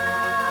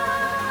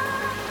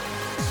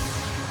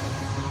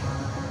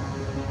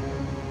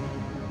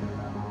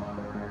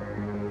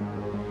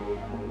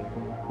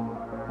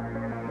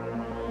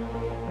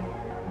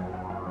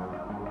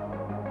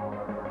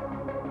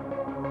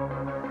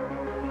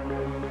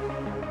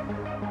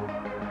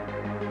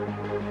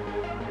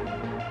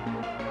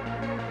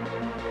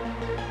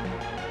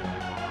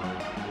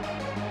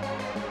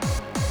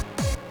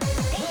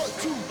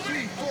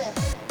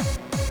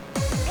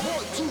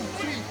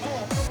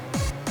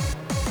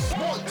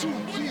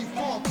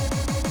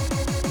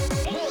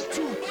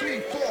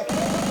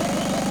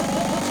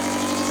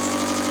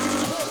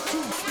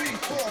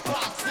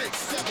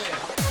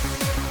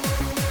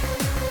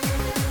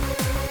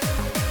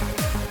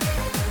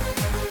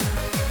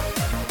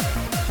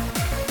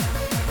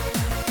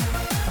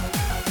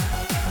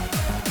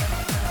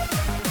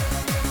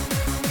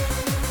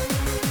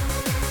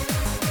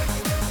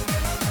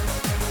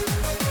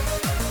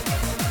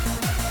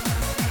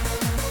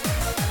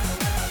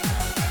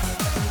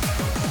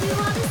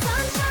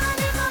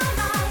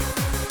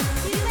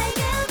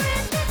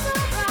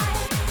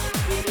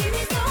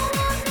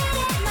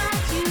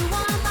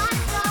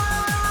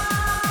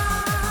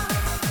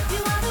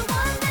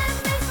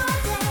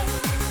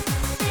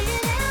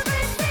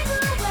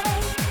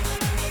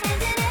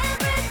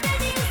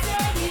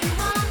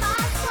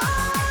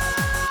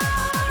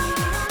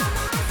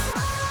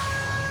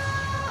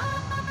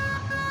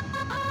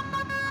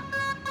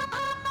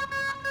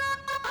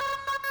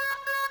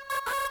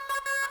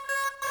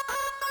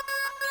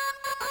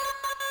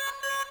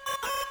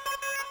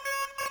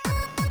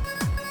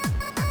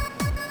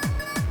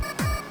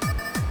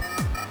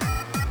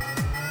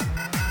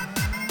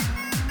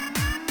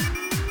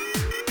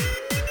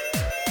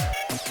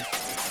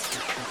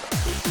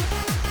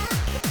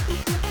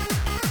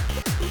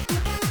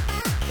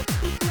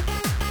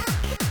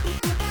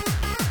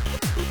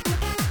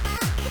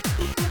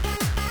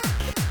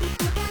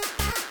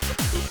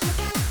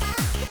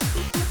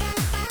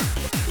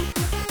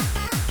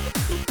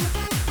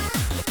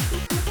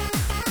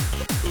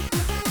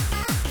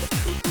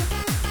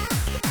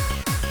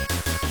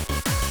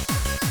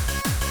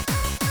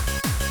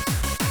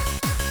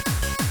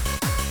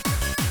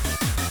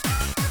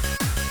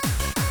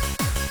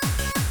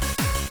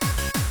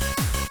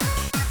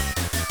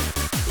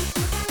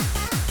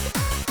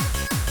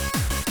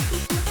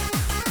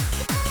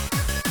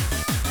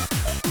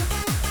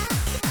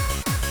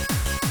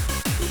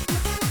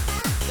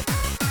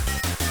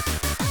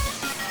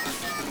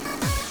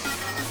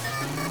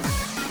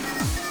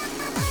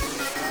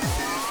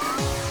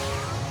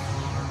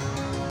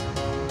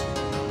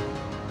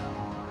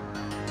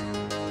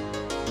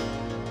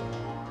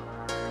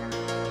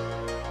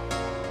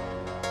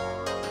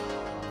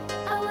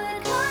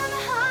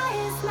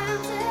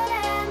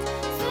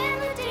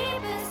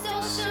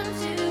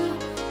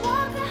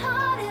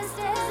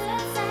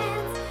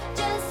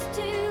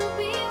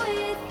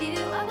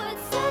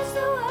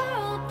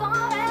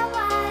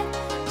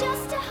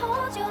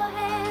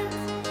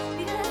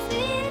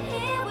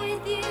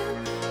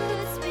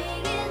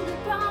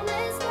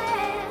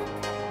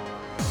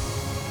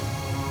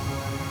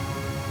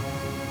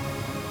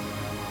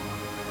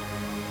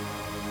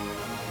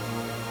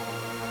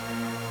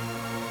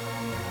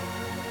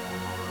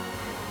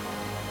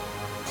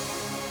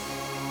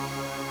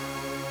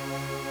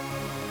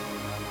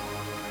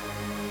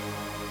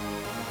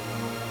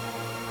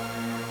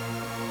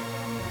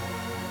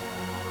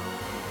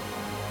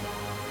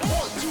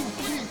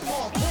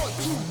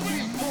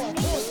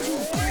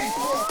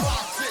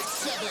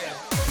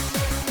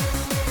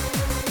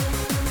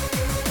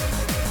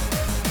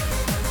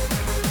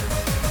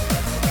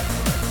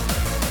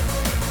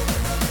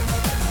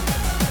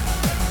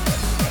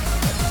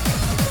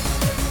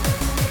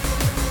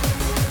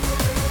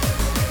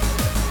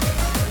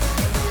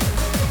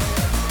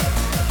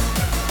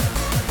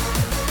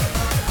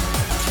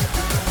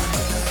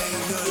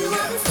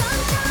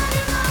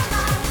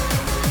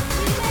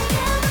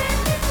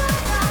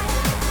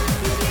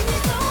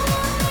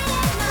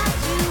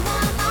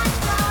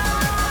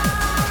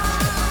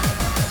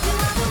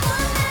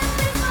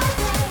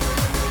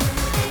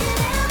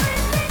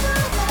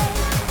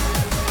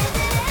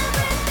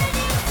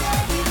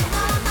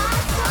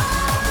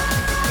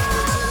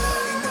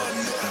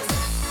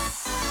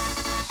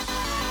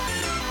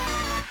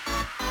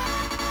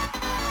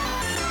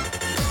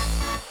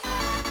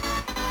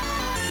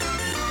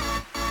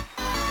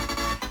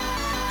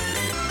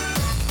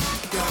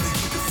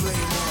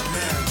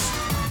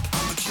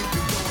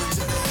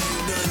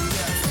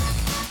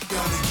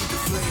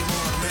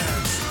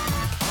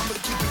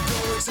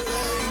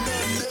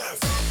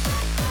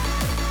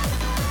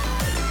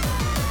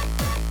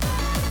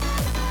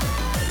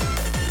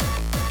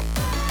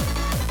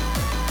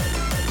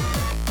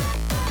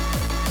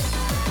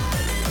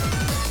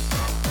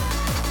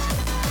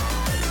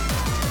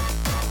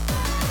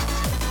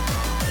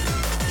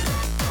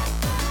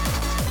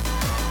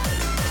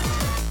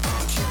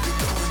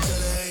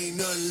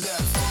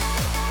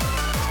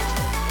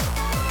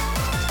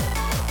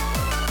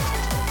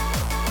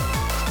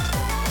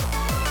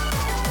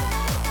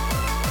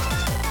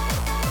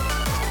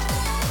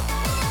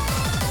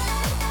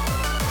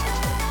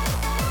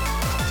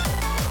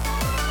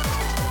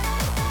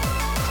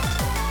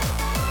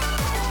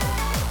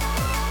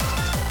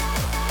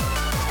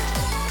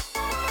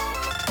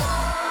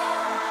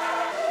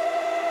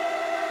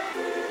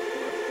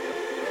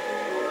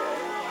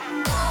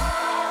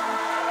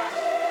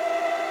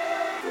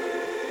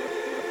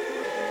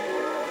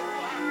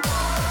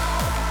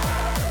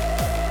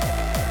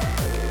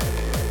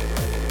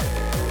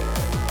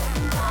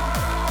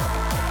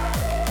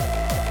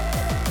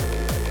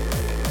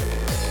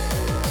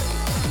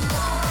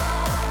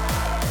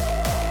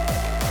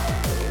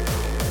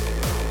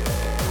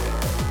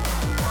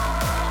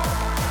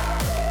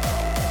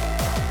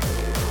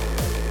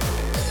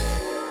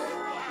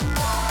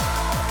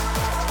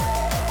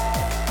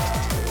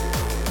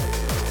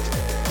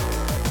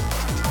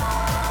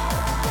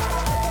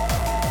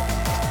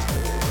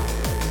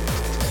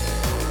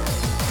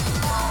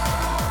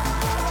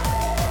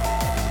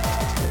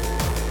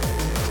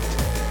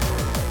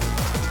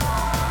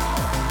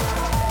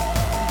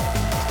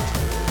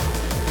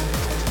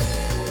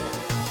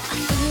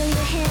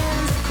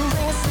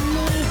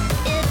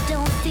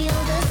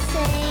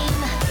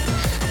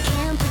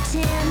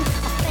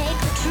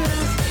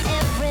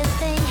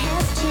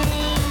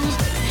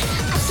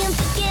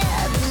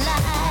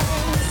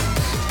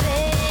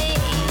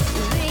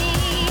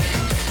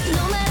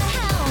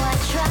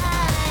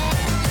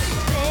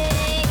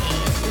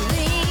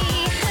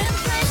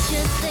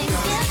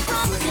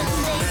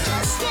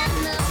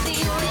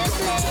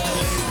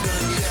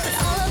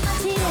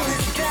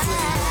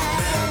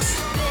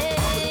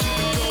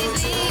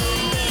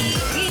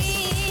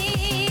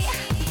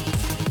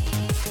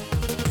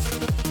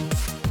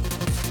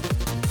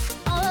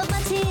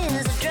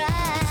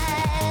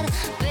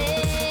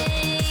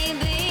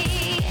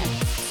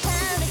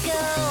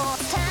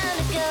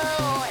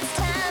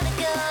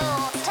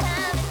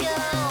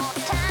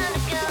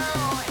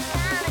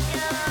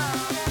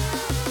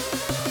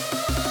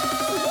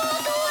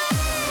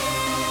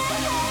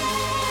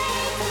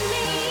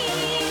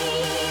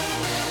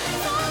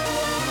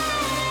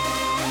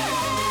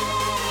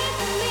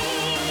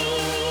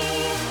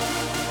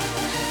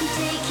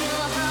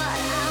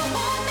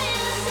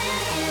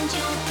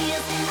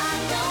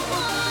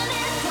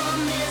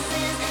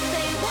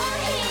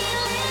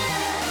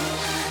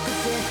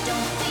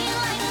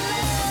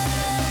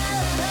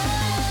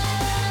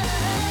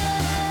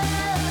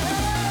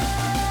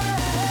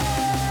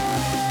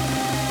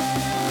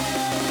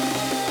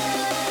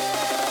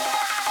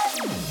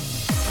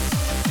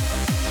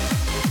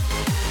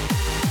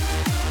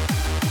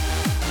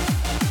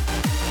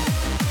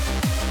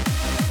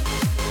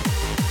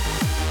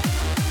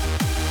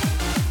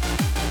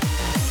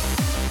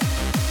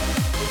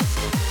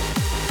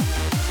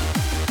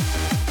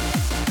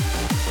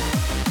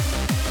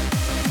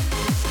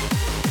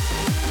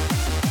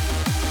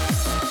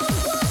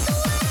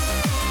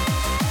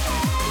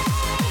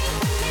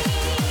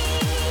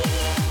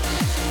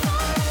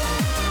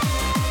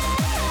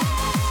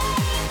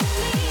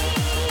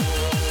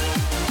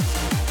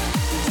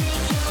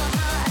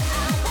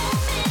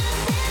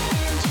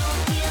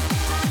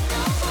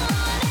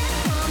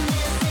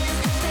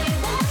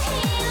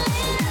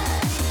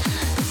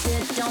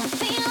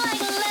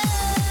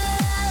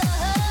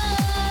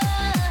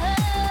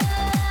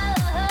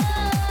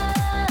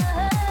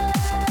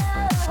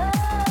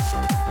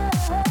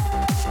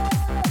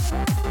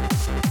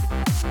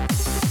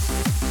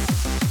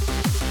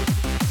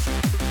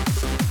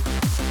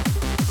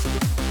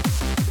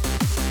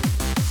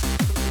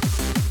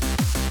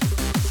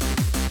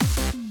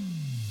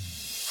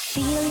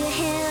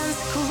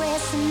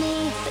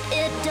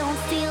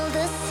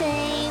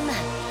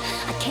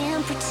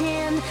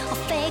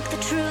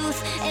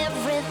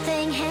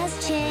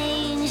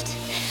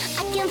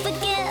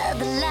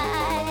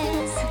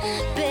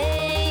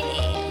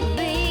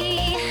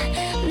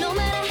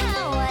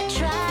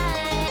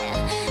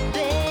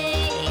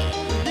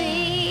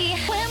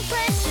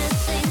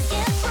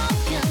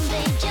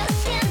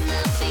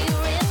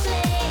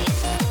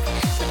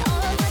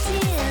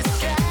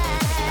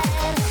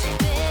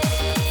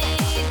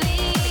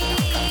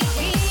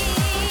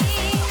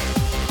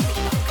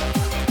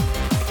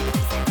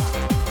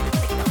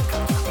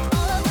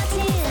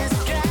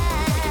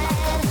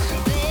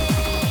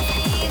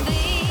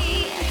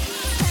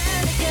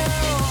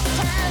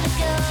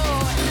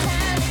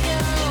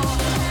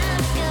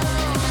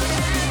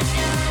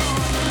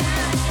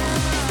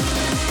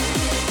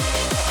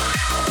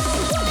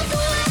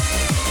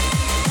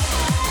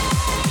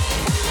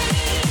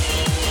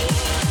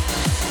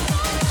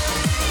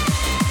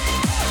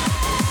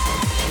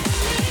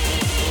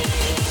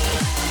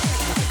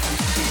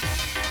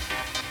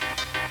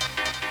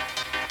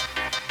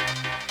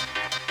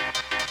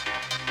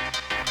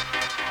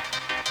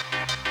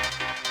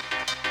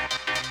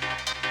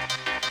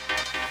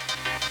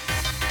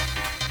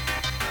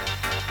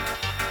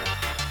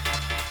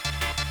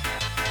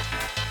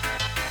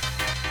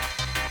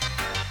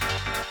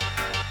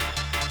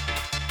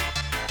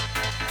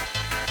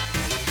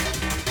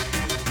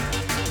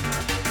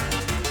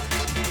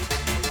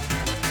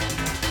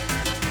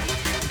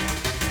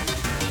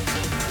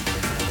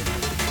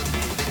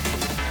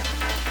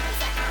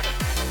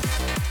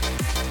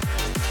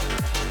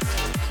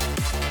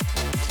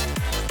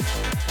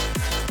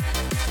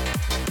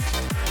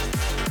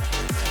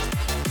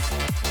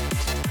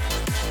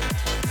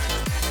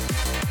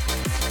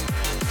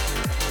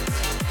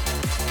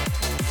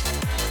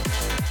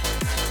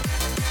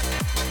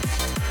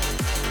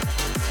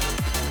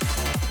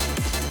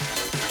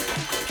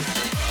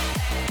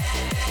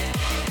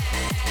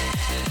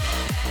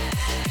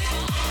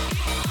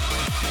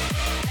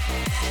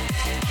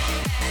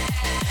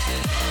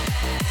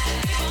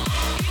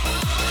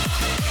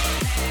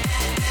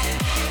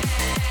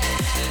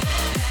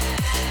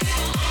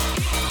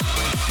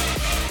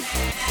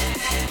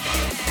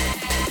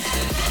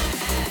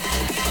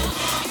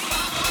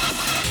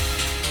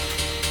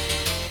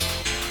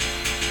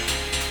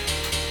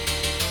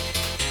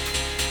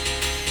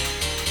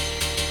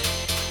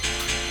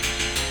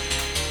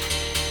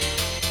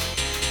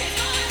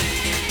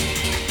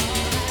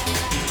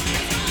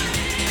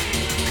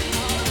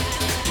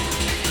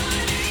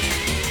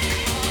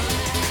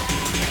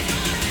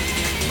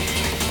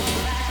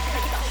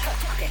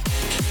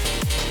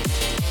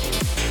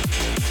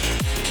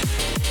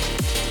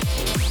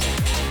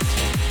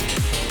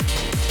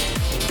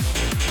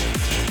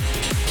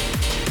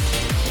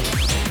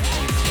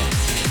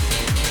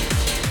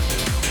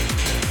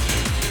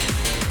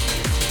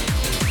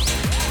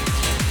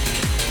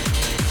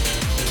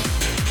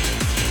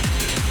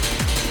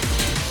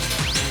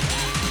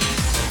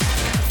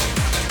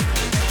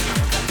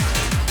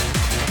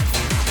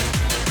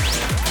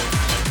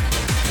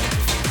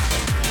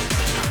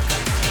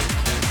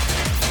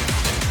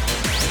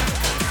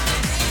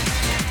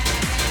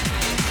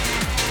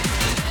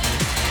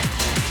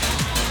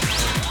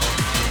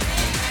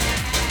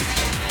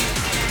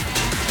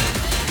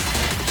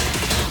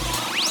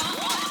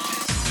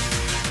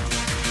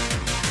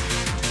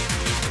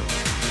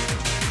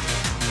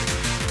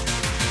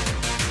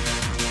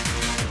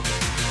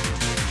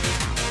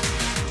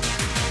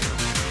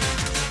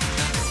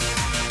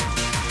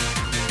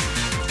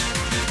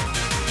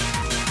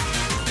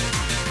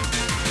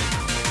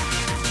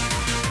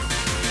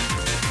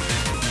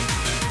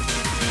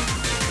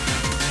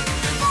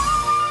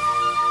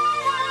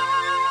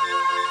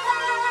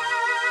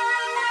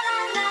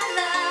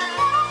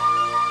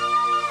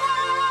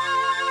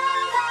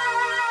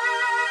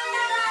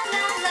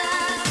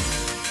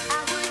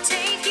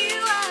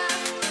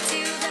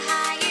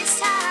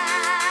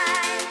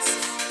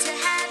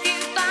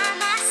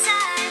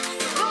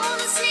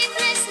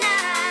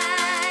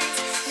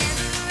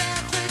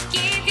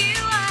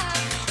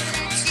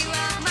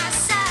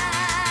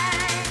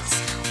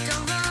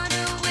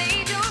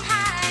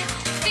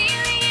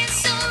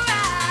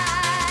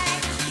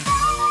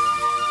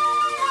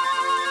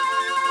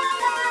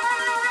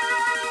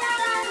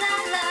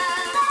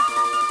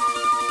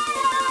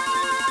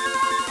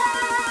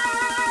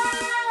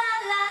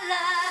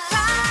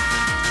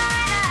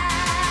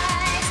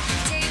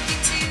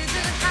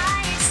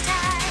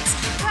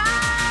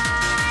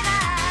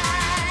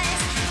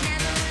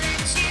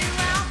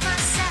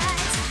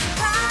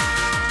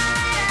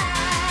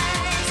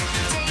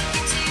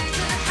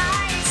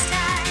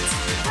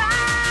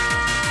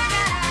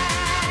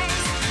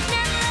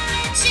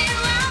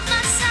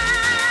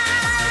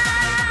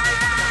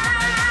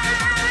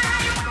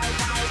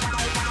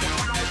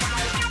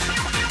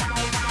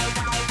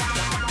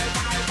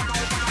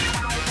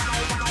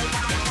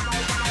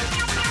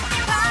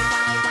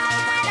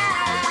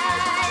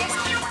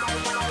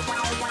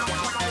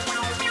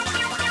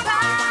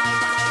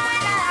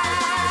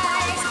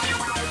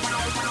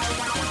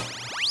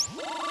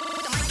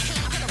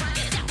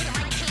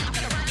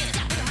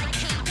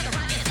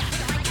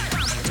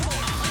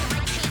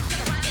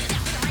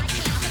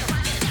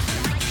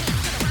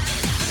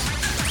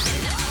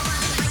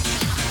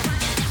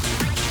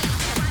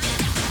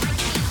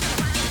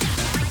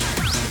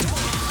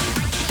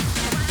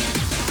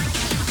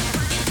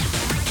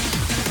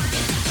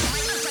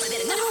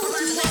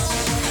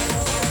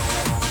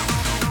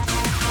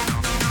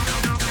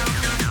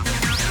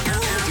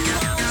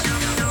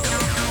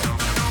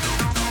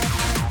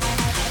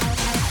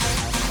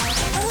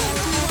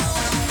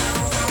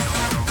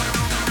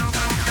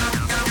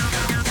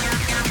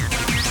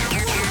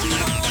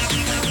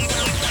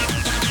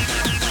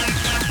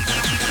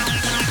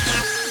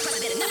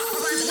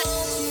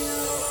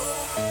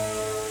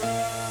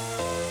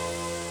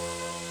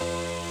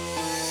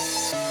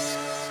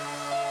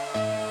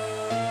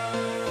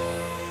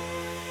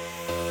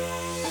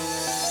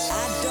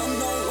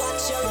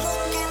 you're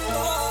looking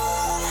for,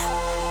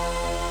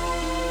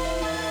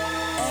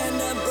 and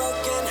a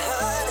broken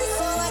heart is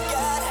all I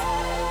got.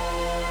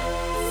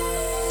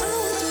 I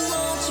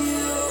want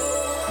you,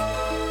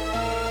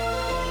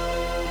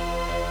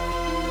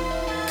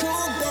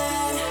 cold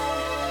bad.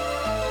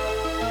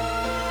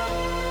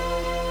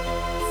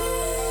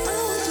 I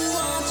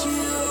want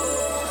you,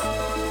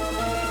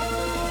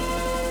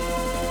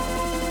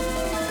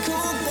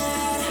 cold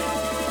bad.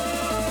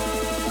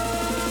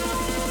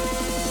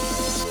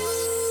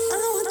 I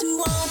want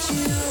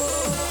you.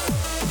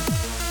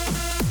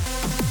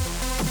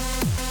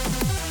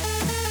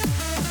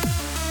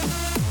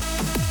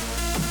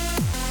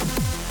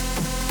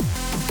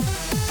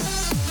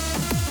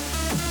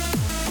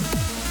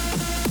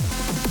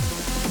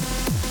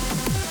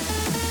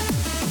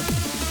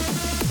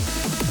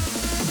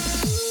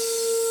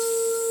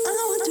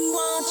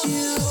 Want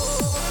you.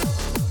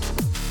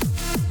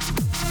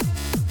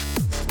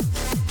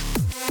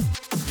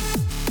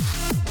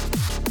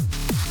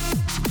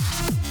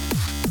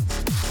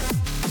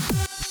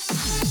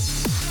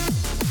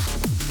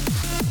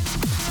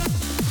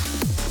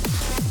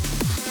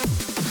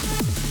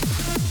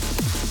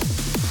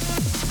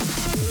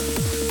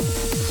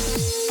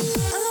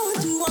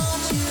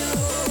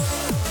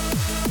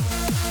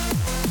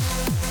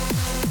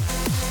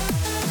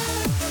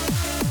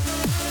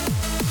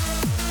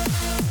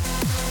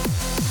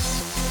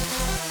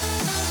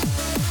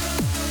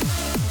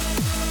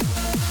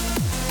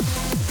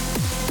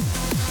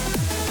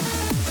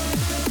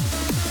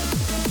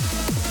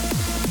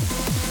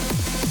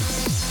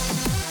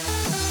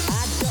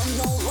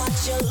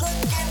 You're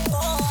looking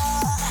for,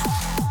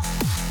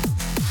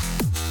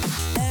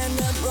 and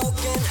a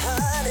broken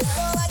heart is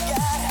all I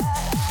got.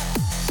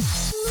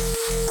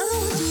 I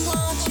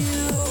want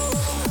you,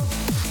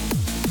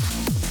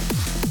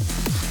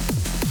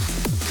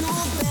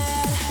 cool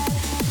bad.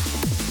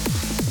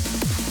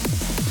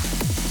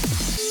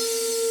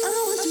 I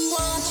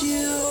want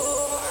you.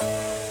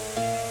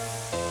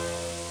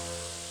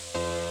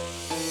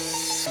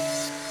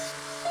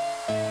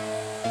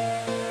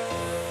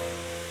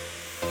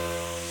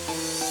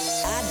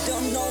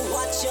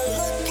 You're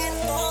looking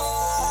for,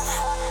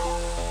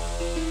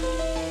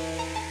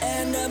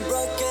 and a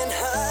broken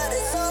heart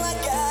is all I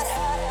got.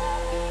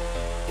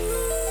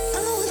 I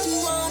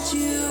want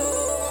you,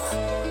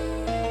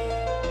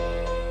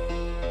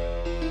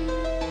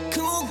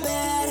 cool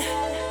bad.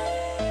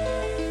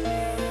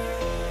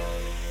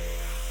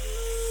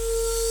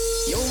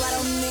 Yo, I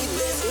don't need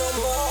this no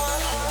more.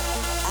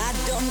 I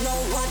don't know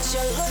what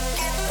you're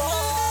looking for.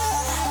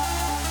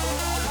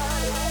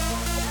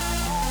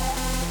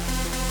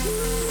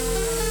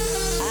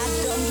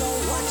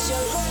 You're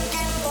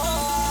looking for,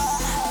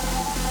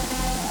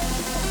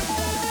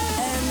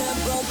 and a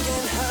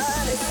broken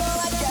heart is all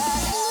I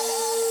got.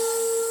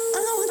 I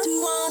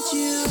want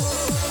you.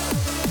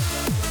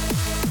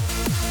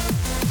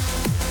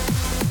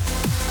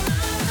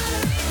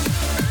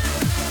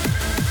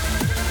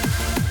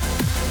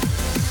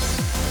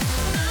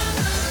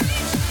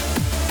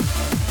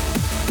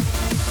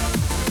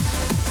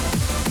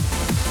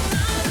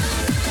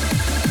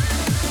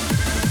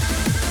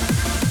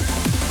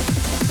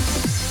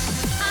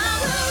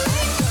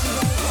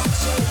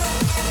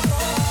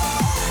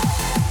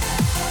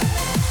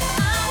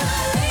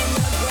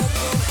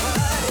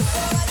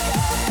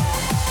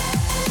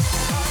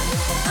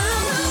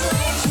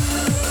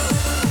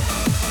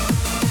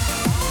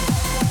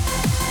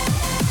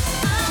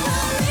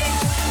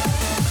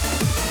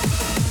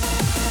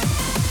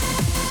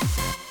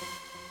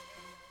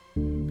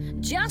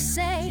 Just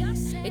say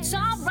it's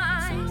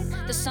alright,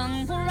 the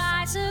sun will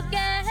rise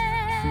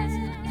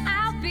again.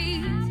 I'll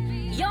be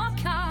your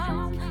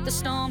calm, the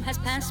storm has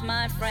passed,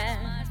 my friend.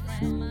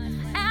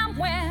 And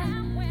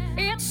when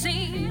it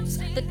seems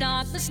the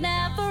darkness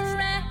never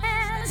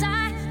ends,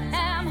 I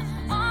am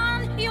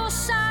on your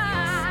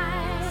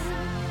side.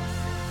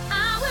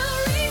 I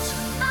will reach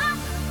up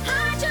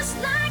high just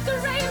like a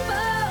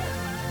rainbow.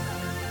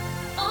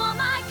 All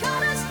my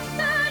colors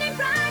burning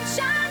bright,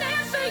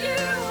 shining for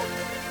you.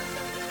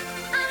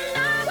 And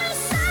I will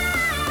sail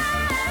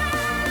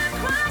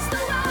across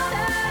the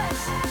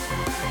waters.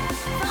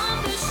 From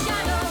the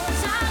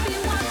shadows I'll be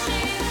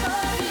watching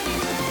over you.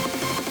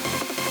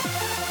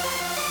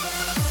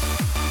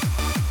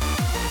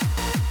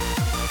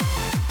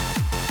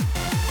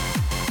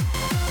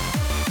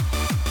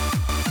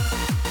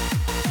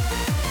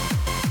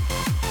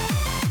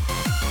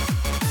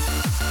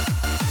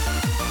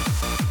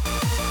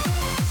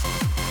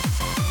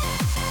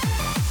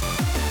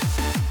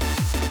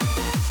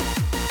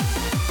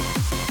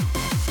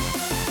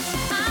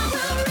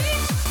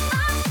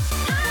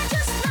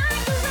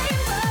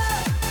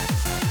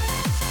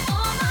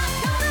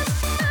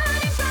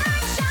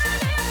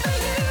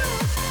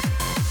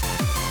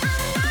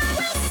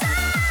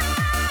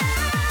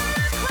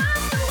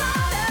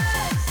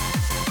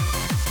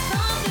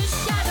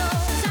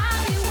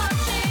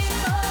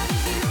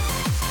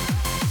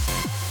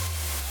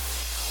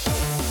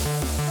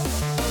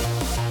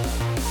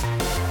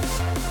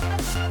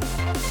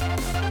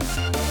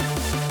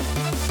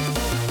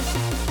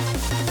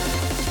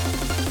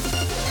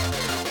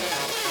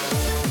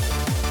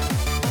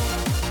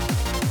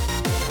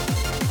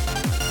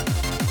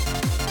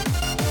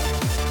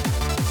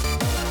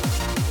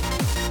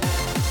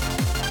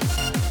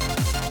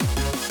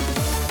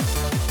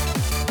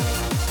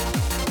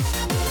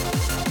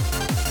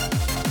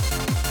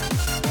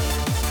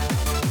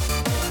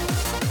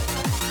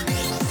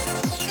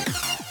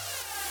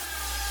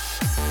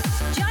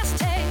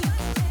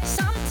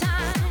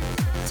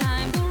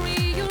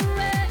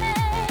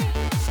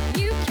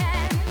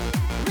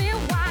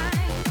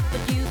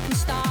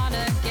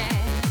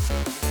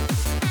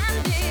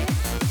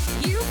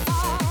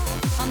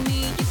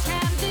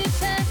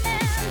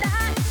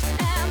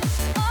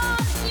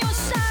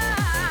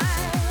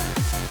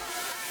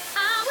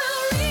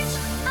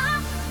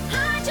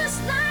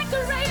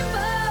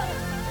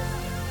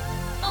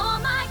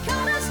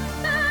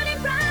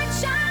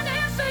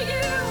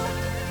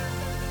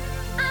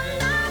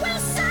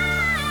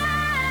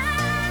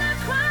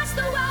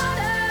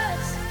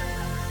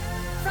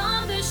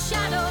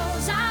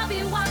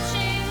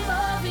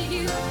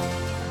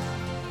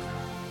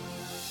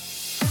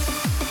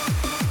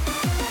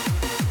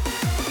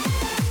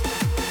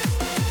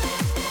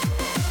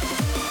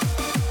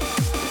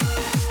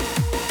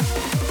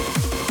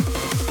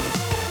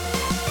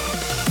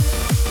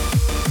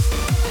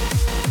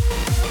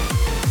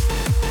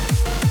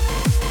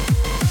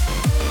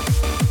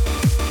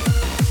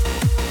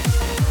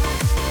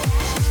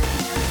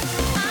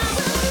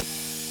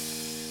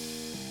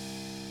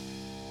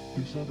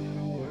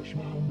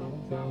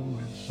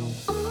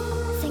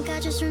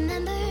 just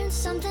remembered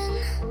something.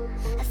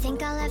 I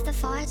think I left the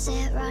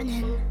faucet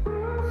running.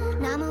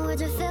 Now my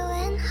words are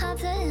filling up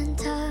the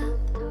tub.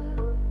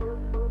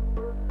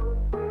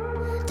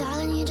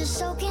 Darling, you're just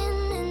soaking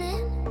in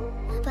it,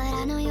 but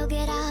I know you'll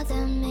get out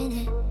the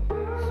minute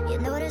you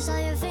notice all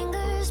your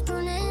fingers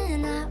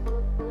pruning up.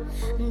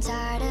 I'm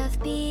tired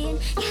of being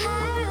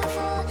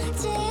careful,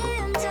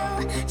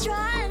 tiptoe,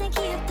 trying to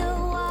keep the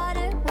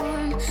water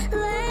warm.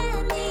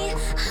 Let me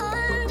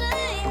under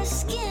your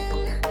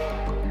skin.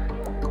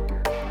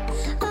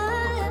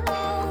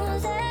 Oh,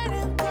 there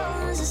it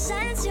goes. I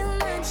sang too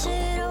much,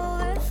 it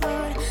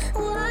overflowed.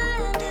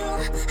 Why do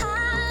I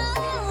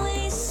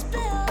always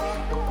spill?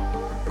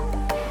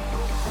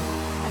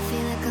 I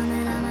feel it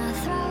coming out my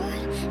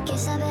throat.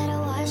 Guess I better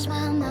wash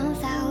my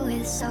mouth out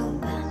with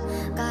soap.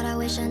 God, I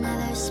wish I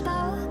never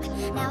spoke.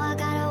 Now I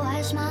gotta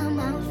wash my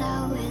mouth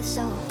out with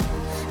soap.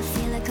 I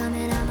feel it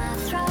coming out my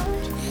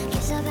throat.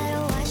 Guess I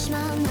better wash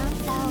my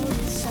mouth out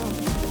with soap.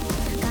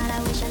 God,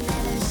 I wish I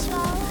never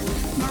spoke.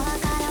 Now I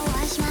gotta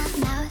wash my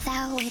mouth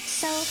out with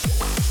soap.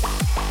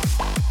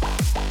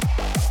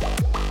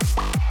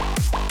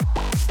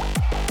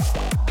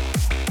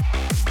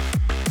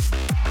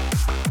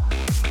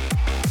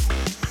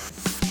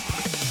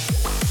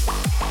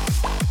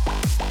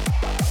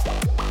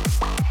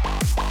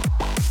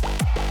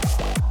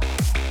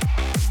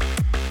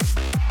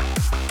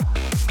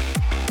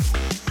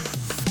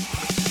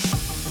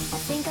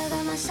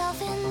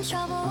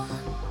 Trouble,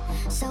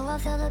 so I'll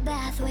fill the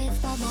bath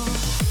with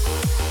bubbles.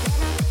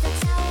 Then I'll put the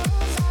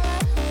towels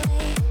all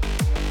away.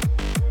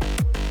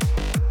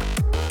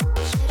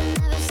 Should've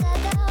never said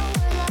that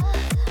word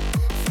love.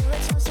 Threw a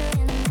toaster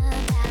in the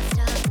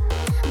bathtub.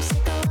 I'm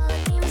sick of all the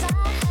games I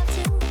have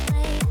to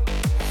play.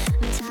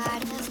 I'm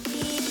tired of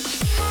being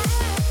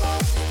careful,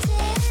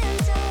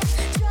 tiptoe,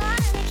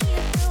 trying to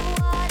keep the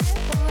water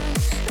warm.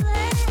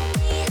 Let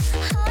me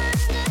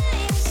under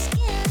your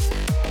skin.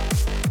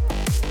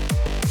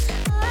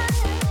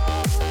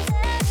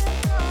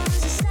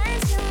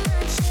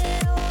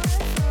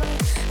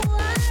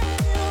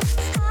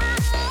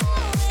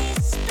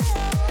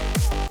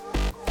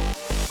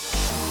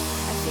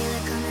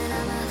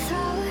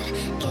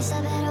 I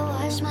better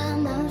wash my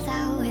mouth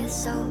out with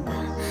soap.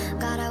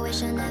 God, I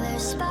wish I never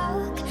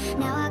spoke.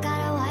 Now I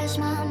gotta wash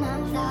my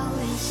mouth out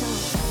with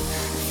soap.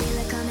 I feel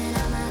it coming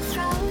out my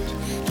throat.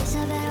 Guess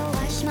I better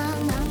wash my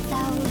mouth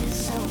out with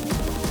soap.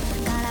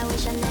 God, I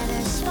wish I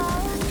never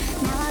spoke.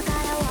 Now I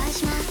gotta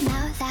wash my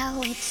mouth out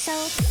with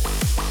soap.